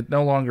and it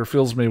no longer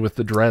fills me with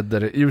the dread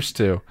that it used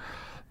to.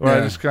 Where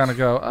I just kind of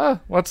go,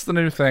 what's the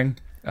new thing?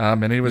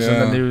 And he was in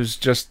the news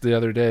just the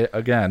other day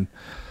again.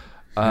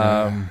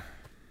 I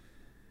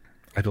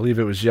believe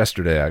it was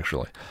yesterday,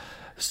 actually.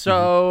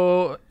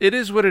 So it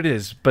is what it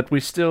is. But we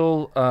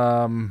still,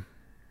 I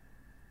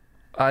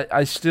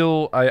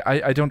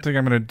don't think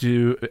I'm going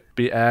to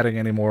be adding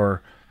any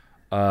more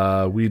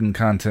Whedon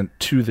content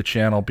to the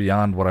channel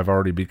beyond what I've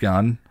already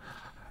begun.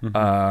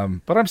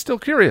 But I'm still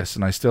curious,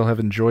 and I still have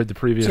enjoyed the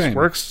previous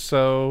works,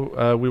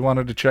 so we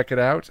wanted to check it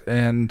out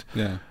and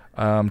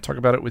talk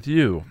about it with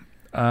you.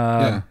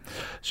 So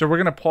we're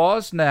going to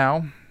pause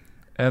now,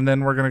 and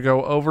then we're going to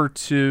go over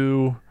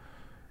to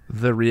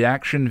the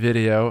reaction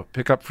video,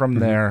 pick up from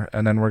there,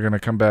 and then we're going to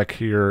come back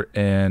here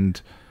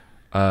and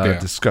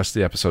discuss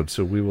the episode.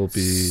 So we will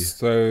be...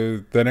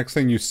 So the next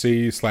thing you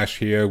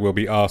see/hear will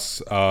be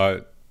us...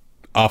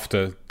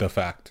 after the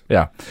fact.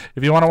 Yeah.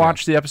 If you want to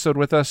watch the episode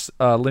with us,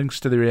 links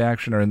to the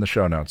reaction are in the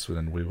show notes,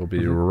 and we will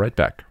be right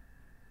back.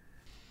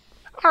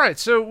 All right,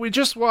 so we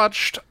just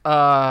watched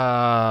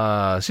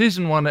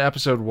Season 1,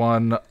 Episode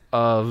 1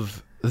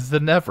 of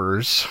The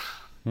Nevers.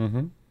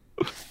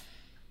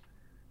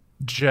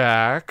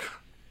 Jack,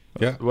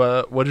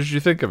 what did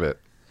you think of it?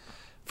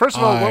 First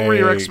of all, what were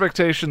your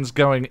expectations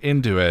going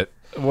into it?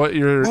 What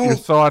your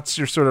thoughts,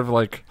 your sort of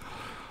like...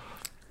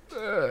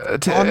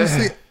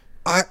 honestly...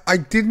 I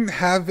didn't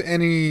have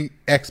any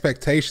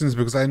expectations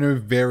because I knew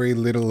very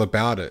little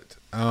about it.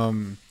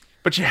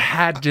 But you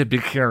had to be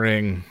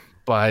carrying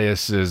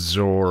biases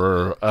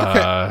or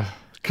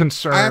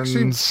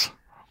concerns.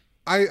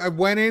 I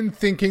went in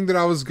thinking that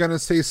I was going to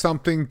see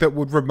something that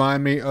would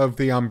remind me of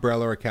the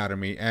Umbrella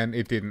Academy, and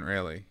it didn't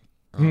really.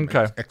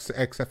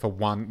 Except for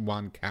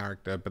one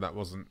character, but that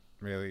wasn't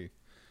really...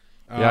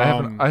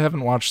 I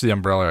haven't watched the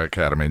Umbrella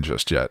Academy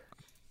just yet.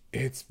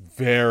 It's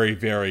very,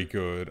 very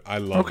good. I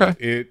love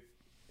Okay.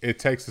 It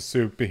takes the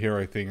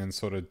superhero thing and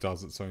sort of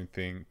does its own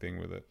thing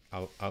with it.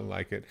 I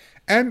like it.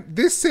 And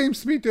this seems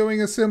to be doing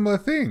a similar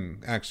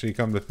thing, actually,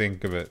 come to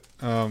think of it.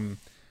 I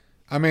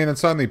mean,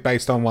 it's only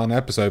based on one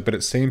episode, but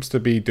it seems to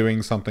be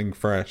doing something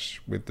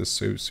fresh with the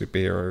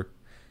superhero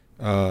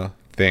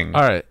thing.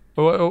 All right.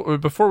 Well,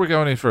 before we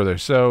go any further,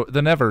 so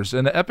The Nevers,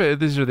 an epic.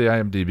 These are the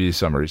IMDb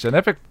summaries. An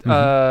epic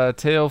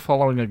tale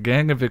following a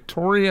gang of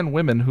Victorian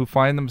women who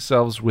find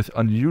themselves with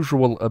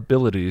unusual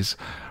abilities,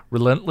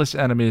 relentless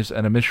enemies,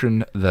 and a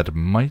mission that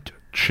might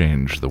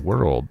change the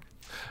world.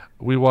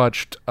 We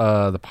watched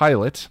the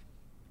pilot.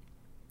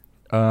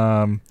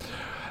 3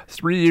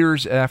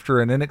 years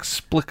after an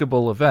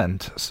inexplicable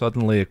event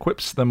suddenly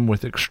equips them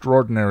with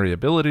extraordinary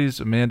abilities,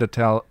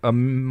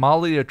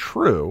 Amalia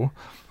True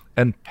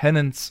and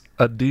Penance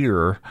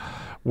Adair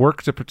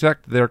work to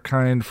protect their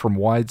kind from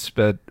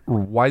widespread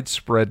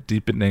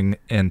deepening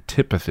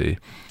antipathy.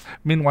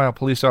 Meanwhile,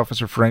 police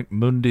officer Frank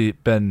Mundi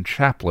Ben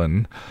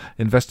Chaplin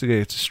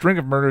investigates a string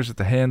of murders at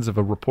the hands of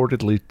a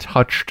reportedly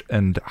touched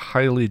and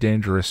highly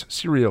dangerous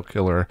serial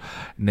killer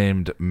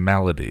named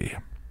Malady.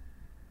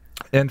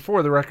 And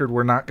for the record,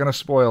 we're not going to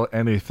spoil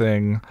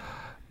anything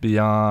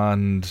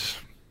beyond...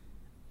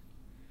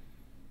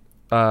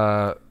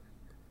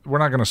 we're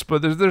not going to spoil.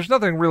 There's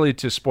nothing really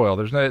to spoil.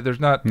 There's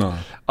not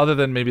other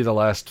than maybe the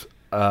last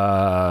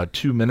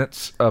 2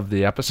 minutes of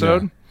the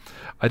episode. Yeah.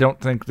 I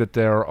don't think that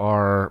there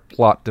are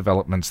plot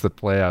developments that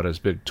play out as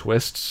big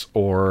twists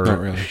or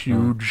really,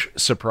 huge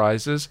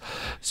surprises.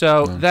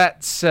 So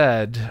that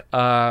said,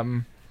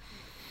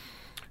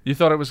 you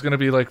thought it was going to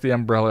be like the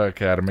Umbrella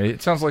Academy.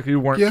 It sounds like you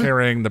weren't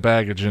carrying the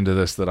baggage into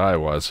this that I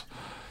was.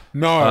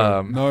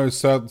 No,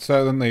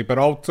 certainly. But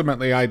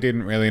ultimately, I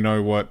didn't really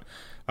know what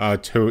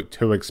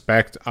to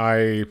expect.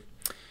 Going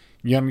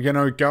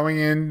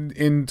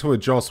into a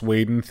Joss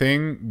Whedon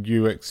thing,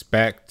 you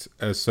expect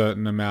a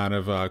certain amount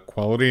of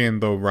quality in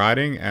the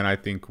writing, and I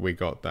think we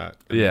got that.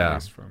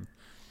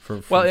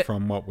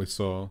 From what we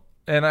saw.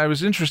 And I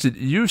was interested.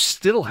 You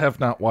still have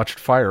not watched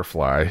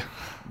Firefly.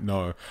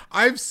 No,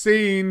 I've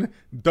seen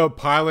the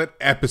pilot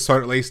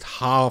episode at least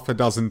half a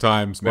dozen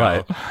times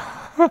now.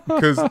 Right.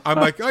 Because I'm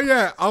like, oh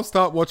yeah, I'll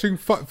start watching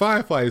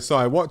Firefly. So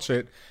I watch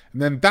it.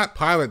 And then that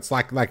pilot's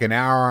like an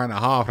hour and a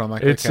half. And I'm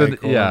like, okay,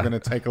 cool. I'm going to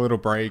take a little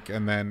break.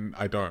 And then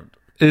I don't.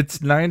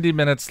 It's 90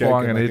 minutes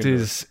long. And it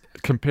is,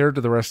 compared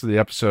to the rest of the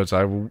episodes,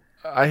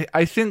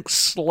 I think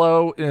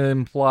slow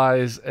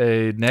implies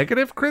a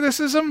negative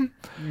criticism.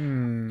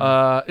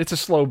 It's a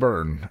slow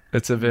burn.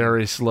 It's a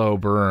very slow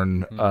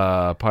burn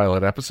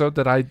pilot episode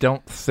that I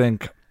don't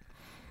think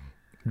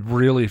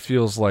really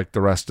feels like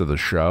the rest of the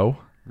show.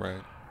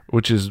 Right.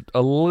 Which is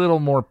a little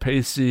more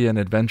pacey and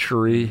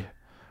adventure-y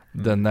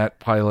than that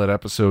pilot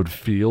episode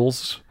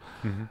feels.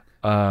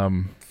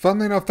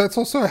 Funnily enough, that's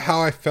also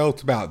how I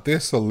felt about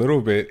this a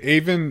little bit.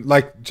 Even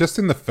like just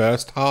in the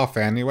first half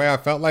anyway, I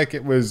felt like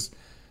it was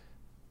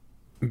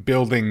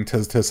building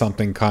to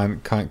something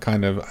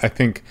kind of, I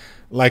think,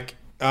 like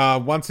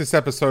once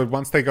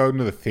they go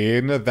into the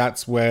theater,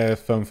 that's where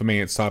for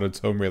me it started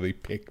to really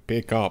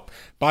pick up.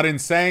 But in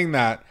saying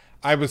that,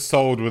 I was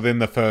sold within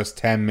the first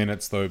 10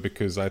 minutes though,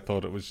 because I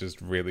thought it was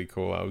just really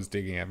cool. I was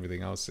digging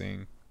everything I was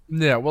seeing.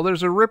 Yeah, well,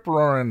 there's a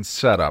rip-roaring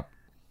setup.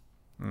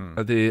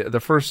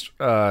 The first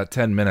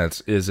 10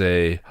 minutes is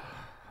a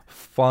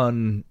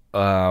fun,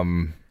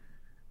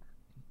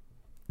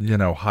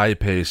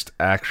 high-paced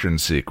action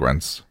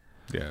sequence.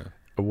 Yeah.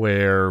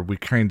 Where we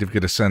kind of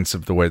get a sense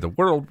of the way the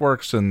world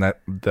works and that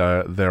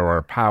there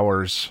are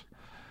powers.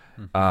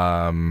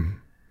 And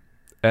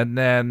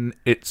then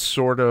it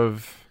sort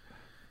of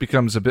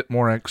becomes a bit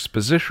more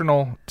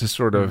expositional to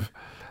sort of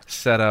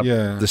set up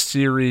the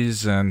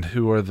series and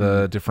who are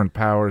the different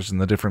powers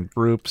and the different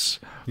groups.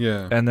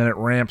 Yeah. And then it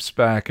ramps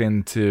back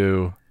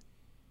into...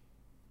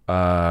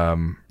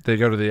 they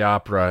go to the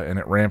opera and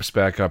it ramps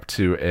back up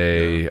to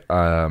a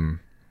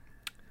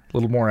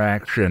little more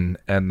action,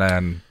 and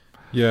then...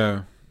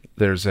 Yeah.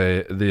 There's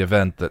the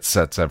event that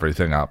sets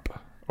everything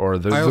up, or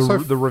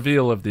the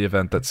reveal of the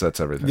event that sets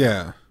everything.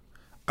 Yeah,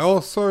 I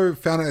also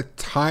found it a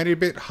tiny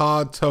bit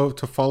hard to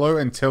follow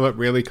until it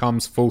really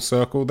comes full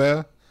circle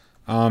there,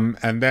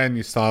 and then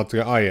you start to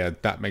go, oh yeah,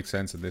 that makes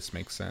sense and this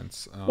makes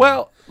sense.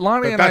 Well,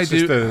 Lonnie and I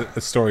do just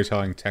a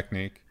storytelling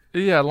technique.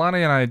 Yeah,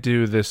 Lonnie and I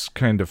do this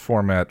kind of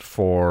format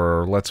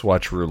for Let's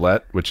Watch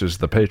Roulette, which is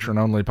the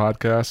patron-only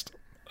podcast,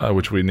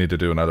 which we need to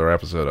do another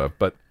episode of,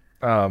 but.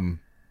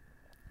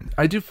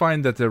 I do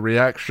find that the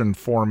reaction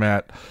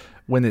format,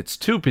 when it's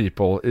two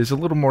people, is a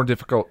little more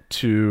difficult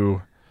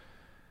to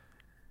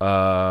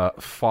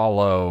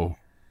follow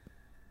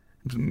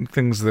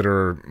things that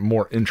are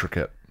more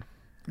intricate.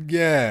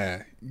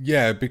 Yeah,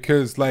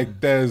 because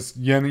like there's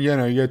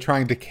you're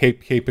trying to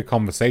keep a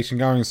conversation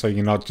going, so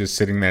you're not just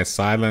sitting there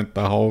silent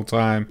the whole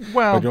time.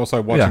 Well, but you're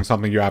also watching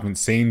something you haven't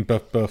seen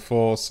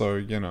before, so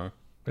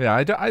Yeah,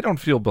 I don't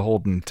feel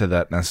beholden to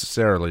that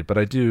necessarily, but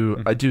I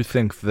do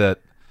think that.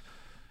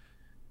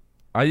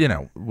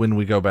 when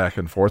we go back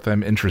and forth,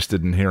 I'm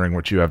interested in hearing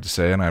what you have to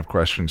say, and I have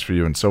questions for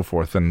you and so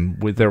forth. And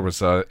there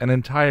was an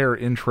entire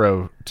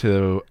intro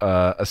to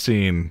a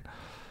scene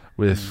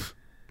with,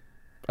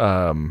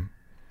 I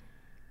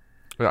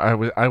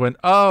went,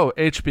 oh,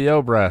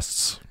 HBO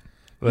breasts.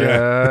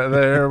 Yeah.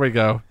 There we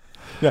go.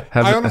 Yeah,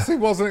 I honestly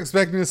wasn't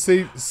expecting to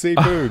see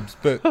boobs,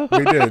 but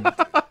we did.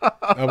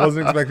 I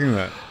wasn't expecting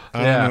that.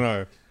 I don't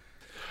know.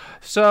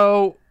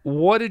 So,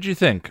 what did you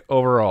think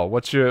overall?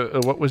 What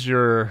was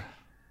your?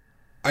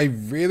 I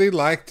really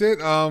liked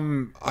it.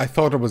 I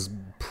thought it was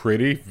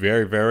pretty,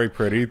 very, very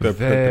pretty. The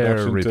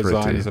production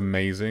design is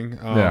amazing.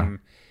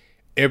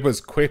 It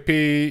was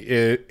quippy.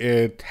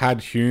 It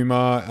had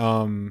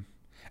humor.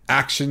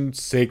 Action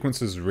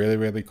sequences really,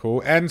 really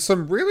cool, and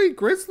some really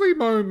grisly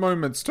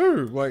moments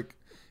too. Like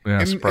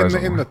in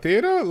the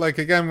theater. Like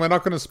again, we're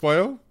not going to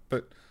spoil,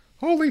 but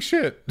holy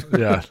shit!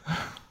 Yeah.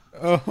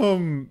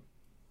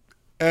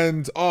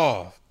 And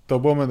the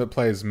woman that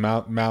plays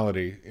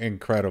Melody,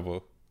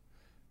 incredible.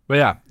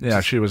 But yeah,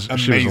 she was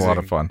a lot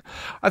of fun.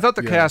 I thought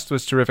the cast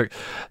was terrific.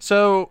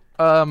 So,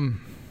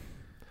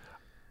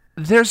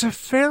 there's a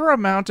fair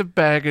amount of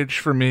baggage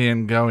for me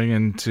in going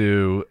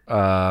into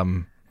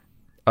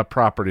a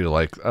property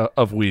like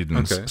of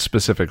Whedon's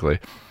specifically.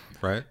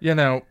 Right.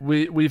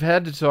 We've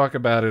had to talk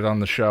about it on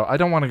the show. I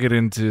don't want to get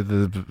into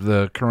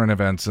the current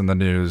events in the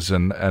news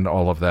and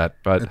all of that,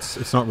 but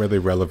it's not really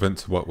relevant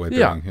to what we're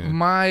doing here.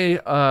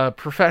 My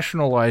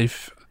professional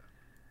life,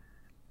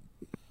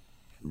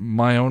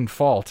 my own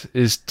fault,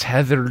 is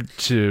tethered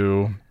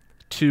to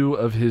two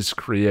of his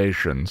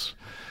creations,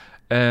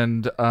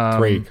 and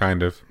three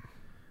kind of.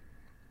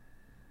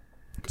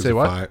 Say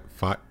what?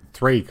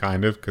 Three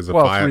kind of because of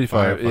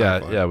Firefly.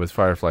 Yeah, with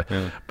Firefly.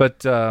 Yeah.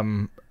 But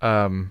so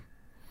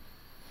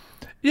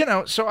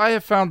I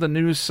have found the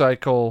news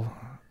cycle.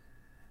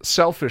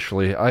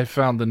 Selfishly, I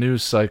found the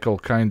news cycle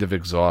kind of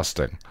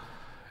exhausting.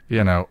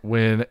 And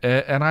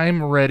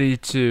I'm ready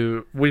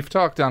to. We've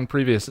talked on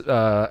previous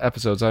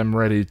episodes. I'm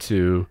ready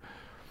to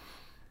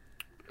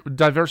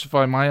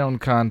diversify my own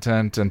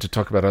content and to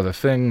talk about other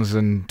things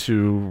and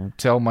to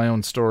tell my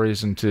own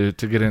stories and to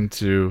get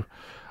into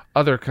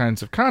other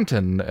kinds of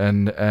content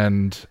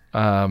and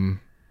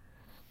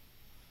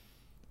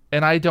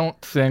I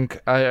don't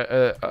think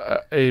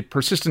a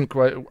persistent.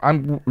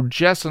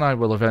 Jess and I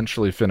will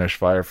eventually finish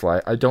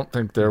Firefly. I don't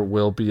think there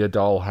will be a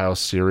Dollhouse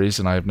series,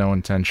 and I have no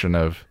intention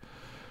of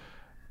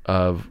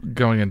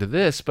going into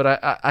this. But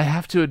I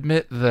have to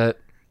admit that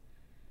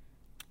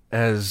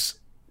as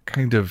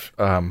kind of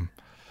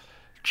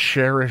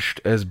cherished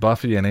as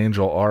Buffy and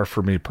Angel are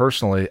for me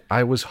personally,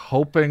 I was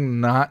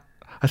hoping not.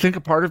 I think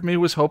a part of me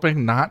was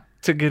hoping not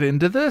to get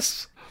into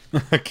this.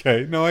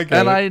 Okay, no, I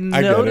get it. And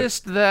I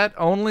noticed that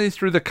only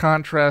through the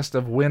contrast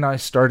of when I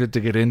started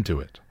to get into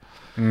it.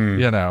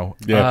 Yeah,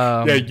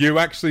 you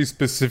actually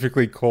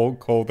specifically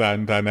called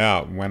that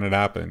out when it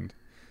happened.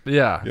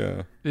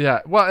 Yeah.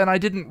 Well, and I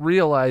didn't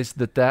realize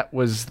that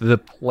was the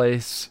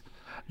place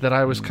that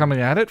I was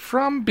coming at it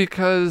from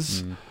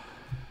because,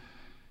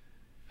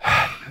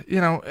 I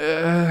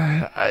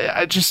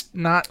just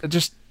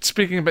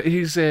speaking about,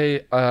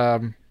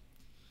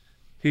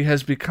 he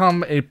has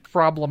become a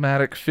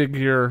problematic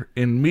figure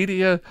in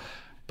media,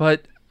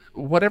 but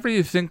whatever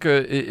you think,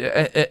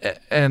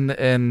 and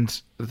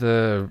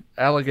the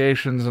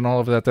allegations and all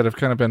of that have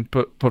kind of been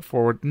put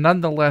forward,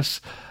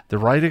 nonetheless, the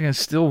writing is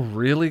still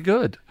really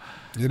good.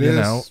 It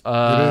is.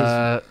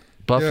 Buffy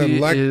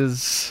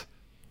is.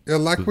 Yeah,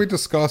 like we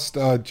discussed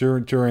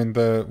during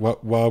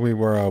while we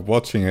were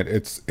watching it,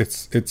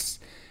 it's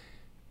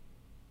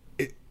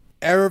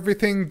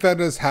everything that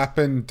has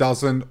happened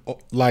doesn't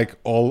like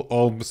all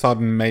of a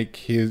sudden make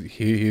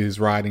his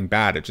writing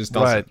bad. It just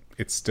doesn't. Right.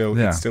 It's still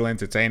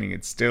entertaining.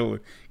 It's still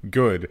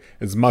good.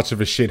 As much of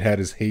a shithead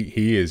as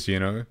he is,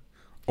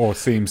 or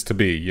seems to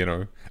be,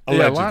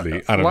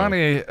 allegedly. I don't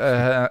Lonnie,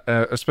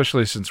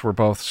 especially since we're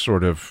both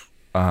sort of,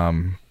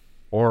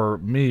 or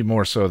me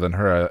more so than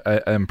her,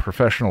 I am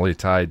professionally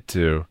tied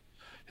to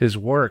his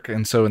work,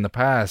 and so in the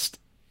past,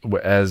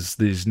 as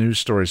these news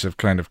stories have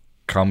kind of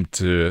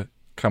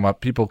come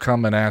up, people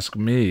come and ask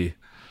me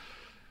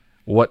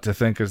what to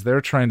think as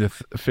they're trying to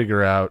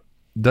figure out,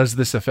 does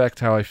this affect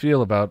how I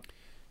feel about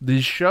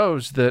these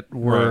shows that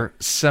were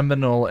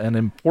seminal and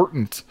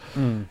important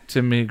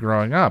to me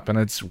growing up? And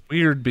it's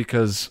weird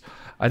because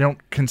I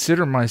don't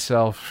consider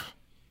myself,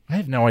 I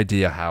have no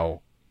idea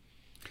how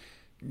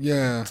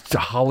the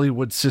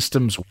Hollywood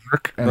systems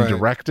work and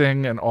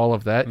directing and all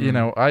of that.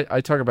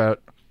 I talk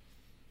about,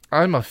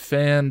 I'm a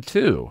fan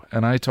too,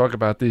 and I talk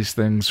about these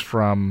things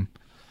from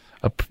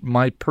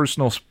my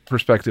personal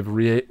perspective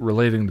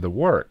relating to the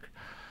work.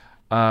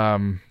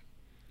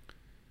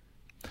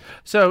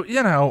 So,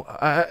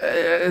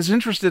 as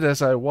interested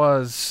as I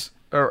was,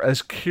 or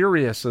as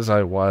curious as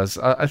I was,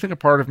 I think a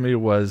part of me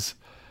was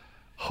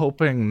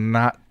hoping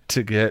not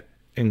to get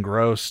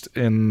engrossed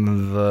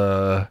in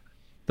the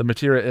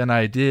material, and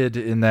I did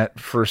in that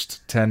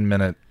first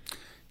 10-minute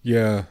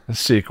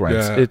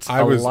sequence. Yeah. It's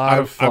a lot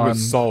of fun. I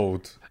was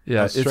sold.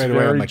 Yeah, straight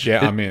away. I'm like,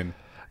 I'm in.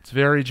 It's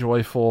very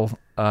joyful.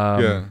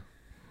 Yeah.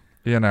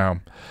 You know,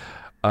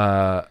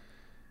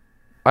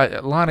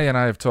 Lonnie and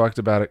I have talked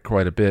about it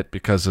quite a bit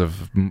because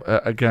of,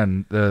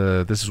 again,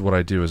 this is what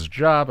I do as a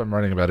job. I'm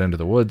writing about Into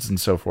the Woods and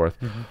so forth.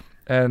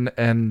 And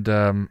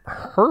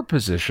her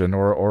position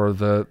or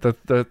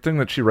the thing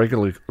that she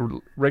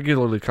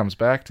regularly comes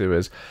back to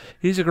is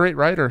he's a great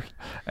writer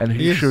and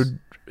he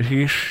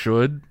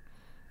should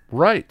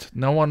write.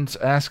 No one's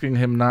asking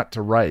him not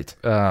to write.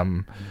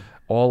 Most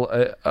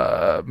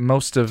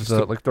of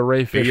the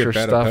Ray Fisher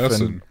stuff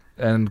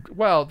and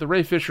the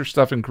Ray Fisher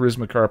stuff and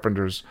Charisma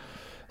Carpenter's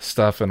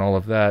stuff and all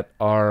of that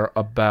are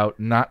about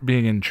not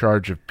being in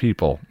charge of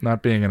people,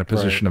 not being in a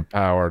position of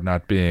power,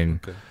 not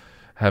being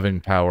having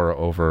power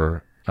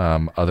over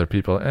other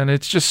people. And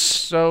it's just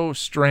so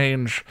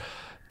strange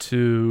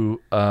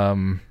to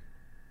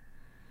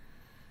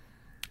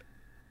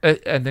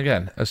and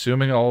again,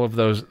 assuming all of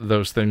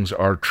those things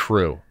are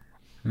true,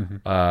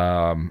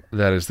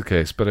 that is the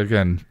case. But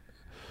again,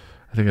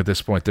 I think at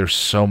this point there's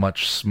so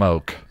much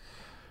smoke.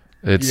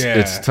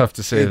 It's tough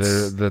to say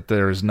that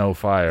there is no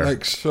fire.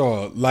 Like,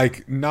 sure,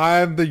 like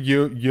neither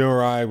you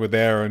or I were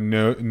there and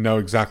know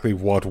exactly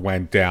what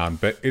went down,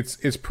 but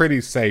it's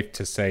pretty safe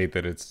to say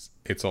that it's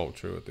all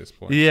true at this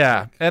point.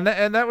 Yeah, and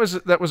that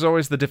was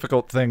always the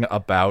difficult thing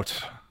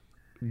about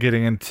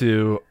getting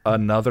into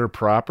another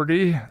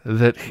property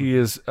that he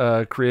is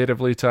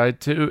creatively tied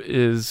to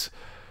is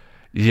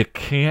you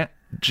can't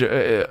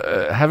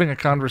having a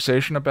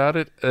conversation about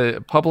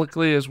it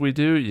publicly as we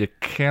do. You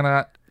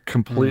cannot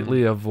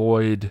completely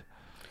avoid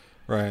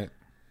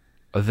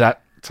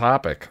that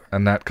topic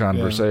and that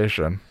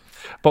conversation.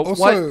 But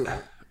also,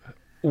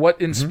 what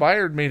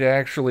inspired me to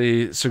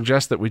actually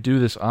suggest that we do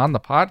this on the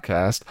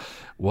podcast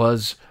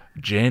was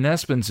Jane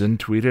Espenson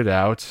tweeted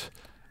out,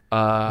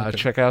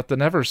 check out the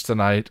Nevers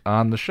tonight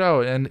on the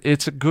show. And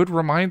it's a good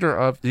reminder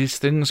of these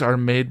things are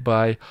made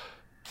by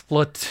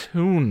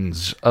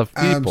platoons of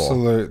people.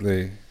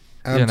 Absolutely.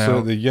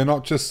 You're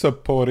not just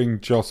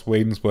supporting Joss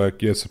Whedon's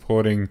work, you're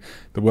supporting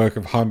the work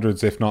of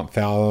hundreds, if not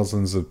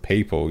thousands of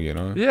people,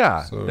 The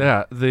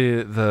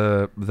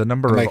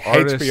number of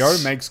artists.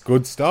 HBO makes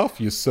good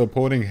stuff. You're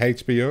supporting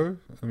HBO.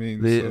 I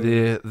mean,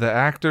 the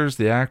actors,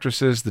 the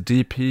actresses, the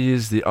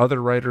DPs, the other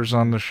writers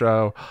on the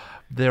show.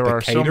 There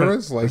are so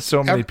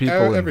many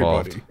people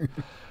involved.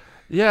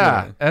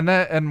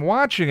 And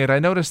watching it, I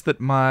noticed that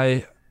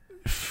my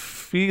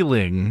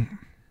feeling.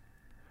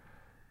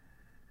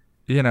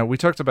 We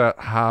talked about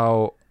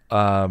how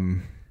I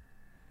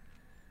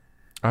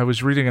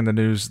was reading in the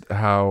news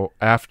how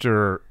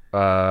after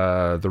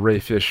the Ray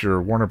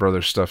Fisher Warner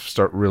Brothers stuff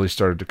really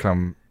started to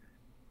come,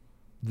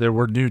 there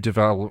were new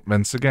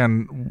developments.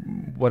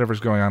 Again, whatever's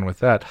going on with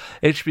that.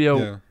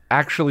 HBO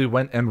actually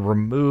went and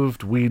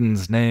removed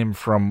Whedon's name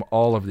from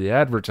all of the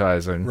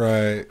advertising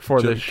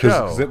for the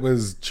show. Because it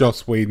was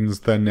Joss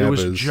Whedon's The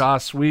Nevers. It was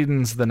Joss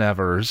Whedon's The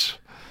Nevers,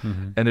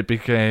 and it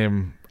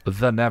became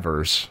The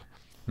Nevers.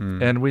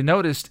 And we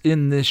noticed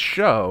in this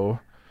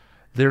show,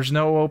 there's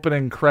no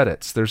opening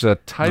credits. There's a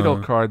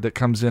title card that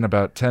comes in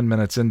about 10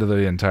 minutes into the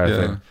entire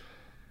thing.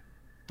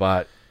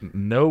 But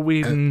no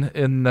Whedon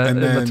in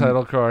the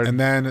title card. And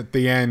then at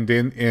the end,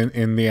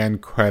 in the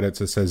end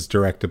credits, it says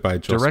directed by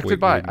Joss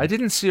Whedon. I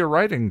didn't see a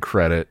writing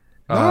credit,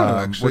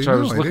 which I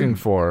was looking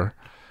for.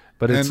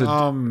 But it's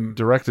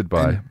directed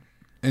by.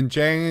 And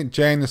Jane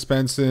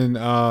Espenson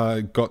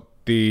got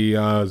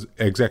the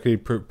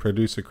executive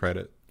producer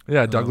credit.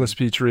 Yeah, Douglas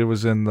Petrie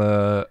was in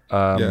the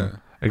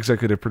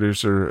executive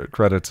producer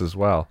credits as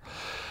well.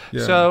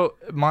 Yeah. So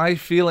my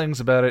feelings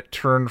about it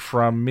turned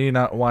from me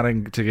not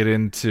wanting to get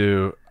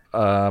into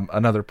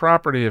another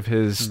property of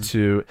his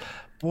to,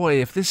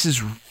 boy, if this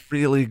is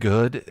really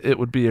good, it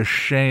would be a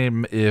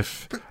shame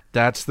if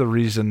that's the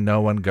reason no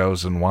one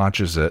goes and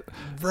watches it.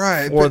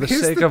 Right. For the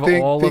sake of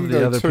all of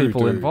the other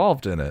people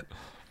involved in it.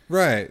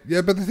 Right.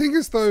 Yeah, but the thing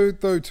is, though,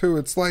 too,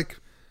 it's like,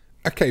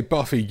 okay,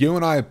 Buffy, you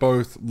and I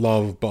both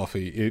love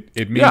Buffy.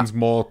 It means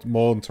more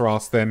to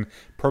us than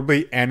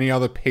probably any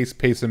other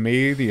piece of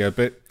media,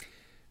 but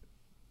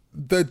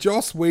the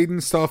Joss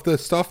Whedon stuff, the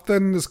stuff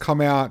that has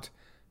come out,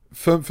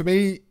 for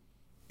me,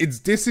 it's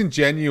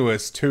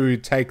disingenuous to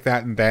take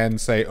that and then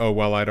say, oh,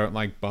 well, I don't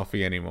like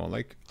Buffy anymore.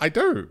 Like, I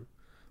do.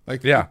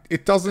 Like,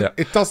 it doesn't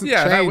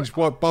change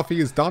what Buffy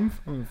has done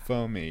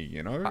for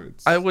me,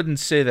 I wouldn't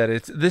say that.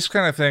 It's this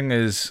kind of thing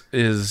is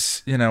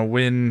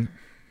when...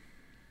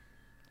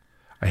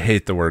 I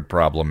hate the word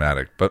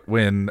problematic, but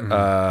when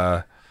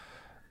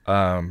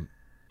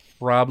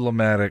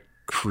problematic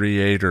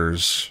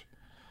creators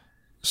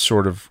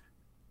sort of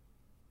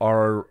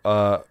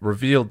are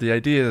revealed, the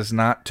idea is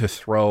not to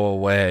throw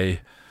away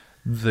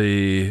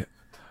the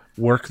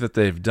work that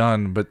they've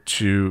done, but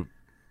to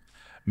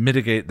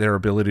mitigate their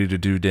ability to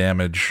do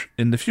damage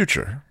in the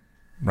future.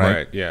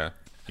 Right? Yeah.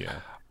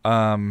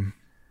 And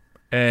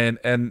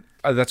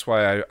that's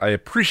why I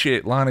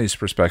appreciate Lonnie's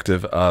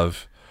perspective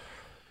of,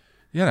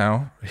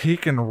 he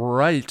can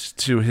write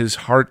to his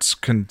heart's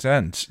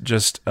content.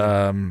 Just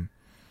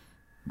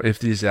if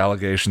these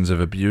allegations of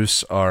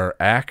abuse are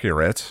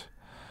accurate,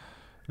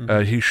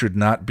 He should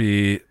not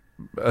be.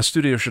 A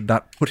studio should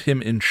not put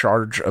him in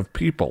charge of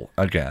people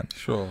again.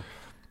 Sure.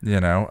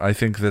 I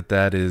think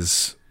that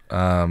is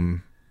that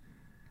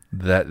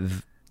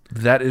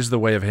is the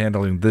way of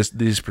handling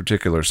these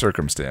particular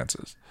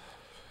circumstances.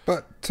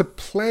 But to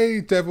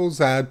play devil's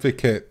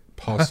advocate,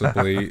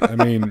 possibly, I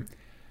mean,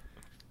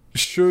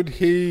 should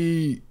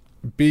he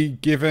be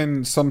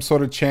given some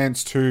sort of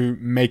chance to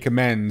make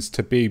amends,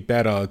 to be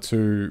better,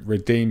 to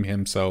redeem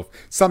himself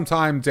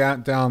sometime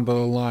down the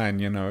line?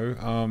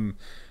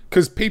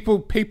 Because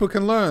people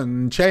can learn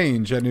and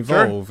change and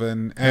evolve,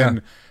 Sure.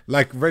 and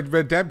like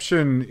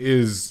redemption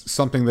is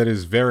something that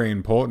is very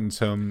important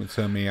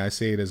to me. I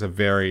see it as a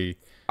very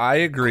I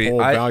agree.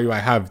 core value I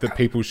have, that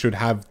people should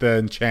have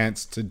the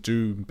chance to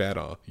do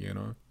better.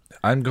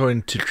 I'm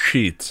going to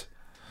cheat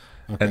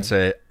and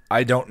say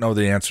I don't know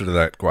the answer to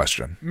that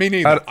question. Me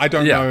neither. I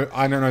don't yeah. know.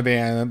 I don't know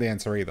the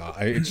answer either.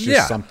 It's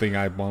just something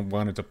I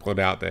wanted to put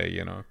out there.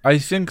 I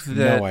think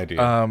that no idea.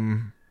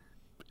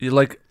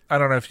 I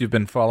don't know if you've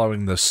been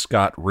following the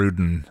Scott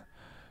Rudin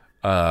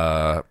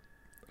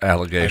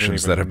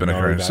allegations that have been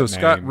occurring. So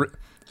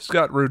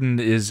Scott Rudin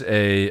is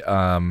a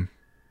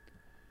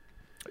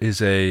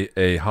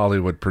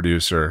Hollywood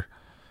producer.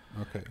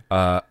 Okay.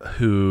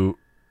 Who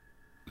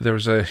there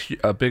was a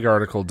big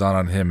article done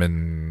on him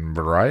in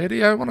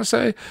Variety, I want to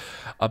say,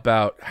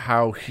 about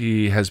how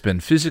he has been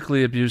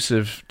physically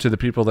abusive to the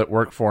people that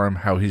work for him,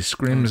 how he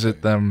screams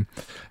at them,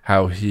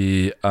 how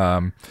he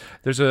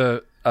there's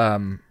a I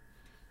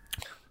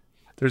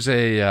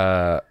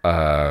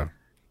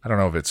don't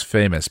know if it's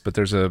famous, but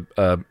there's a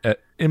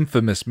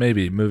infamous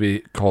movie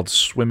called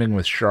Swimming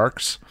with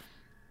Sharks,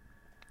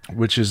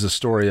 which is a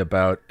story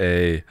about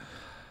a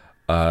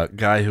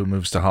guy who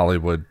moves to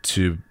Hollywood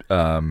to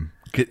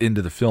get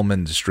into the film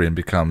industry and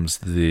becomes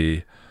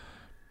the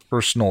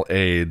personal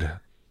aide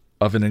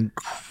of an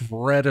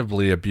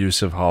incredibly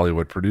abusive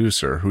Hollywood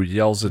producer who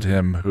yells at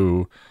him,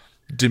 who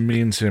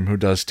demeans him, who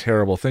does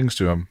terrible things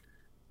to him.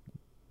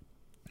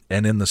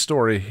 And in the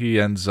story, he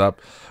ends up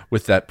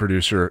with that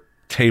producer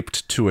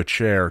taped to a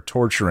chair,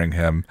 torturing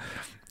him,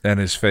 and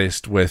is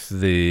faced with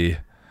the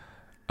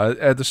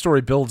story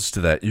builds to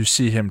that. You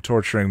see him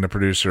torturing the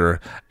producer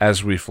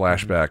as we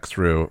flash back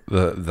through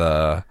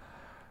the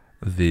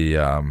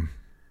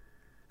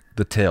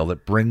tale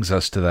that brings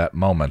us to that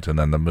moment, and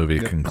then the movie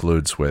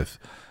concludes with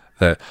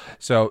that.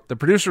 So the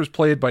producer is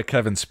played by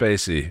Kevin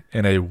Spacey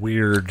in a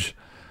weird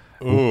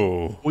bit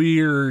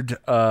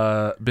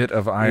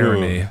of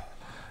irony.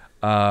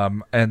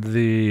 And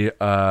the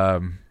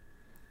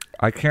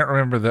I can't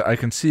remember I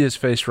can see his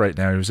face right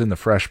now. He was in The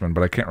Freshman,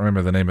 but I can't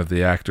remember the name of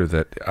the actor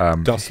that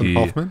Dustin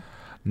Hoffman?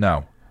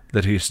 No,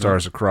 that he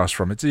stars across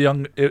from. It's a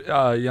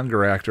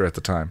younger actor at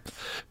the time.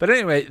 But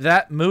anyway,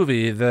 that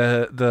movie,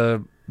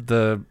 the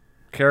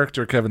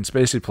character Kevin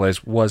Spacey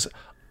plays was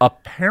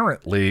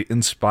apparently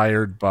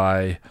inspired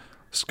by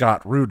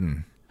Scott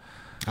Rudin.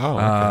 Oh,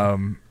 okay.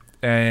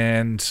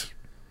 And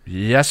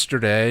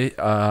yesterday,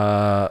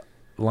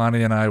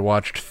 Lonnie and I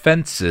watched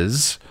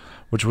Fences,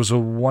 which was a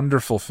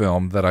wonderful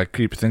film that I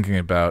keep thinking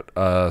about,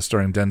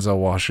 starring Denzel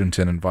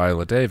Washington and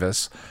Viola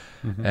Davis.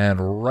 Mm-hmm.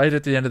 And right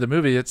at the end of the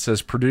movie, it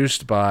says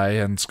produced by,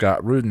 and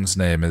Scott Rudin's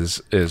name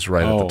is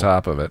right at the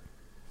top of it.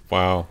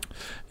 Wow.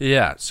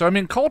 Yeah. So, I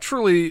mean,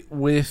 culturally,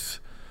 with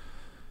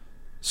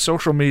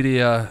social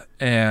media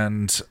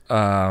and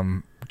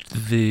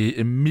the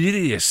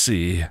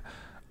immediacy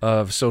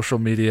of social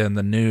media and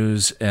the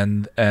news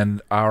and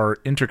our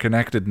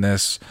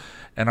interconnectedness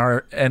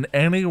and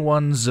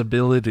anyone's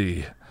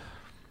ability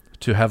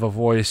to have a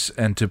voice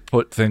and to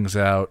put things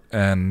out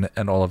and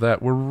all of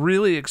that, we're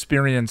really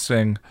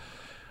experiencing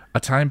a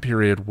time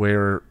period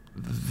where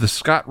the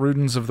Scott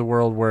Rudins of the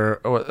world, where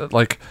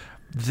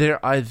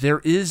there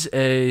is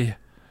a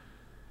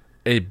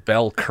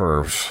bell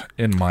curve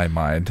in my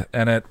mind,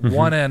 and at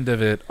one end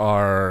of it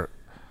are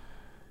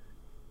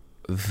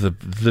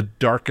the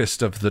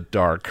darkest of the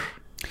dark.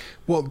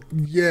 Well,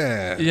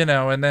 yeah,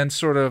 and then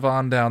sort of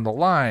on down the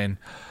line,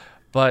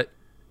 but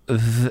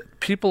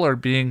people are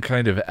being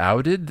kind of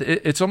outed.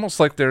 It's almost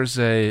like there's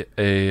there's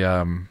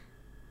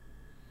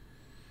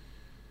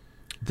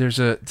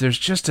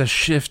just a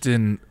shift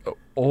in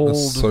old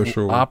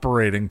social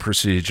operating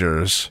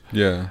procedures.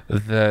 Yeah,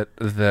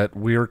 that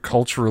we're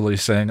culturally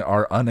saying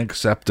are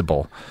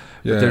unacceptable.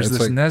 Yeah, there's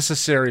this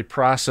necessary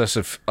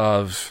process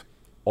of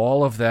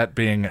all of that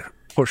being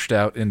pushed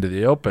out into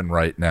the open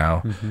right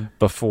now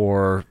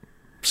before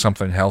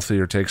something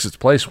healthier takes its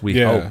place. We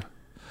hope.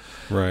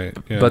 Right.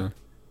 Yeah. But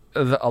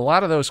a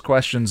lot of those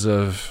questions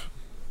of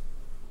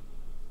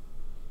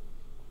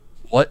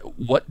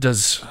what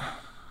does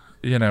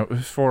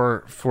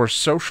for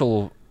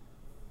social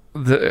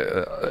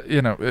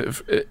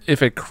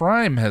if a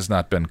crime has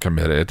not been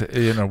committed,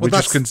 we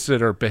just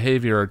consider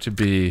behavior to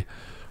be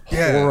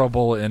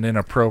horrible and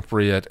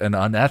inappropriate and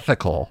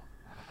unethical.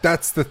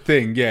 That's the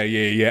thing.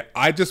 Yeah.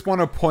 I just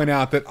want to point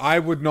out that I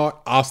would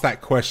not ask that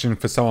question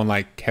for someone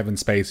like Kevin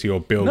Spacey or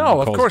Bill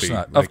Cosby. Of course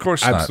not. Of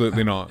course not.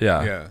 Absolutely not.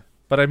 Yeah.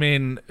 But I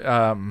mean,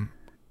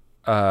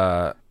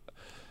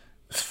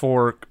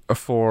 for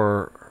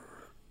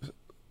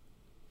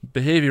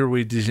behavior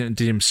we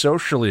deem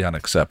socially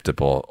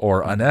unacceptable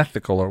or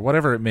unethical or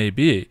whatever it may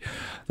be.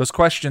 Those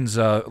questions,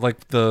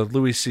 like the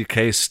Louis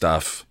C.K.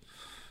 stuff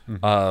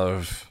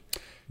of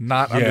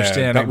not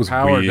understanding that was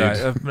power.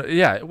 weird.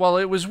 Yeah, well,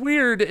 it was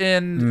weird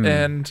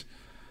and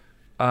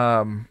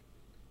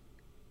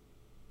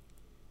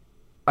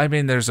I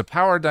mean, there's a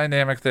power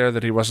dynamic there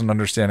that he wasn't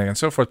understanding and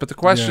so forth. But the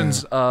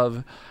questions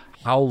of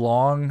how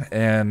long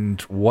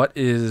and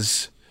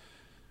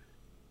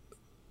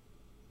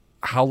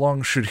how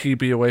long should he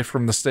be away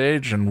from the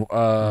stage, and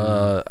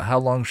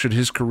how long should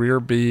his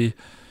career be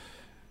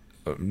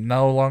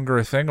no longer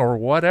a thing, or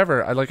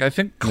whatever. I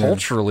think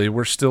culturally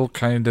we're still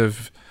kind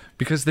of,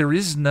 because there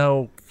is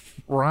no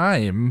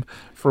rhyme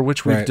for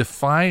which we've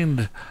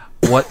defined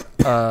what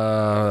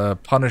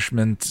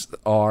punishments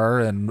are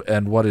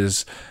and what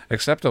is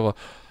acceptable.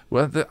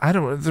 Well,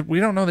 we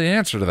don't know the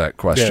answer to that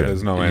question. Yeah,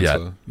 there's no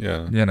answer.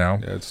 Yet, Yeah,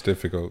 it's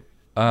difficult.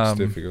 It's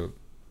difficult.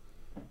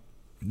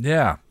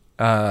 Yeah.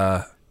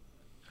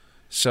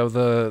 So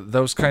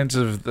those kinds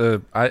of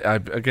I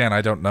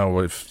don't know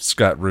if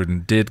Scott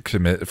Rudin did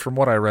commit. From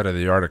what I read of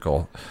the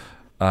article,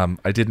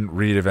 I didn't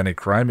read of any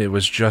crime. It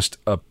was just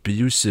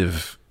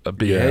abusive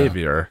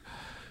behavior.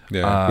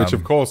 Yeah, which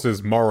of course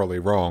is morally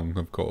wrong.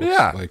 Of course.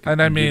 Yeah,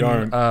 and I mean,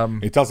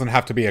 it doesn't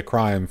have to be a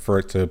crime for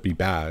it to be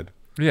bad.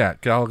 Yeah,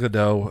 Gal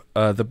Gadot.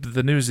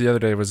 The news the other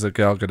day was that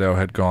Gal Gadot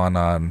had gone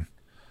on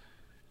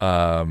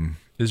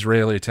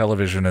Israeli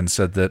television and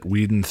said that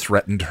Whedon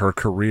threatened her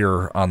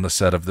career on the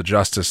set of the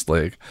Justice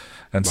League,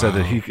 and said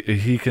that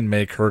he can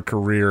make her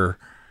career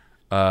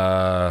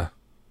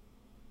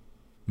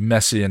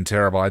messy and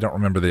terrible. I don't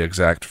remember the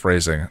exact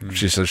phrasing.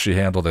 She says she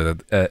handled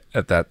it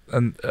at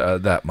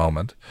that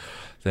moment.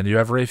 Then you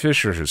have Ray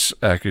Fisher's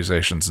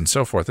accusations and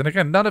so forth. And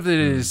again, none of it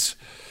is.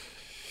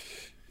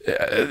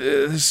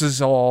 This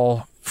is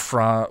all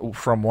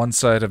from one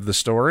side of the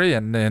story,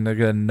 and then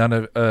again, none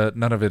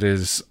of it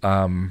is.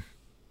 I'm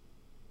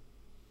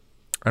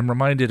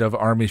reminded of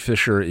Army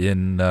Fisher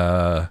in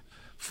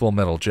Full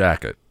Metal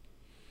Jacket.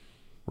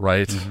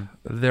 Right?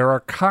 Mm-hmm. There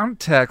are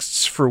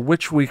contexts for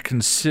which we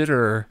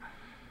consider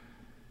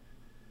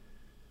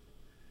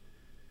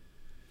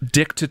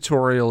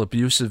dictatorial,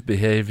 abusive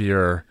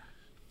behavior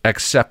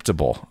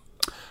acceptable.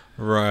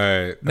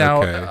 Right.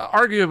 Now, okay. not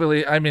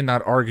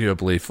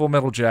arguably, Full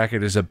Metal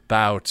Jacket is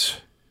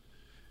about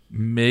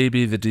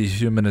maybe the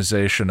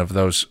dehumanization of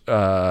those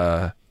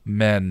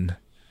men.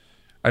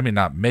 I mean,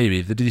 not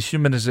maybe. The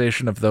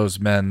dehumanization of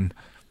those men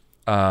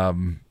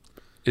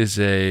is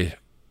a...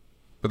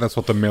 But that's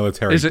what the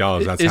military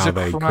does. That's how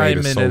they create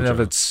a soldier. Crime in and of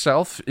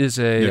itself is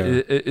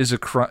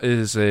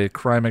a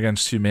crime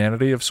against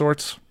humanity of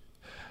sorts.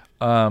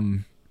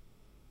 But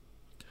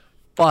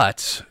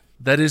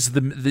that is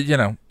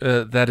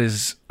that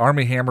is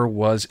Armie Hammer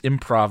was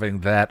improving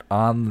that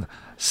on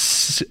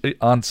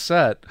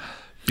set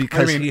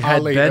because he had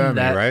Ali been Ermey,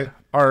 that. Right?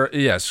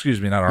 Excuse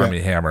me, not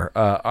Armie Hammer.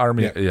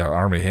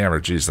 Armie Hammer.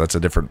 Geez, that's a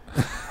different.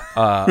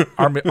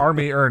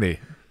 Armie Ernie.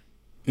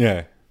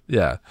 Yeah.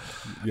 Yeah.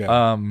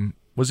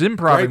 Was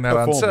improving that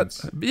on set.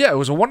 Yeah, it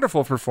was a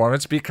wonderful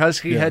performance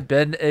because he had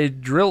been a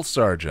drill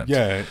sergeant.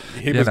 Yeah,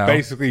 he was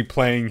basically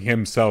playing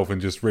himself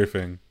and just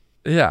riffing.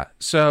 Yeah,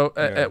 so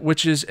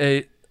which is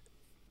a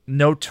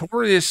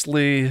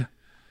notoriously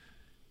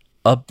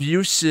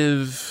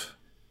abusive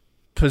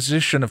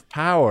position of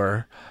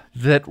power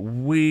that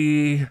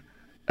we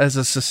as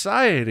a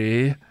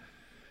society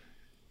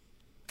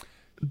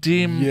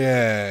deem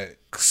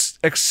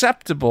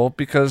acceptable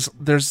because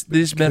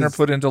these men are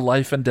put into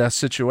life and death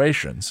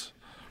situations.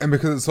 And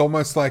because it's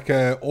almost like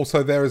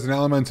also there is an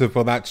element of,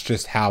 well, that's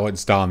just how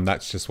it's done.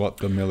 That's just what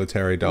the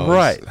military does.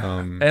 Right.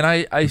 And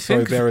I think...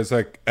 So there is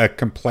a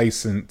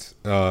complacent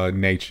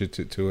nature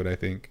to it, I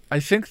think. I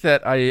think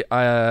that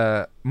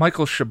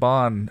Michael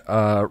Chabon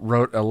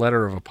wrote a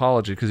letter of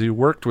apology because he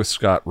worked with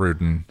Scott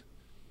Rudin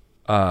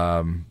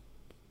and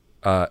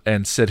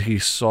said he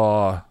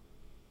saw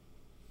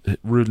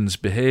Rudin's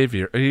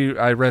behavior.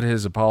 I read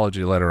his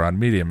apology letter on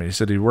Medium, and he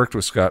said he worked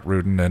with Scott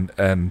Rudin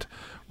and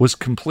was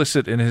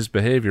complicit in his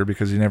behavior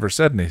because he never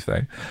said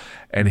anything.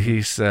 And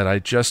he said, I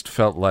just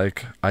felt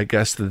like, I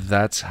guess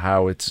that's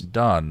how it's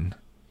done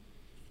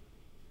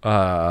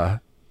in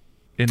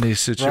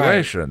these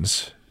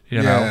situations. Right.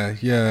 You know?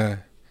 Yeah.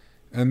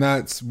 And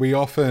that's, we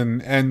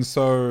often, and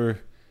so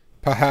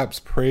perhaps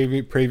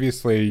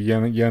previously,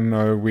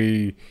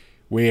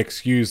 we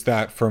excuse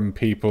that from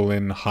people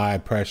in high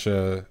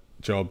pressure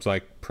jobs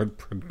like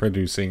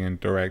producing and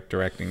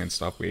directing and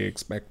stuff. We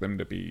expect them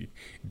to be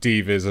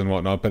divas and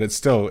whatnot, but it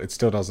still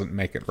doesn't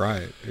make it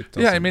right.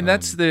 I mean,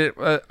 that's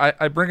the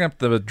I bring up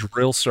the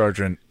drill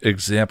sergeant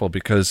example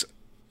because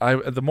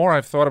the more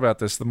I've thought about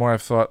this, the more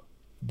I've thought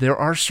there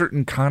are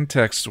certain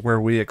contexts where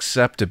we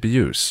accept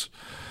abuse,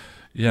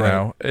 you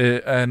know,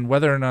 and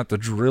whether or not the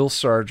drill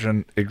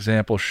sergeant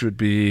example should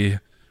be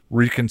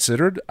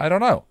reconsidered, I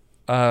don't know.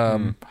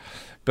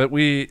 But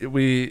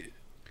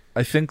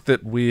I think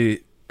that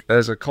we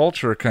as a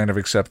culture kind of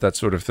accept that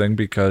sort of thing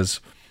because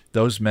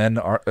those men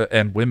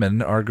and women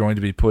are going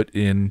to be put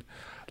in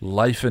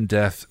life and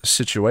death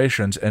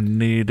situations and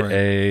need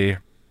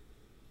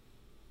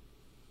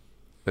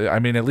I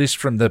mean, at least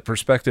from the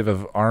perspective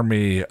of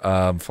Army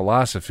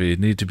philosophy,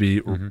 need to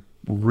be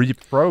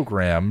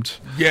reprogrammed.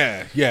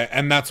 Yeah,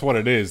 and that's what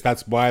it is.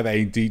 That's why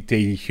they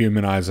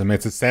dehumanize them.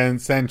 It's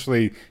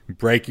essentially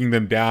breaking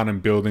them down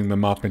and building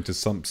them up into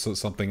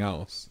something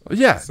else.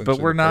 Yeah, but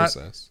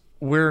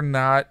we're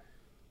not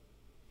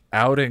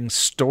outing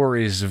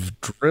stories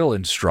of drill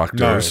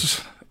instructors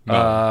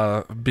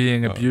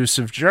being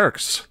abusive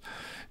jerks,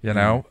 you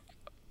know.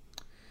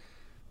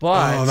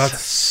 But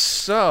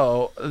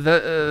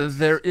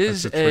there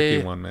is a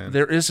tricky one, man.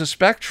 There is a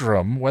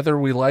spectrum, whether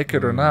we like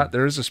it or not.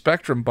 There is a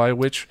spectrum by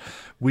which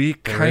we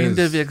kind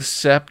of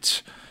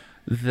accept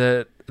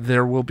that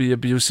there will be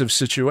abusive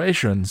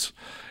situations,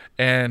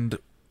 and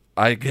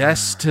I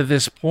guess to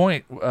this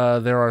point,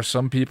 there are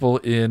some people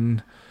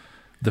in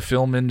the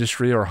film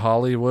industry or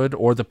Hollywood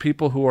or the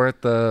people who are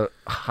at the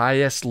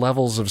highest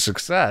levels of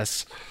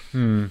success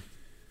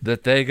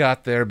that they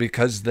got there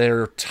because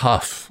they're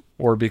tough.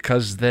 Or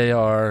because they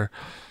are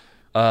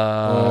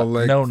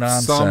no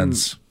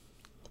nonsense.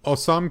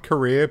 Some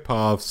career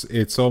paths,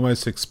 it's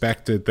almost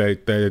expected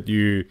that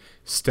you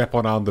step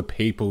on other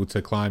people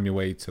to climb your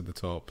way to the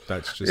top.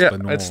 That's just the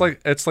norm.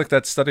 It's like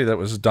that study that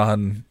was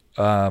done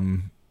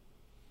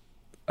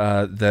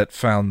that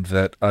found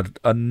that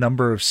a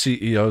number of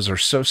CEOs are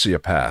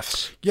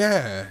sociopaths.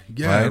 Yeah,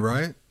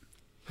 right?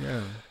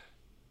 Yeah.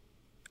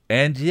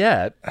 And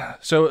yet,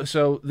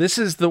 so this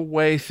is the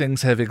way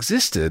things have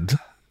existed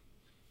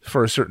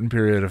for a certain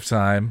period of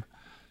time,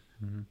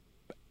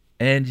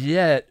 and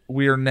yet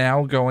we are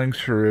now going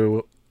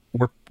through.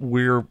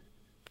 We're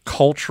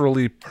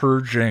culturally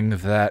purging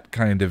that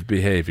kind of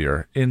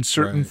behavior in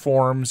certain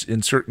forms,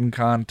 in certain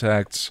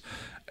contexts,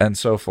 and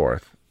so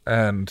forth.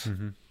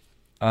 And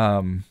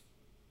and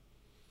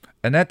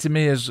that to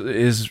me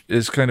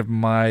is kind of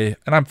my,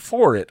 and I'm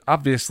for it.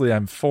 Obviously,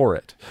 I'm for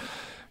it.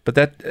 But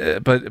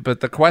that,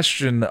 but the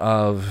question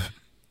of,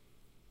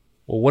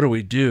 well, what do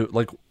we do?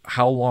 Like,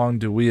 how long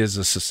do we as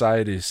a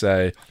society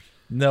say,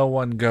 no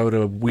one go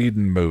to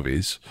Whedon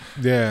movies?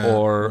 Yeah.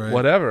 Or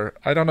whatever.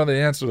 I don't know the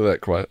answer to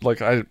that question. Like,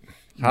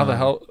 how the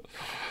hell?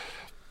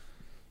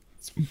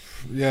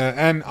 Yeah,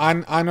 and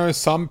I know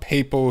some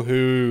people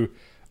who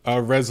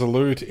are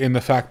resolute in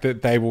the fact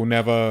that they will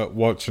never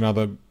watch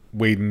another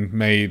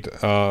Whedon-made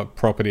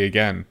property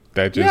again.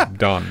 They're just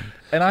done.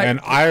 And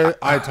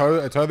I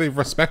totally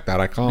respect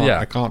that. I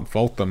can't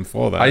fault them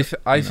for that.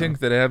 I think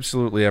that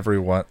absolutely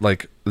everyone,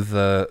 like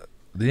the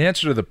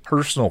answer to the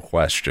personal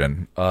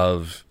question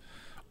of,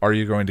 are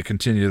you going to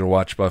continue to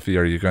watch Buffy?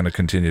 Are you going to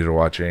continue to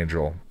watch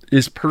Angel?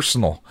 Is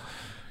personal.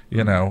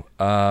 You know,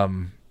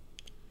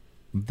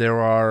 there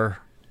are.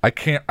 I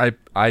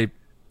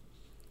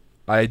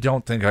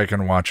don't think I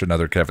can watch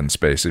another Kevin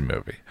Spacey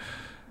movie.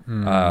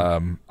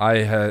 Now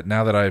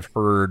that I've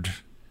heard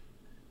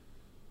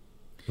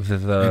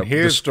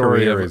the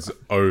story career is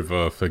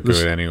over for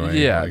good anyway.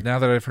 Yeah, now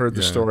that I've heard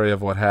the story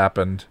of what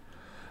happened,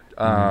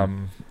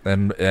 and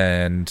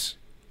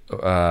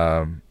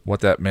what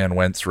that man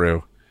went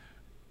through.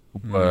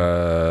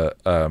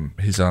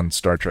 He's on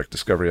Star Trek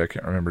Discovery. I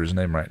can't remember his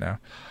name right now.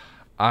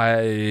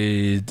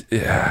 You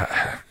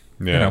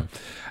know,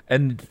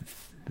 and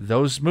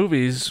those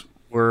movies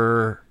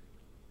were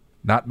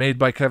not made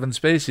by Kevin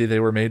Spacey.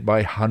 They were made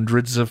by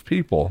hundreds of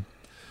people.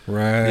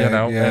 Right. You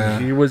know,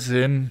 and he was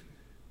in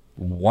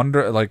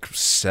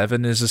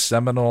Seven is a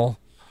seminal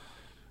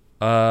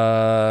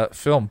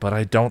film, but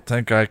I don't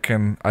think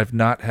I've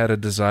not had a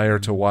desire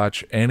to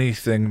watch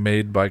anything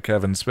made by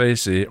Kevin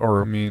Spacey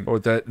or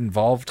that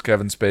involved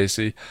Kevin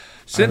Spacey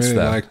since then.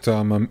 I really liked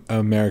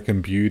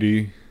American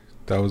Beauty.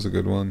 That was a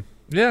good one.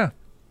 Yeah.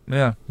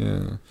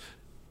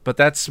 But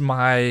that's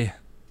my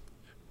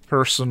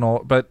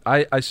personal. But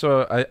I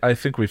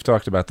think we've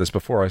talked about this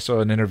before. I saw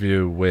an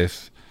interview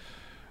with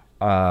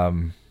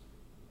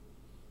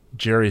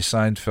Jerry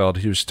Seinfeld.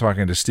 He was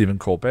talking to Stephen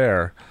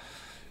Colbert,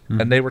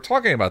 and they were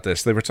talking about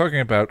this. They were talking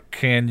about,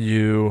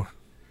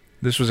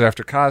 this was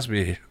after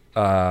Cosby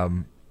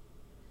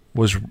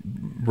was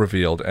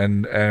revealed,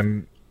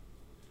 and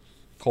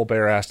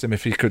Colbert asked him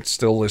if he could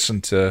still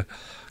listen to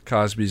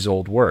Cosby's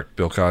old work,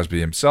 Bill Cosby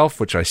himself,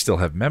 which I still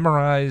have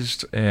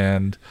memorized,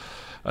 and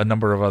a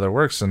number of other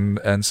works. And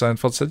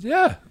Seinfeld said,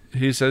 yeah.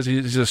 He says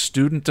he's a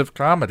student of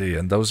comedy,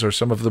 and those are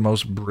some of the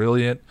most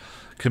brilliant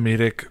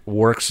comedic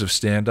works of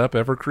stand-up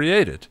ever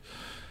created.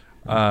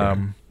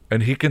 Okay.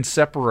 And he can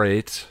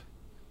separate,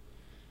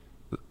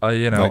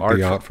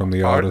 art from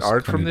the artist,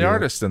 art from the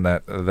artist in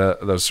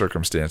those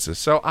circumstances.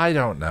 So I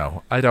don't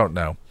know.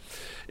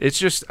 It's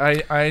just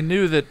I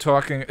knew that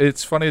talking.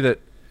 It's funny that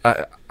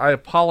I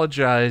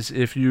apologize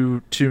if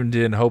you tuned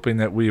in hoping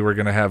that we were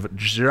going to have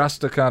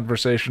just a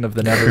conversation of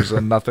the Nevers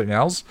and nothing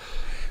else.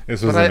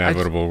 This was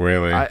inevitable,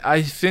 really.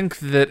 I think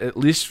that at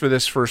least for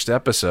this first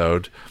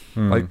episode,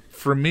 like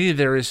for me,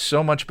 there is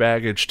so much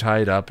baggage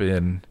tied up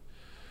in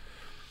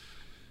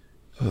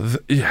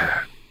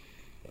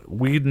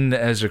Whedon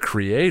as a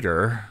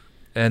creator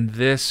and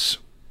this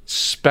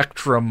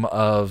spectrum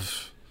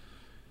of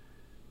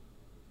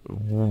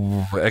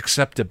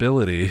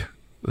acceptability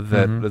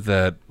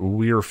that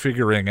we're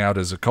figuring out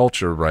as a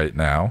culture right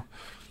now.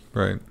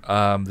 Right.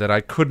 That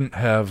I couldn't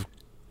have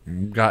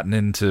gotten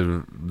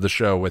into the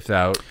show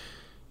without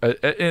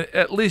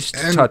at least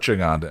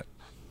touching on it.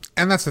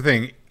 And that's the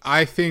thing.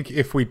 I think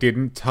if we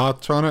didn't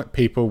touch on it,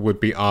 people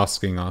would be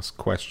asking us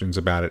questions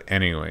about it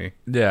anyway.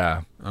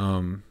 Yeah.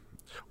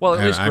 Well,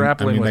 at least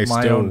grappling with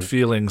my own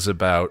feelings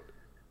about,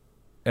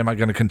 am I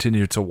going to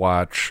continue to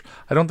watch?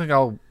 I don't think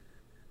I'll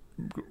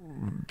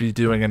be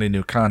doing any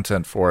new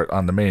content for it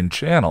on the main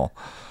channel.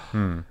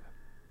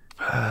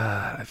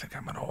 I think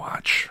I'm going to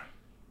watch.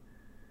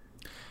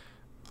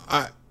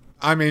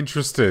 I'm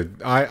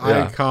interested.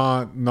 I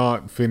can't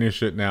not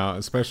finish it now,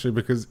 especially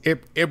because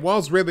it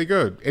was really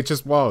good. It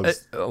just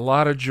was. A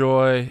lot of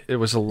joy. It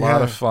was a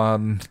lot of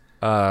fun.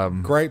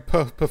 Great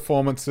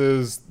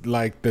performances.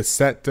 Like, the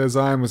set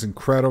design was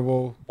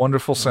incredible.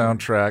 Wonderful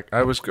soundtrack.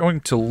 I was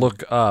going to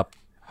look up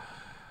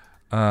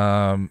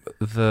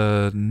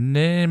the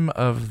name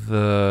of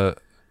the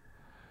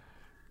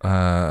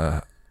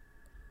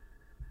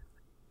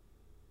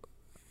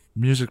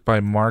music by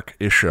Mark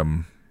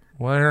Isham.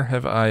 Where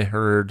have I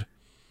heard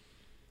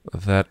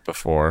that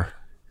before?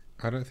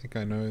 I don't think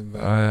I know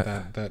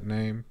that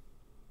name.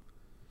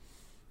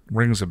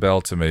 Rings a bell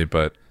to me,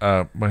 but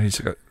he's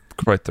got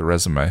quite the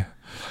resume.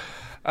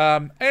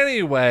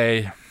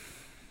 Anyway,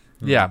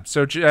 yeah.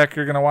 So Jack,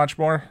 you're gonna watch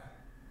more?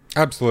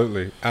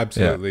 Absolutely.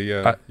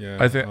 Yeah.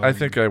 I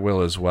think I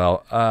will as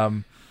well.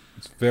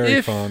 It's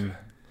very fun.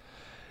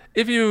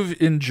 If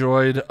you've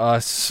enjoyed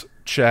us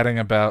chatting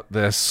about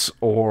this,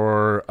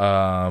 or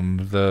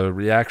the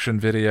reaction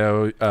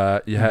video,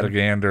 you had a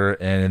gander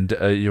and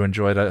you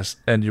enjoyed us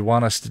and you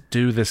want us to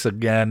do this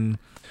again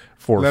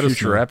for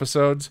future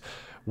episodes,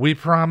 we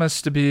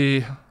promise to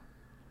be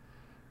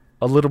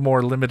a little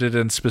more limited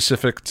and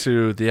specific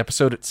to the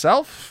episode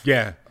itself.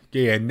 Yeah.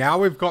 Now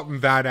we've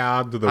gotten that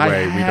out of the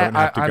way. We don't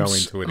have to go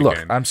into it again.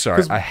 Look, I'm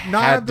sorry. I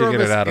had to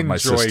get it out of my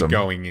system.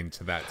 Going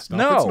into that stuff.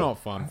 No, it's not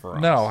fun for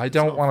us. No, I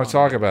don't want to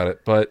talk about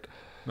it, but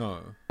no,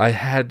 I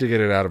had to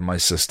get it out of my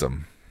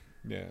system.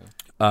 Yeah.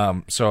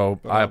 So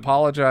I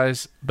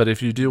apologize, but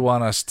if you do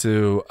want us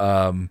to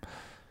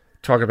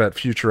talk about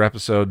future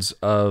episodes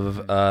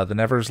of The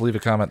Nevers, leave a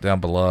comment down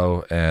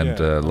below and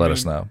let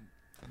us know.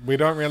 We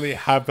don't really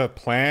have a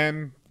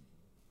plan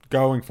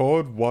going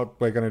forward what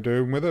we're going to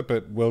do with it,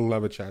 but we'll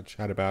have a chat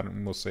about it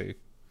and we'll see.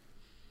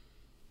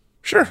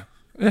 Sure.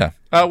 Yeah.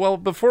 Well,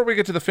 before we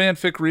get to the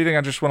fanfic reading,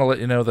 I just want to let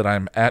you know that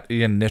I'm at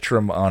Ian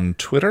Nittram on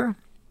Twitter.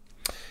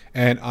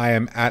 And I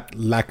am at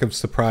Lack of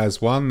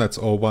Surprise 1. That's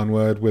all one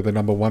word with a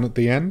number 1 at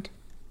the end.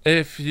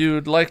 If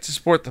you'd like to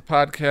support the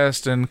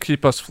podcast and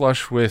keep us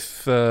flush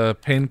with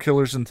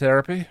painkillers and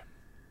therapy.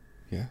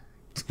 Yeah.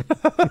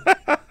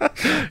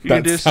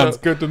 That sounds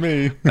good to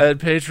me. At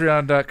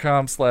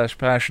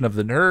patreon.com/Passion of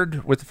the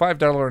Nerd. With the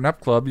 $5 and up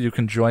club, you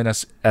can join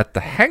us at the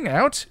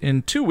Hangout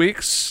in 2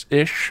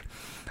 weeks-ish,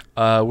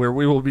 where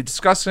we will be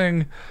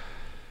discussing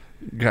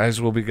Guys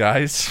Will Be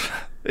Guys.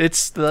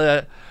 It's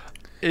the...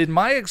 In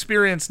my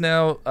experience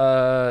now,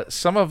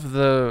 some of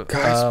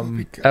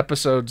the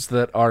episodes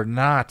that are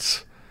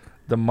not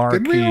the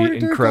marquee,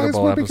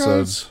 incredible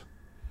episodes.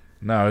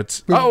 No,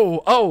 it's...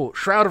 Oh,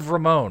 Shroud of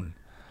Ramon.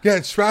 Yeah,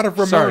 it's Shroud of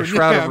Ramon. Sorry,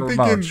 Shroud of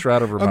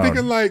Ramon. I'm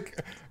thinking,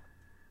 like,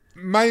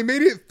 my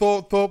immediate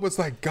thought was,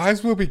 like,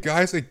 Guys Will Be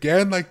Guys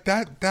again? Like,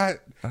 that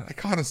I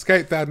can't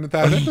escape that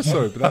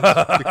episode, but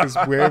that's because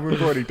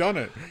we've already done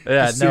it.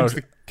 Yeah, it seems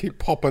to keep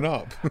popping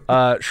up.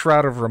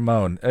 Shroud of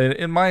Ramon.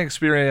 In my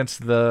experience,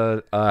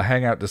 the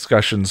Hangout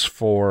discussions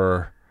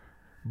for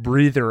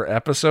breather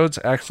episodes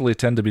actually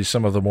tend to be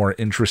some of the more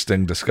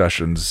interesting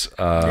discussions.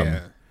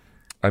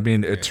 I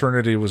mean,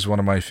 Eternity was one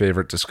of my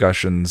favorite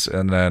discussions,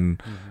 and then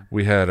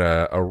we had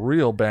a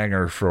real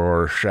banger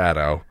for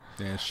Shadow.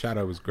 Yeah,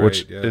 Shadow was great.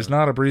 Which is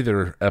not a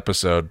breather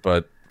episode,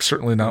 but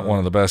certainly not one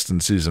of the best in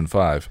season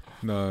 5.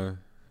 No.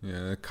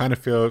 Yeah, it kind of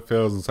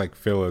feels like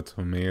filler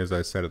to me, as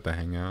I said at the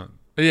Hangout.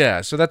 Yeah,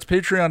 so that's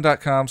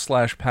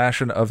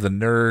patreon.com/Passion of the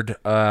Nerd.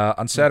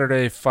 On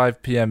Saturday,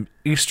 5 p.m.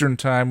 Eastern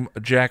Time,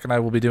 Jack and I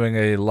will be doing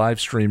a live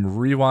stream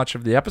rewatch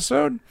of the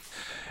episode.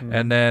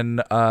 And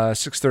then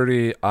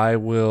 6:30, I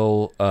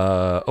will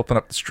open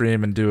up the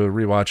stream and do a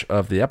rewatch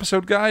of the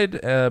episode guide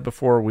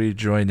before we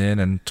join in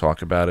and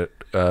talk about it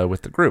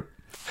with the group.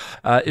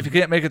 If you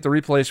can't make it, the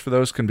replays for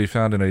those can be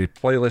found in a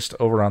playlist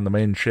over on the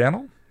main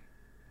channel.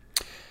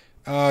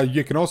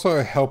 You can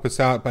also help us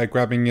out by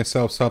grabbing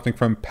yourself something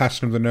from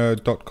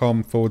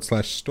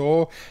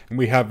passionofthenerd.com/store. And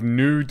we have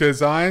new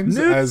designs,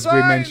 as we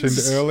mentioned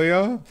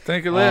earlier.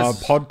 Thank you,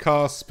 Liz.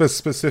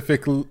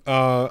 Podcast-specific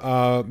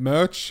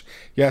merch.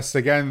 Yes,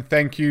 again,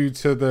 thank you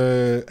to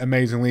the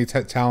amazingly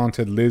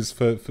talented Liz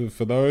for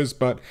those.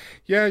 But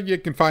yeah, you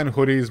can find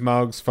hoodies,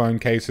 mugs, phone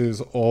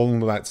cases, all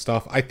of that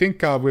stuff. I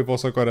think we've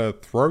also got a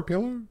throw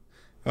pillow.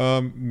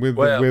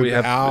 We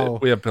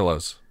have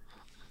pillows.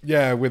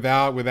 Yeah, with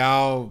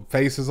our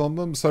faces on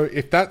them. So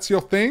if that's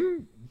your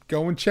thing,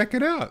 go and check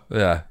it out.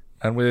 Yeah,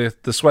 and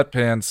with the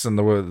sweatpants and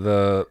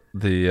the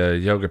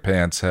yoga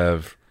pants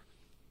have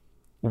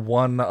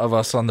one of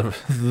us on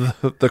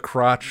the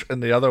crotch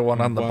and the other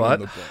one on the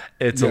butt.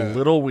 It's a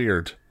little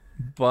weird,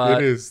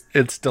 but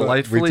it's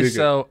delightfully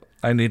so.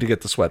 I need to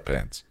get the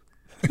sweatpants.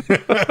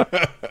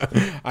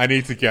 I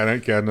need to get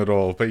it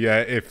all. But yeah,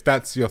 if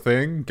that's your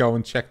thing, go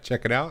and check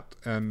it out.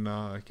 And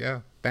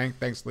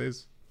thanks,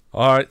 Liz.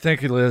 All right,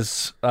 thank you,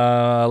 Liz.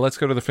 Let's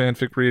go to the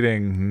fanfic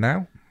reading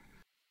now.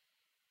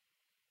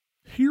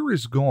 Here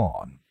is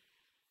Gone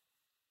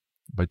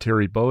by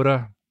Terry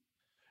Boda,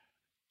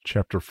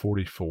 Chapter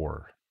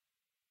 44.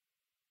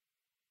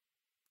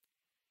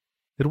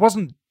 It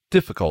wasn't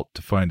difficult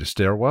to find a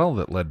stairwell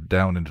that led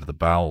down into the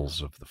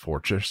bowels of the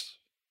fortress.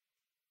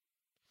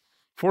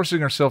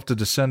 Forcing herself to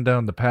descend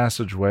down the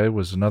passageway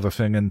was another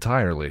thing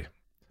entirely.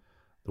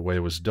 The way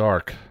was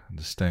dark, and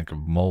the stank of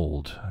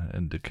mold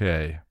and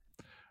decay,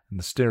 and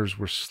the stairs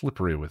were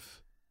slippery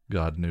with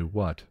God knew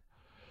what.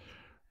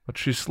 But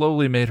she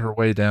slowly made her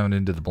way down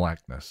into the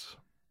blackness.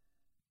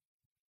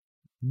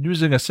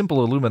 Using a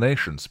simple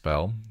illumination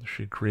spell,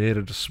 she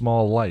created a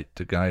small light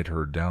to guide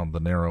her down the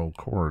narrow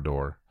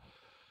corridor.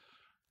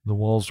 The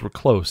walls were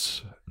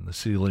close, and the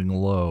ceiling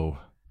low,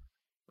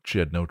 but she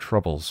had no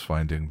troubles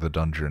finding the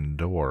dungeon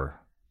door.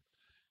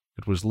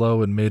 It was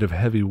low and made of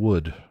heavy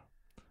wood,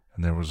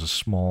 and there was a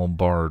small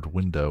barred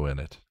window in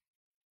it.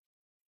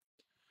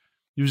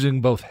 Using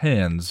both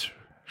hands,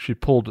 she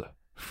pulled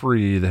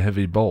free the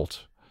heavy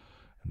bolt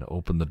and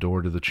opened the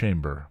door to the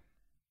chamber.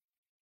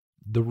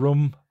 The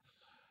room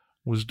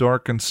was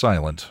dark and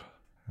silent,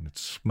 and it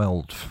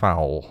smelled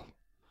foul.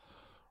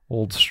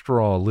 Old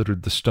straw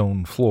littered the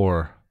stone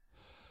floor,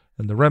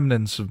 and the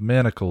remnants of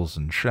manacles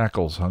and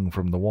shackles hung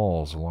from the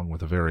walls, along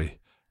with a very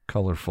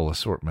colorful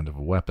assortment of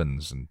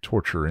weapons and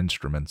torture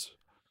instruments.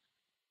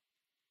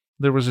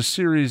 There was a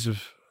series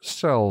of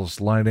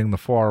cells lining the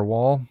far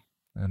wall,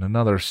 and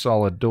another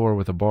solid door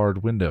with a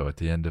barred window at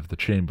the end of the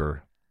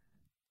chamber.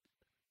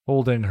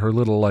 Holding her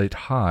little light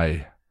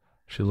high,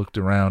 she looked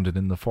around, and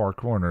in the far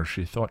corner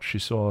she thought she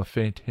saw a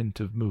faint hint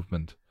of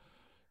movement,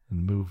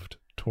 and moved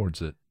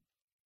towards it.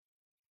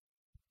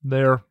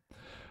 There,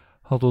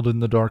 huddled in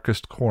the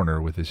darkest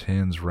corner with his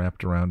hands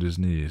wrapped around his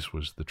knees,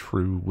 was the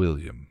true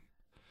William.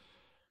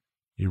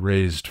 He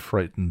raised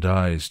frightened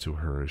eyes to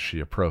her as she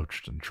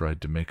approached and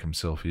tried to make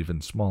himself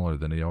even smaller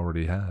than he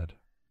already had.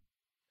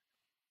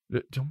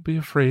 "Don't be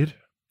afraid,"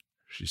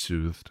 she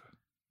soothed,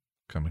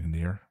 coming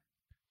near.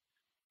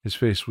 His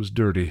face was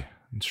dirty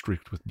and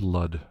streaked with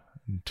blood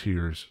and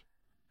tears.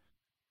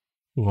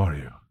 "Who are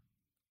you?"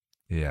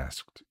 he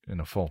asked in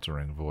a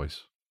faltering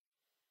voice.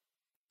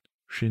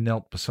 She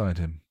knelt beside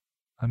him.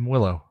 "I'm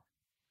Willow.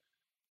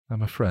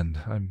 I'm a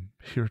friend. I'm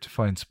here to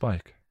find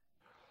Spike."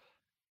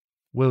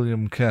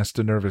 William cast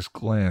a nervous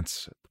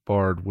glance at the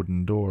barred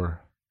wooden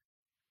door.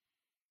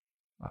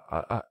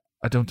 I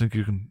don't think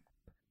you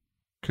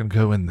can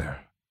go in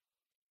there."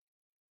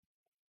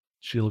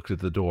 She looked at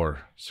the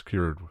door,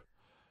 secured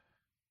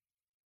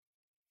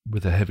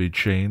with a heavy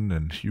chain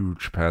and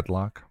huge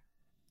padlock.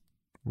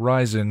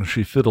 Rising,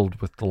 she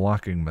fiddled with the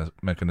locking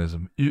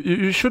mechanism.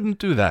 You shouldn't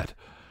do that.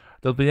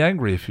 They'll be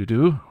angry if you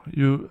do.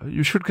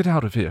 You should get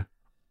out of here."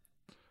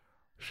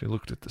 She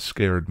looked at the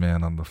scared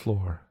man on the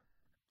floor.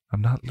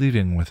 "I'm not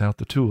leaving without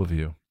the two of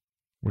you.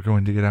 We're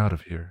going to get out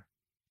of here."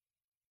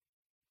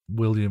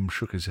 William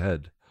shook his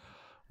head,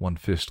 one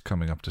fist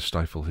coming up to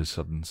stifle his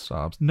sudden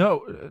sobs. No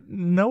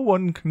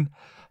one can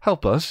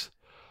help us.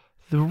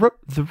 The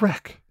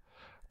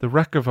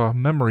wreck of our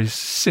memories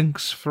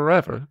sinks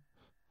forever."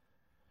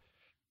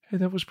 "Hey,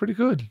 that was pretty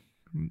good.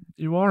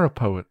 You are a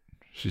poet,"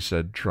 she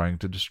said, trying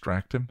to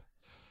distract him.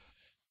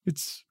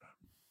 It's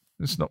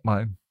not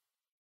mine."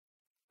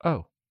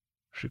 "Oh,"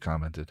 she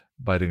commented,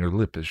 biting her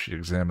lip as she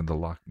examined the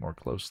lock more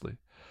closely.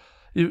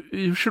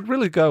 You should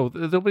really go.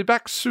 They'll be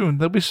back soon.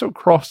 They'll be so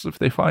cross if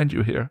they find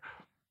you here."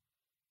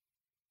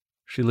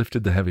 She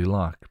lifted the heavy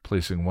lock,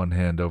 placing one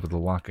hand over the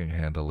locking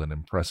handle and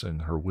impressing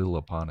her will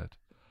upon it.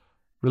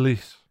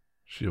 "Release,"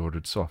 she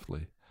ordered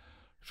softly,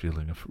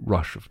 feeling a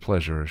rush of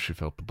pleasure as she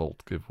felt the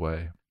bolt give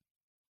way.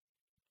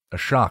 A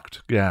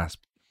shocked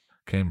gasp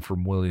came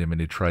from William, and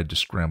he tried to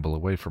scramble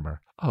away from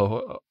her.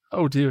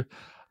 Oh dear,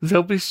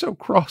 they'll be so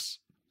cross."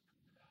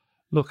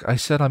 "Look, I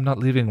said I'm not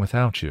leaving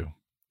without you.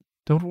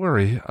 Don't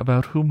worry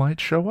about who might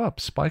show up.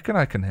 Spike and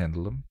I can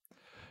handle them.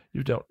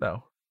 You don't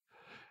know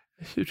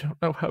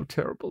how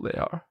terrible they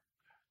are."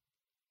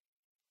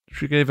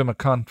 She gave him a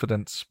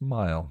confident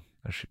smile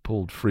as she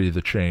pulled free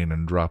the chain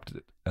and dropped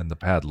it and the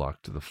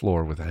padlock to the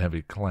floor with a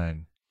heavy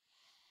clang.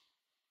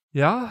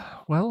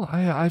 "Yeah, well,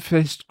 I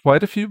faced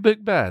quite a few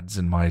big bads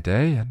in my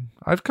day, and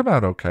I've come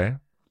out okay.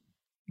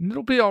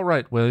 It'll be all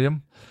right,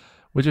 William.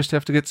 We just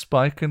have to get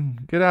Spike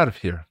and get out of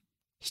here.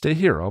 Stay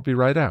here, I'll be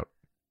right out."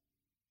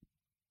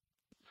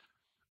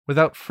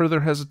 Without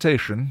further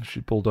hesitation,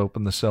 she pulled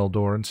open the cell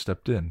door and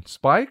stepped in.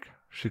 "Spike?"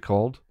 she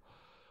called,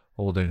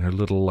 holding her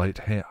little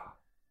light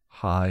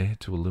high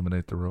to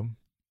illuminate the room.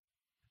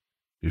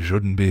 "You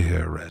shouldn't be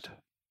here, Red,"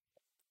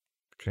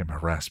 came a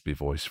raspy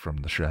voice from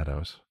the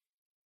shadows.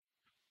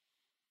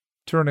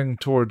 Turning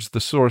towards the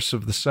source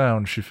of the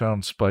sound, she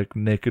found Spike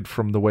naked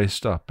from the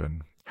waist up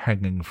and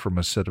hanging from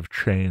a set of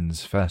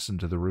chains fastened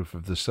to the roof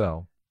of the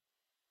cell.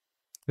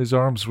 His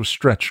arms were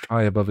stretched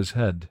high above his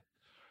head,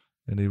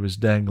 and he was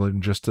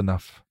dangling just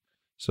enough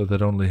so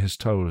that only his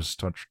toes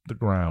touched the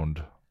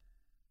ground.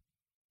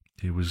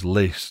 He was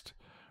laced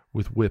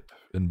with whip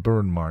and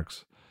burn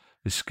marks,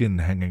 his skin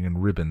hanging in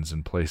ribbons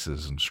in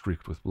places and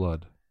streaked with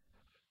blood.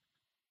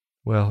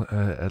 "Well,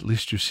 at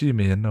least you see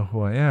me and know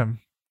who I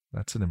am.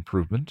 That's an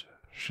improvement,"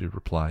 she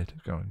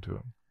replied, going to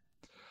him.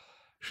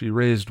 She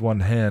raised one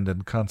hand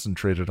and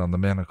concentrated on the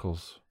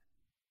manacles.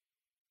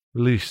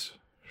 "Release,"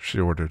 she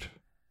ordered,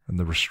 and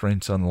the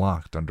restraints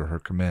unlocked under her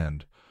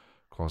command,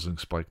 causing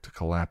Spike to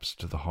collapse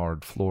to the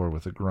hard floor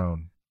with a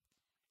groan.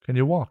 "Can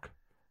you walk?"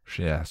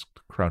 she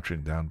asked,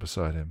 crouching down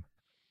beside him.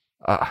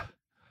 "Ah,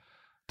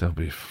 don't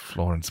be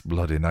Florence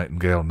Bloody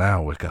Nightingale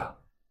now, Wicca,"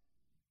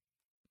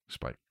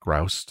 Spike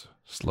groused,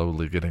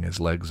 slowly getting his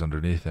legs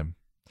underneath him.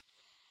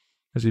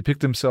 As he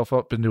picked himself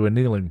up into a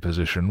kneeling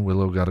position,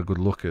 Willow got a good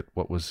look at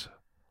what was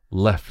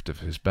left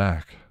of his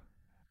back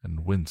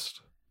and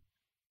winced.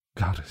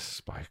 "Goddess,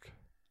 Spike.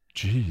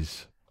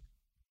 Jeez."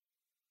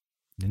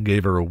 And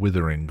gave her a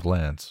withering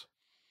glance.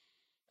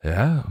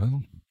 "Yeah,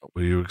 well, what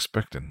were you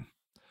expecting?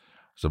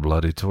 It's a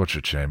bloody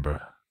torture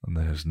chamber, and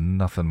there's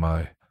nothing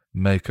my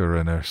maker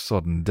and her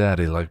sodden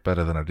daddy like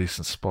better than a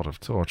decent spot of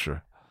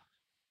torture."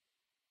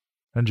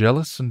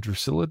 "Angelus and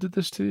Drusilla did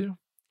this to you?"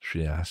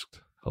 she asked,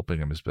 helping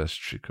him as best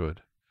she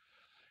could.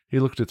 He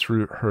looked at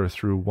her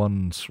through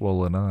one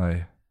swollen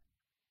eye.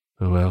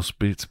 "Who else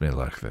beats me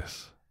like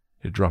this?"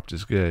 He dropped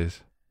his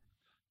gaze.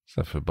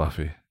 "Except for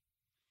Buffy.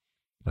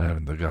 I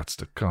haven't the guts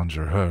to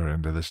conjure her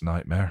into this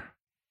nightmare.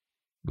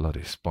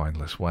 Bloody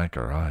spineless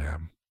wanker I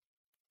am."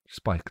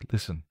 "Spike,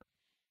 listen.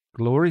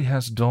 Glory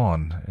has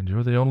Dawn, and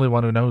you're the only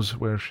one who knows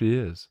where she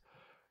is.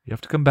 You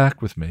have to come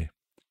back with me.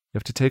 You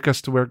have to take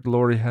us to where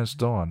Glory has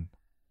Dawn."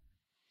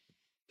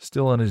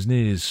 Still on his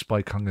knees,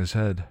 Spike hung his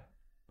head.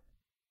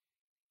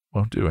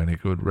 "Won't do any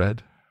good,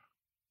 Red.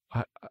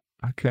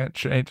 I can't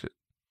change it.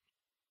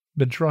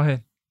 Been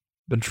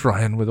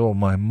trying with all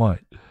my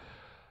might,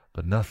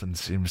 but nothing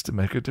seems to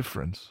make a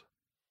difference.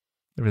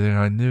 Everything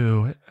I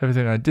knew,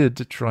 everything I did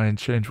to try and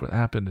change what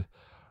happened,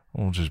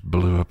 all just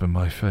blew up in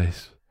my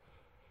face.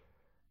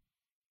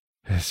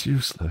 It's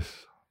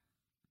useless."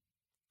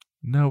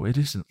 "No, it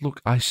isn't.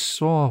 Look, I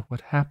saw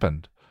what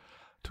happened.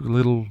 Took a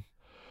little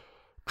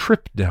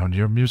trip down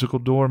your musical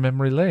door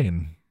memory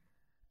lane.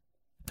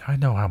 I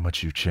know how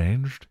much you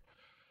changed.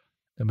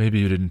 And maybe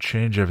you didn't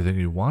change everything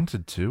you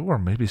wanted to, or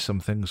maybe some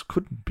things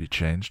couldn't be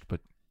changed,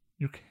 but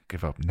you can't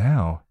give up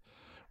now.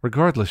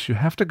 Regardless, you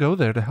have to go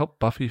there to help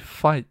Buffy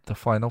fight the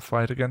final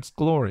fight against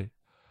Glory."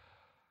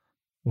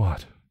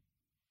 "What?"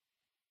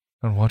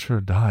 "And watch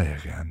her die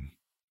again.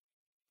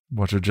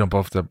 Watch her jump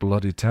off that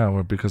bloody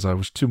tower because I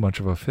was too much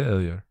of a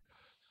failure.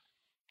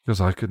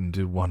 Because I couldn't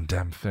do one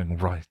damn thing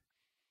right."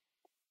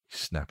 He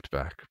snapped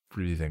back,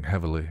 breathing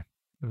heavily.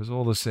 "It was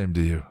all the same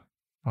to you.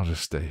 I'll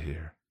just stay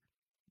here."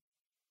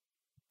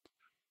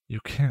 "You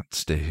can't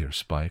stay here,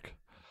 Spike.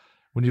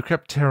 When you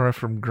kept Tara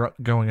from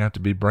going out to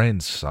be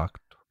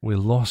brain-sucked, we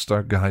lost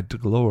our guide to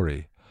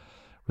Glory.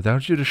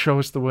 Without you to show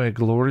us the way,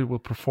 Glory will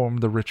perform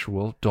the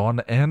ritual,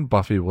 Dawn and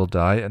Buffy will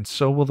die, and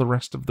so will the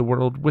rest of the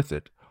world with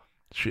it,"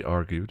 she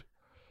argued.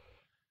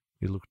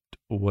 He looked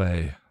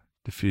away,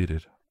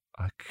 defeated.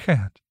 I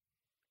can't,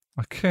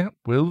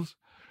 Wills.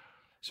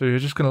 So you're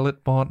just going to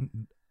let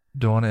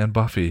Dawn and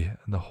Buffy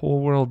and the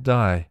whole world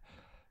die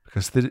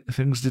because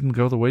things didn't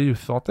go the way you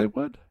thought they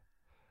would?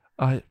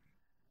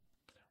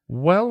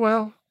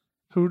 Well,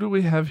 who do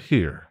we have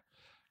here?"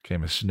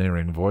 came a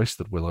sneering voice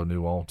that Willow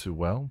knew all too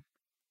well.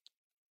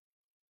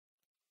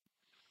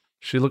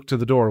 She looked to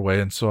the doorway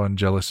and saw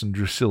Angelus and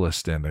Drusilla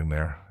standing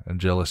there.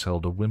 Angelus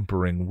held a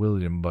whimpering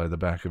William by the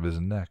back of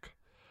his neck.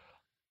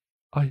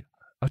 I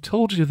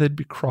told you they'd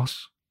be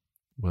cross,"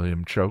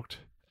 William choked.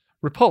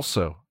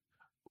 "Repulso,"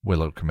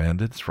 Willow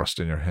commanded,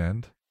 thrusting her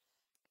hand.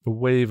 A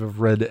wave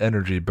of red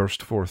energy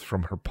burst forth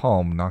from her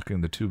palm,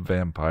 knocking the two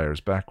vampires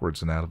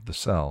backwards and out of the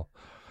cell.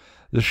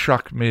 The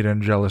shock made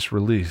Angelus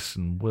release,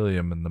 and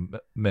William and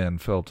the man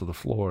fell to the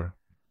floor.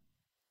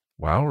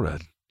 "Wow,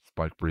 Red,"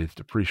 Spike breathed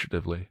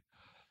appreciatively.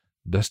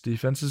 "Best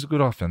defense is a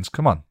good offense.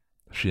 Come on,"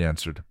 she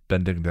answered,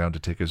 bending down to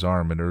take his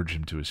arm and urge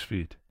him to his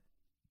feet.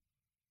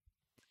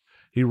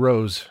 He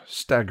rose,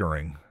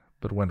 staggering,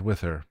 but went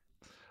with her,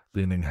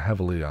 leaning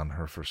heavily on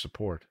her for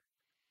support.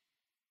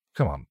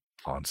 "Come on,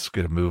 let's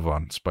get a move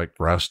on," Spike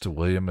groused to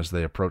William as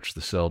they approached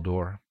the cell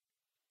door.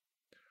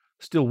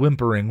 Still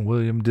whimpering,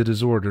 William did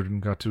as ordered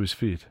and got to his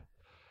feet.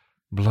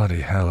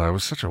 "Bloody hell, I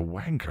was such a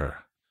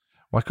wanker.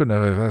 Why couldn't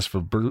I have asked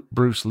for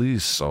Bruce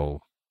Lee's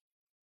soul?"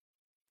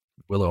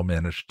 Willow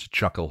managed to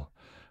chuckle.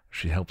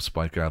 She helped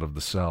Spike out of the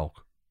cell.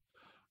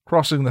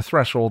 Crossing the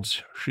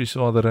thresholds, she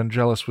saw that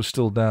Angelus was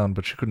still down,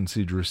 but she couldn't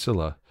see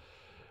Drusilla.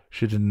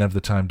 She didn't have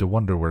the time to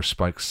wonder where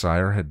Spike's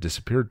sire had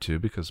disappeared to,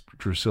 because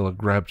Drusilla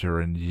grabbed her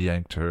and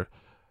yanked her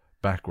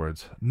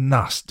backwards.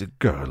 "Nasty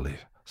girlie!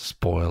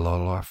 Spoil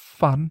all our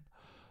fun!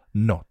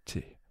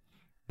 Naughty!"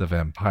 the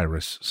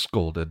vampiress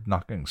scolded,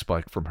 knocking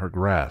Spike from her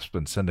grasp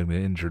and sending the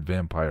injured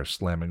vampire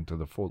slamming to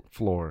the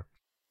floor.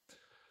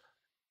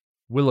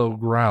 Willow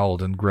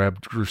growled and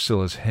grabbed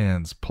Drusilla's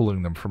hands,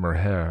 pulling them from her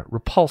hair.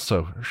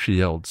 "Repulso!" she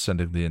yelled,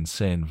 sending the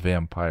insane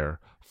vampire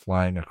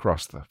flying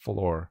across the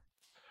floor.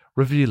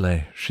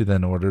 "Revile," she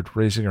then ordered,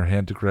 raising her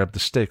hand to grab the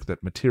stake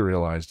that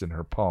materialized in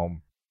her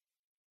palm.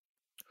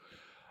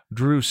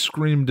 Drew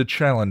screamed a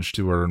challenge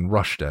to her and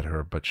rushed at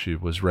her, but she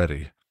was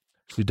ready.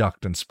 She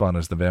ducked and spun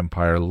as the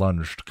vampire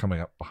lunged, coming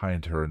up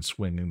behind her and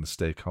swinging the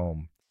stake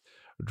home.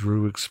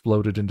 Drew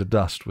exploded into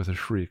dust with a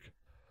shriek.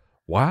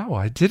 "Wow,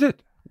 I did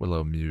it!"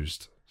 Willow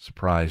mused,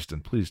 surprised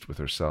and pleased with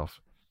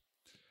herself.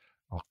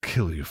 "I'll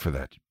kill you for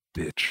that,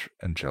 bitch,"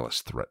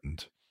 Angelus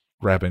threatened,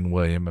 grabbing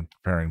William and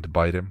preparing to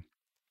bite him.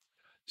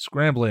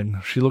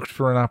 Scrambling, she looked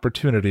for an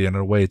opportunity and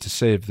a way to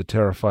save the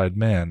terrified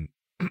man.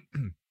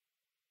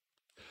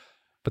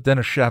 But then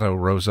a shadow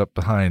rose up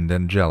behind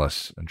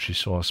Angelus, and she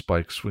saw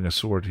Spike swing a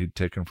sword he'd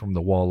taken from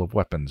the wall of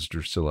weapons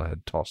Drusilla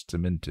had tossed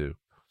him into.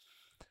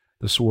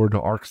 The sword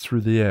arced through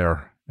the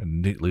air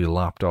and neatly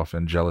lopped off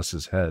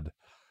Angelus's head,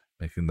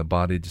 making the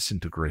body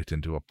disintegrate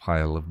into a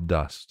pile of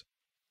dust.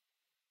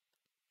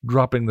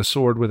 Dropping the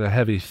sword with a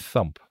heavy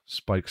thump,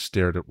 Spike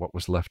stared at what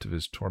was left of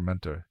his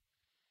tormentor.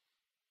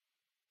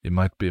 "He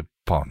might be a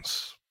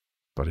Ponce,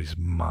 but he's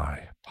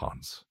my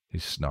Ponce," he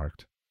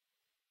snarked.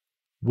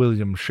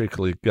 William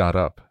shakily got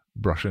up,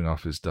 brushing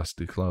off his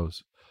dusty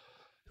clothes.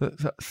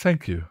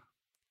 Thank you.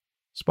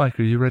 "Spike,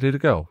 are you ready to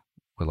go?"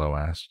 Willow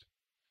asked.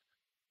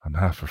 "I'm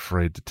half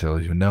afraid to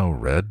tell you no,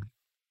 Red.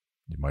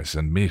 You might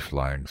send me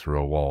flying through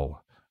a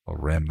wall. I'll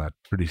ram that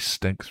pretty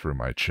stink through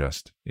my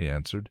chest," he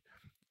answered,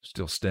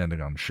 still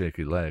standing on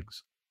shaky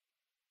legs.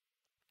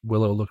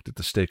 Willow looked at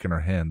the stake in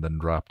her hand, then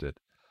dropped it.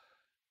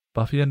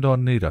 "Buffy and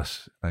Dawn need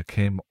us. I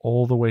came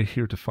all the way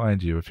here to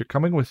find you. If you're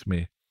coming with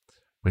me,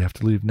 we have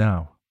to leave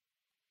now."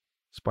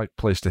 Spike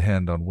placed a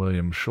hand on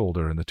William's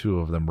shoulder, and the two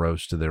of them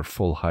rose to their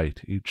full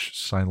height, each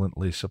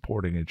silently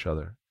supporting each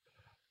other.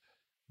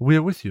 "We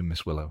are with you,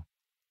 Miss Willow,"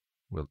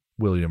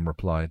 William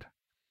replied.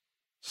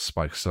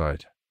 Spike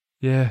sighed.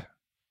 "Yeah.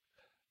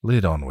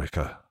 Lead on,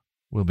 Wicca.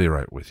 We'll be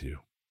right with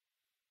you."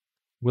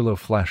 Willow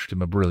flashed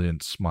him a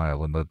brilliant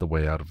smile and led the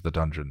way out of the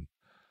dungeon.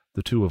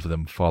 The two of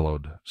them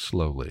followed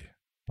slowly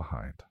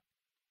behind.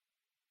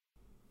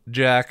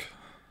 Jack.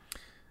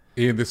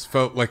 Ian, this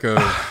felt like a...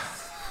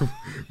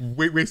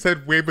 we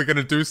said we were going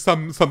to do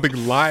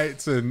something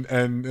light, and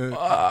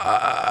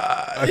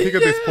I think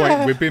at this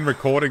point we've been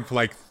recording for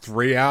like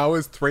 3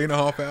 hours,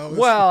 3.5 hours.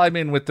 Well, I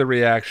mean, with the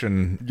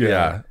reaction,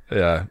 yeah.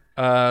 I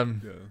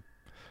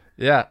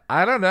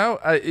don't know.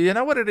 You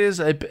know what it is?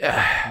 I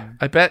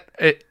bet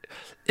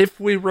if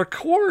we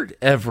record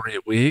every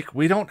week,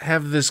 we don't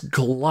have this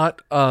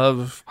glut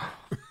of,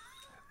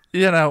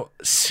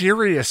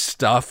 serious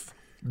stuff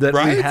that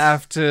we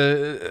have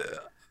to.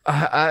 We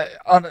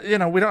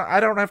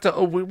don't have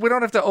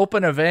to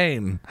open a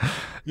vein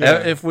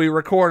if we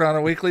record on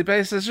a weekly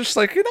basis. Just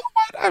like, you know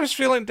what, I was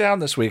feeling down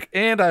this week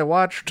and I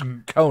watched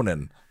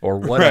Conan or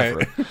whatever.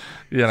 Right.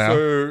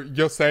 So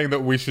you're saying that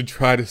we should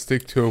try to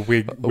stick to a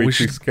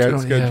weekly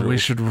schedule? Yeah, we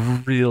should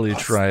really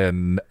try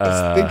and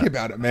think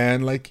about it,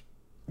 man. Like,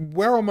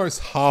 we're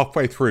almost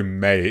halfway through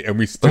May and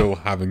we still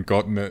haven't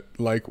gotten it.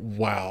 Like,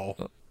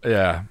 wow.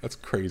 Yeah, that's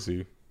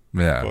crazy.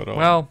 Yeah. But,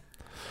 well.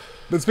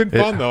 It's been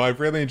fun, though. I've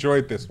really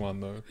enjoyed this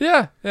one, though.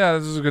 Yeah,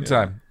 this is a good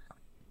time.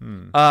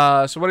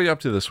 So what are you up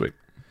to this week?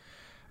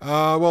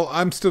 Well,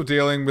 I'm still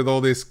dealing with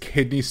all this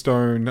kidney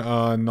stone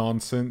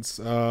nonsense.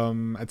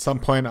 At some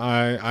point,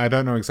 I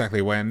don't know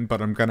exactly when,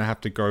 but I'm going to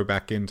have to go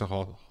back into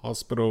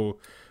hospital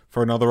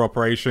for another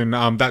operation.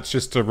 That's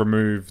just to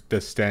remove the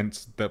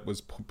stent that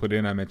was put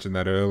in. I mentioned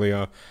that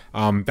earlier.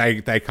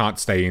 They can't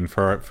stay in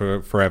for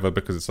forever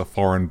because it's a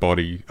foreign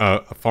body,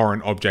 a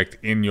foreign object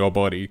in your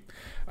body.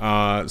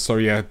 So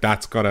yeah,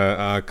 that's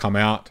gotta come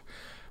out.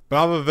 But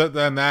other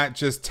than that,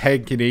 just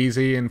take it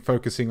easy and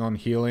focusing on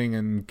healing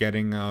and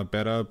getting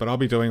better. But I'll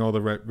be doing all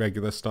the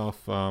regular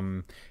stuff.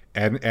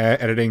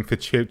 Editing for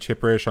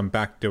Chipperish, I'm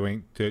back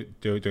doing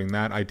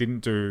that. I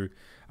didn't do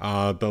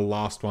the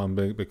last one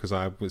because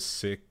I was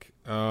sick.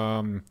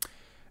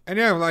 And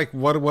yeah, like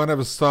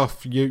whatever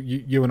stuff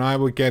you and I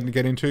will get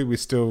into, we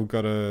still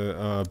got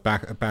a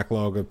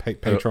backlog of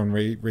Patreon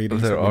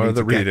readings. There are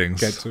the readings.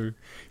 Get to.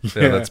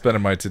 Yeah, that's been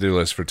on my to-do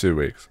list for 2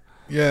 weeks.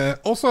 Yeah.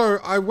 Also,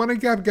 I want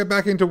to get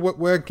back into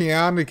working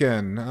out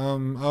again.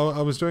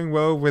 I was doing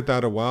well with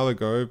that a while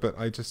ago, but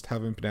I just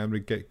haven't been able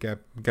to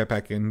get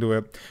back into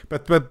it.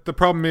 But the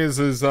problem is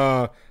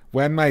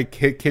when my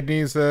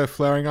kidneys are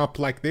flaring up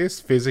like this,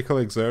 physical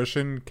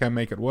exertion can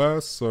make it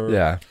worse. Or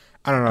yeah.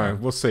 I don't know.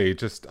 We'll see.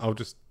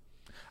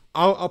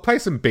 I'll play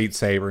some Beat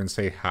Saber and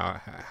see how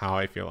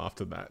I feel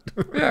after that.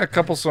 Yeah, a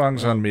couple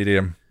songs on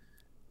Medium.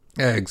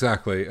 Yeah,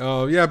 exactly.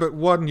 Yeah, but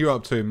what are you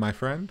up to, my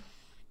friend?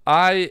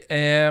 I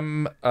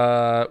am,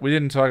 we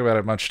didn't talk about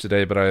it much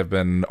today, but I have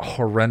been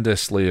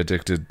horrendously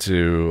addicted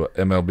to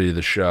MLB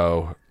The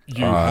Show.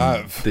 You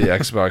have. The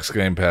Xbox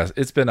Game Pass.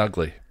 It's been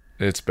ugly.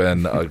 It's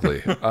been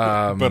ugly.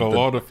 But a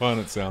lot of fun,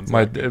 it sounds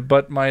like.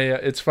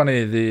 It's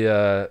funny,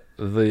 the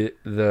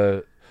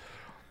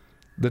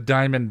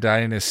Diamond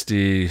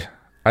Dynasty,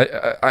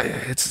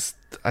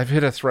 I've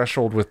hit a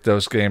threshold with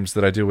those games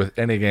that I do with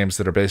any games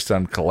that are based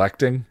on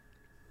collecting.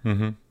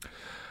 Mm-hmm.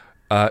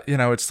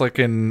 It's like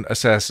in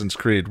Assassin's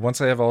Creed.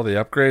 Once I have all the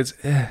upgrades,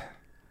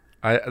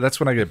 that's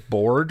when I get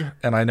bored,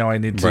 and I know I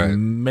need to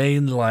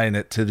mainline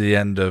it to the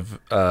end of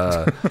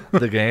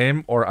the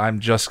game, or I'm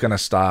just gonna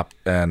stop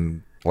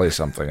and play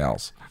something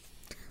else.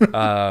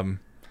 And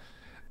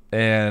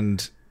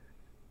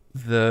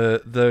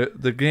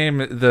the game,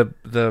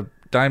 the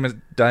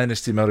Diamond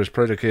Dynasty mode is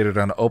predicated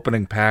on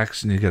opening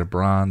packs, and you get a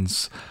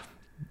bronze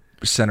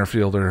center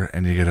fielder,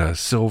 and you get a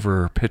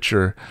silver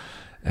pitcher,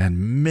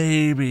 and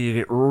maybe you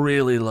get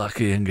really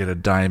lucky and get a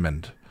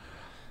diamond.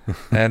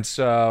 And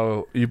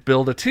so you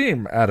build a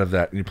team out of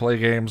that, and you play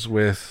games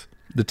with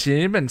the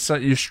team, and so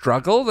you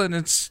struggle, and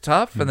it's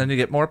tough, and then you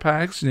get more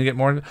packs, and you get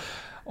more.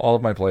 All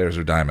of my players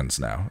are diamonds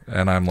now,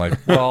 and I'm like,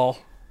 well,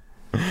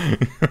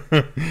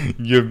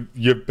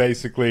 you're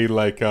basically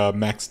like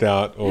maxed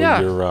out. Or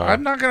your,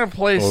 I'm not gonna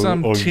play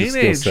some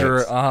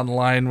teenager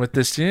online with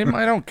this team.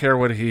 I don't care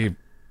what he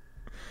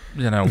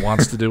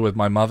wants to do with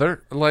my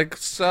mother. Like,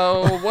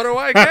 so what do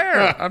I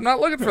care? I'm not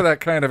looking for that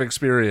kind of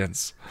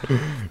experience.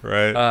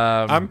 Right.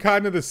 I'm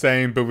kind of the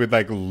same, but with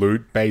like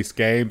loot-based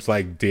games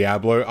like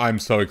Diablo. I'm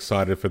so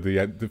excited for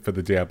the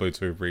Diablo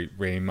 2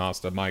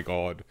 remaster. My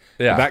God.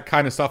 Yeah. That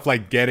kind of stuff,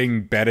 like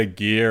getting better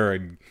gear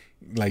and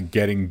like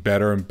getting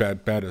better and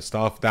better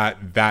stuff.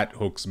 That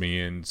hooks me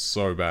in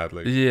so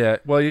badly. Yeah.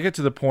 Well, you get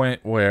to the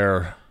point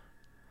where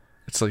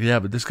it's like, yeah,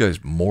 but this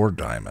guy's more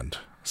diamond.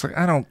 It's like,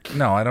 I don't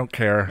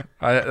care.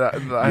 I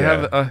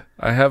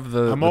have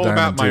the. I'm all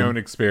about my own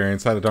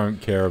experience. I don't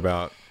care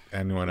about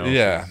anyone else.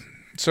 Yeah.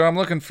 So I'm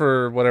looking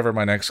for whatever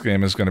my next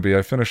game is going to be.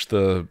 I finished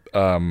the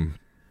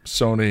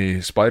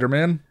Sony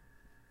Spider-Man.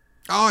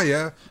 Oh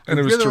yeah, and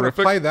it was really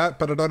terrific. Want to play that,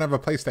 but I don't have a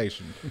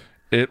PlayStation.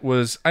 It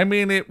was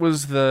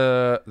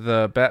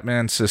the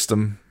Batman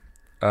system.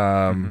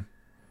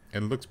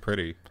 It looks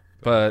pretty,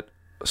 but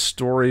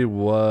story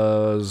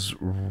was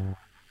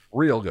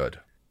real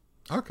good.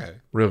 Okay.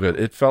 Real good.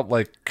 It felt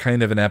like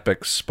kind of an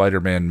epic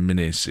Spider-Man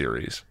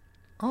miniseries.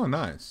 Oh,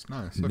 nice.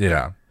 Okay.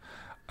 Yeah.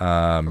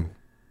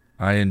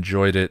 I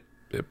enjoyed it.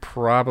 It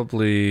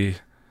probably...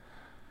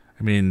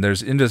 I mean,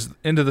 there's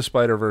Into the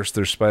Spider-Verse,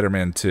 there's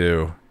Spider-Man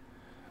 2,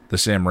 the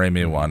Sam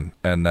Raimi one,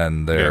 and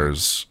then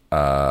there's...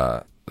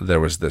 there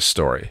was this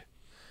story.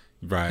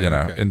 Right.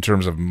 In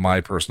terms of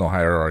my personal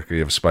hierarchy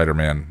of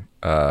Spider-Man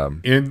stories.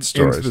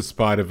 Into the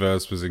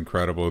Spider-Verse was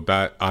incredible.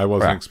 That I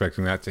wasn't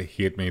expecting that to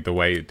hit me the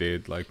way it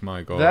did. Like,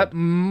 my God. That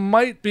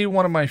might be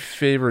one of my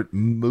favorite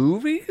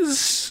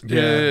movies.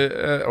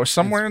 Yeah. Or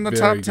somewhere in the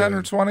top 10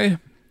 or 20.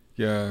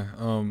 Yeah.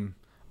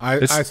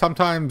 I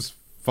sometimes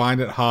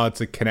find it hard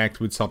to connect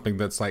with something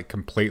that's like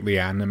completely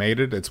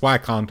animated. It's why I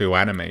can't do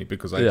anime,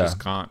 because I just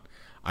can't.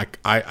 I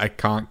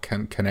can't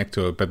connect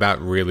to it, but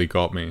that really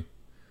got me.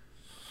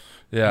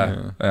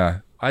 Yeah.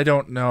 I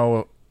don't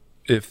know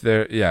if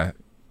there. Yeah,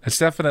 it's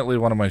definitely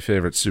one of my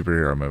favorite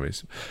superhero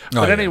movies.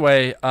 But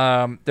anyway,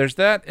 there's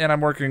that, and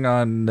I'm working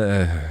on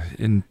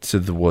Into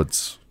the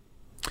Woods.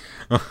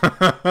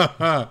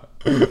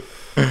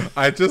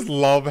 I just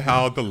love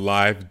how the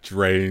life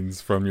drains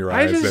from your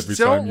eyes every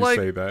time you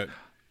say that.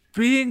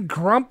 Being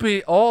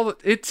grumpy,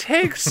 it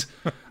takes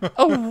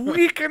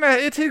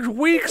it takes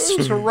weeks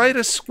to write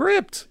a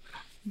script.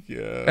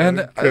 Yeah, and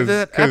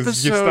that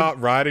episode, you start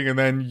writing and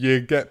then you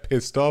get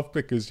pissed off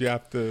because you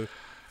have to.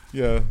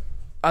 Yeah,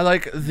 I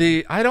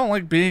don't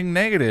like being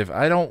negative.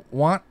 I don't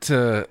want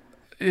to.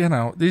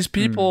 These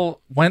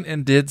people went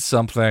and did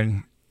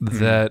something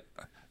that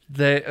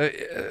they.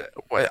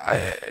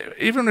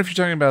 Even if you're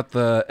talking about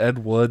the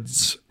Ed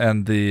Woods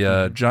and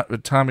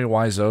the Tommy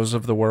Wiseau's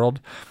of the world,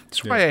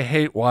 that's why I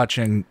hate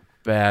watching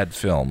bad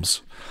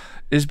films.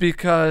 Is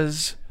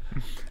because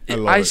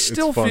I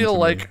still feel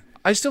like.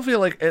 I still feel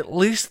like at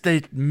least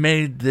they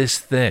made this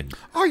thing.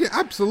 Oh yeah,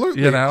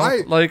 absolutely.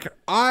 I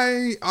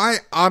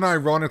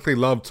unironically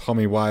love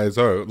Tommy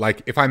Wiseau.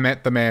 Like, if I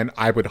met the man,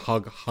 I would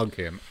hug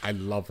him. I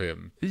love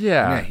him.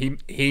 Yeah.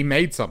 He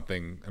made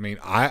something. I mean,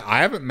 I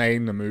haven't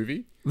made a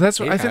movie. I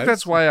think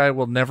that's why I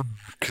will never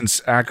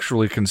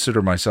actually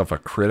consider myself a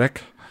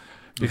critic,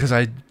 because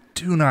I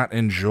do not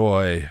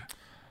enjoy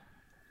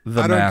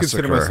the massacre. Massacre.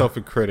 Consider myself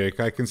a critic.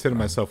 I consider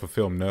myself a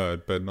film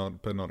nerd, but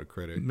not a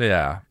critic.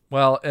 Yeah.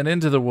 Well, and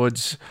Into the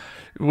Woods,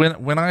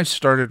 when I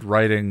started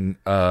writing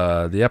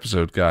the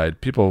episode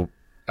guide, people,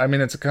 I mean,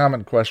 it's a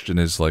common question,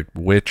 is like,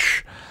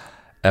 which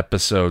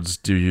episodes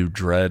do you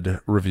dread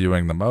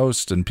reviewing the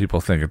most? And people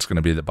think it's going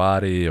to be The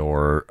Body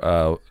or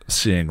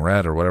Seeing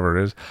Red or whatever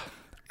it is.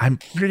 I'm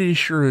pretty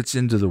sure it's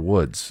Into the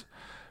Woods,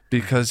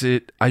 because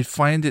I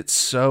find it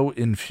so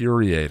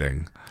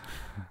infuriating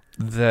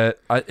that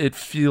it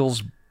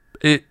feels...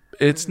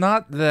 It's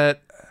not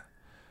that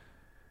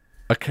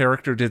a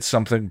character did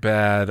something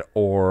bad,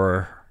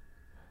 or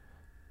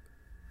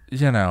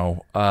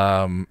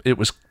it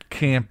was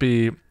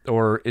campy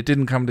or it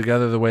didn't come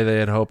together the way they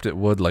had hoped it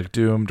would, like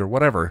Doomed or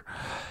whatever.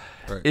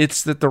 Right.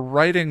 It's that the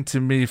writing to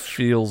me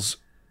feels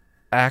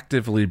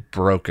actively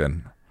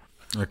broken.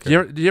 Okay.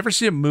 Do you ever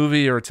see a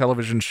movie or a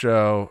television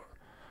show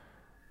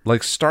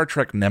like Star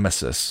Trek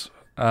Nemesis?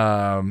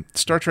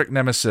 Star Trek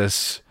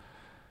Nemesis.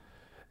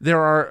 There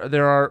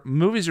are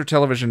movies or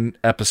television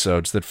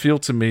episodes that feel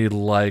to me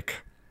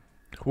like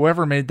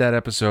whoever made that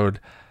episode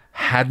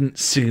hadn't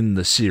seen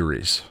the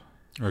series.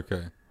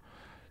 Okay.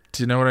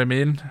 Do you know what I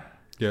mean?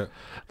 Yeah.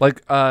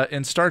 Like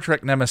in Star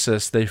Trek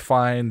Nemesis, they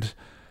find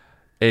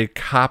a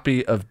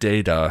copy of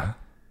Data,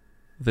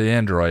 the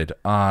android,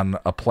 on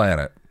a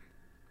planet.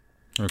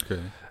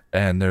 Okay.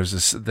 And there's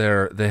this.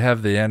 They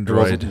have the It android.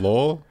 wasn't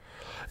lore?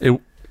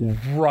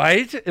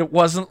 Right? It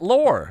wasn't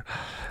lore.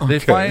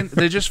 Okay.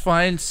 They just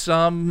find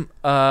some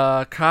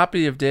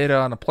copy of Data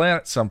on a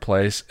planet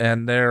someplace,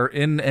 and they're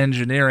in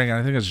engineering. And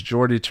I think it's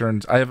Geordi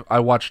turns. I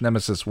watched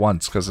Nemesis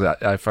once because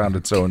I found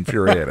it so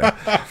infuriating.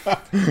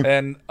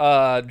 And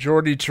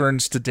Geordi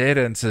turns to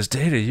Data and says,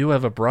 "Data, you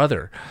have a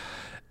brother."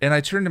 And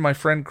I turned to my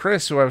friend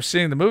Chris, who I was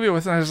seeing the movie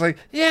with, and I was like,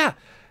 "Yeah,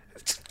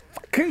 it's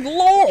fucking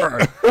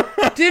lore.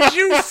 Did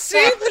you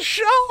see the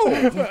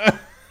show?"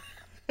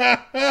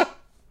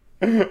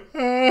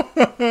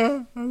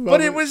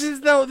 But it was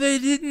as though they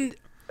didn't.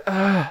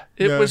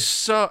 It was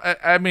so.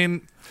 I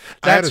mean,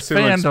 I had a that's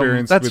similar fandom.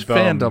 experience That's with,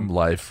 fandom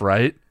life,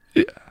 right?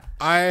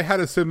 I had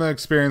a similar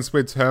experience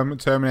with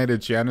Terminator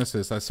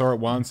Genesis. I saw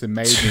it once and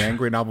made me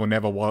angry, and I will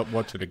never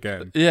watch it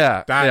again.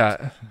 Yeah,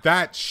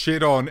 That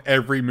shit on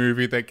every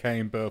movie that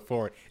came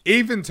before it.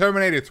 Even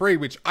Terminator 3,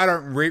 which I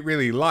don't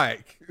really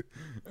like.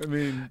 I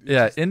mean...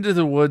 yeah. Into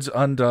the Woods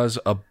undoes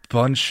a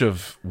bunch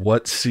of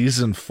what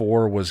season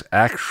 4 was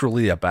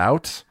actually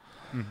about,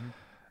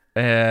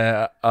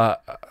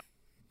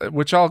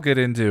 which I'll get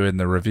into in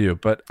the review.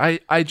 But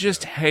I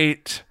just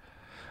hate...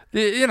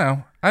 You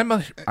know, I'm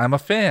a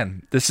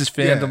fan. This is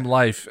fandom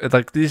life.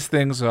 Like, these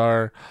things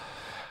are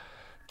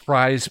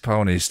prize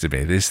ponies to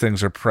me. These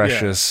things are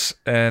precious,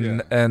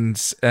 and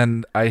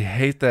I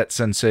hate that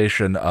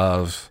sensation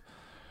of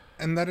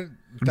that'd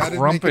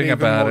grumping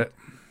about it.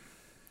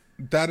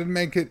 That'd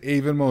make it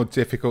even more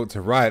difficult to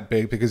write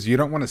because you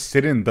don't want to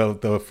sit in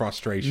the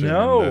frustration.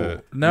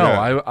 I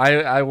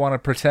want to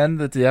pretend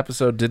that the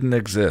episode didn't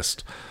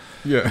exist.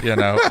 Yeah. You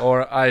know,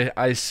 or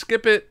I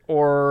skip it,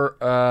 or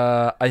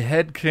I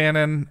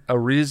headcanon a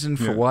reason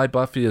for why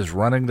Buffy is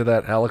running to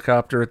that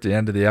helicopter at the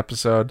end of the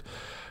episode.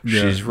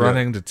 She's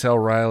running to tell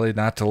Riley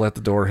not to let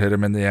the door hit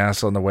him in the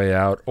ass on the way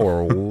out,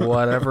 or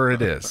whatever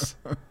it is.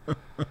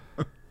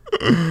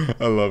 I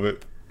love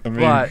it. I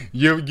mean,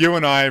 you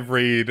and I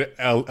read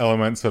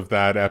elements of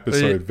that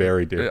episode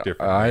very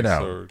differently. I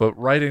know, but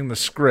writing the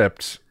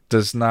script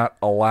does not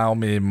allow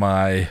me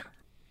my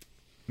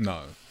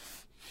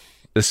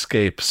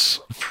escapes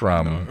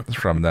from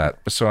that.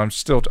 So I'm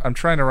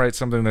trying to write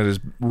something that is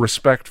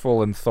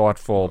respectful and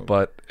thoughtful,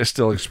 but it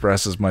still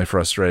expresses my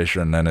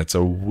frustration, and it's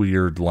a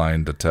weird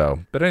line to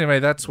toe. But anyway,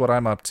 that's what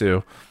I'm up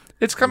to.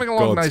 It's coming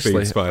along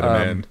nicely.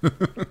 Spider-Man.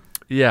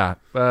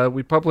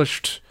 We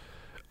published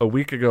a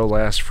week ago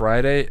last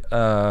Friday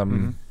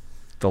the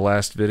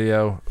last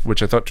video,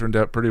 which I thought turned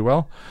out pretty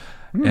well.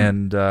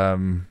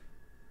 And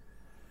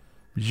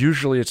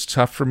usually it's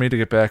tough for me to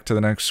get back to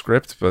the next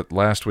script, but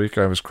last week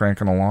I was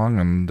cranking along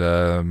and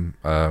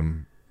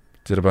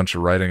did a bunch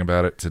of writing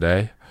about it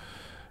today.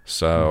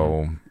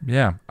 So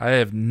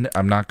I'm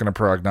not going to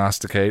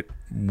prognosticate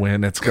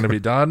when it's going to be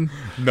done.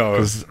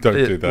 No, don't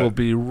do that. It will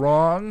be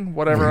wrong,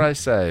 whatever I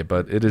say,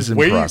 but it is in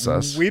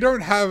process. We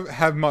don't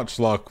have much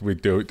luck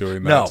with doing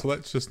that, No. so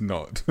let's just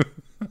not.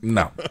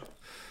 No.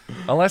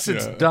 Unless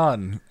it's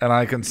done, and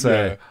I can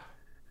say...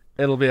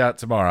 It'll be out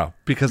tomorrow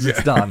because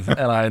it's done,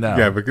 and I know.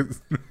 Yeah,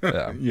 because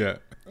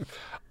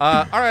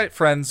all right,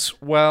 friends.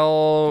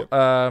 Well,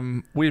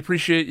 we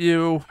appreciate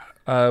you.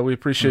 We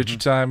appreciate your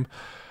time.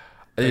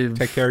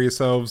 Take care of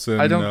yourselves.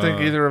 And, I don't think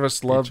either of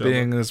us love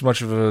being as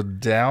much of a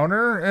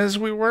downer as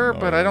we were,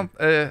 but I don't.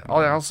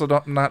 I also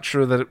don't. I'm not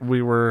sure that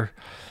we were.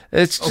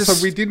 It's just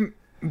also we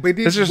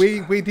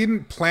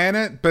didn't plan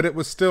it, but it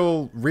was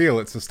still real.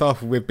 It's the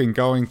stuff we've been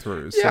going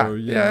through. So,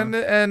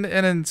 and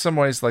in some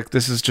ways, like,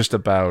 this is just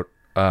about.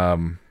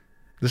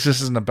 This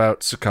isn't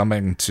about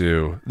succumbing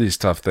to these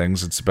tough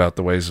things. It's about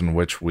the ways in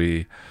which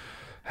we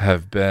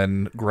have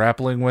been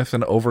grappling with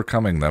and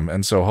overcoming them.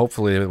 And so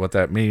hopefully what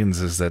that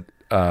means is that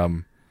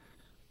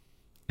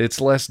it's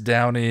less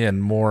downy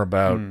and more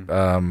about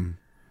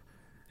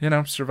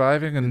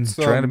surviving and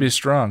trying to be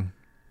strong.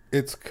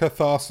 It's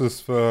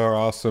catharsis for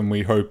us, and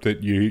we hope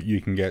that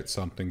you can get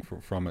something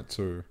from it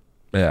too.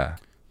 Yeah.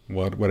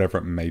 Whatever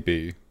it may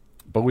be.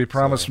 But we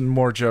promise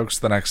more jokes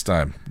the next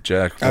time.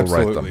 Jack will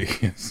write them.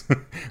 Yes.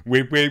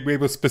 we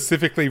will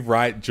specifically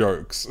write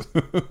jokes.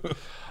 All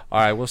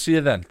right, we'll see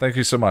you then. Thank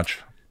you so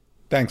much.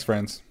 Thanks,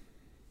 friends.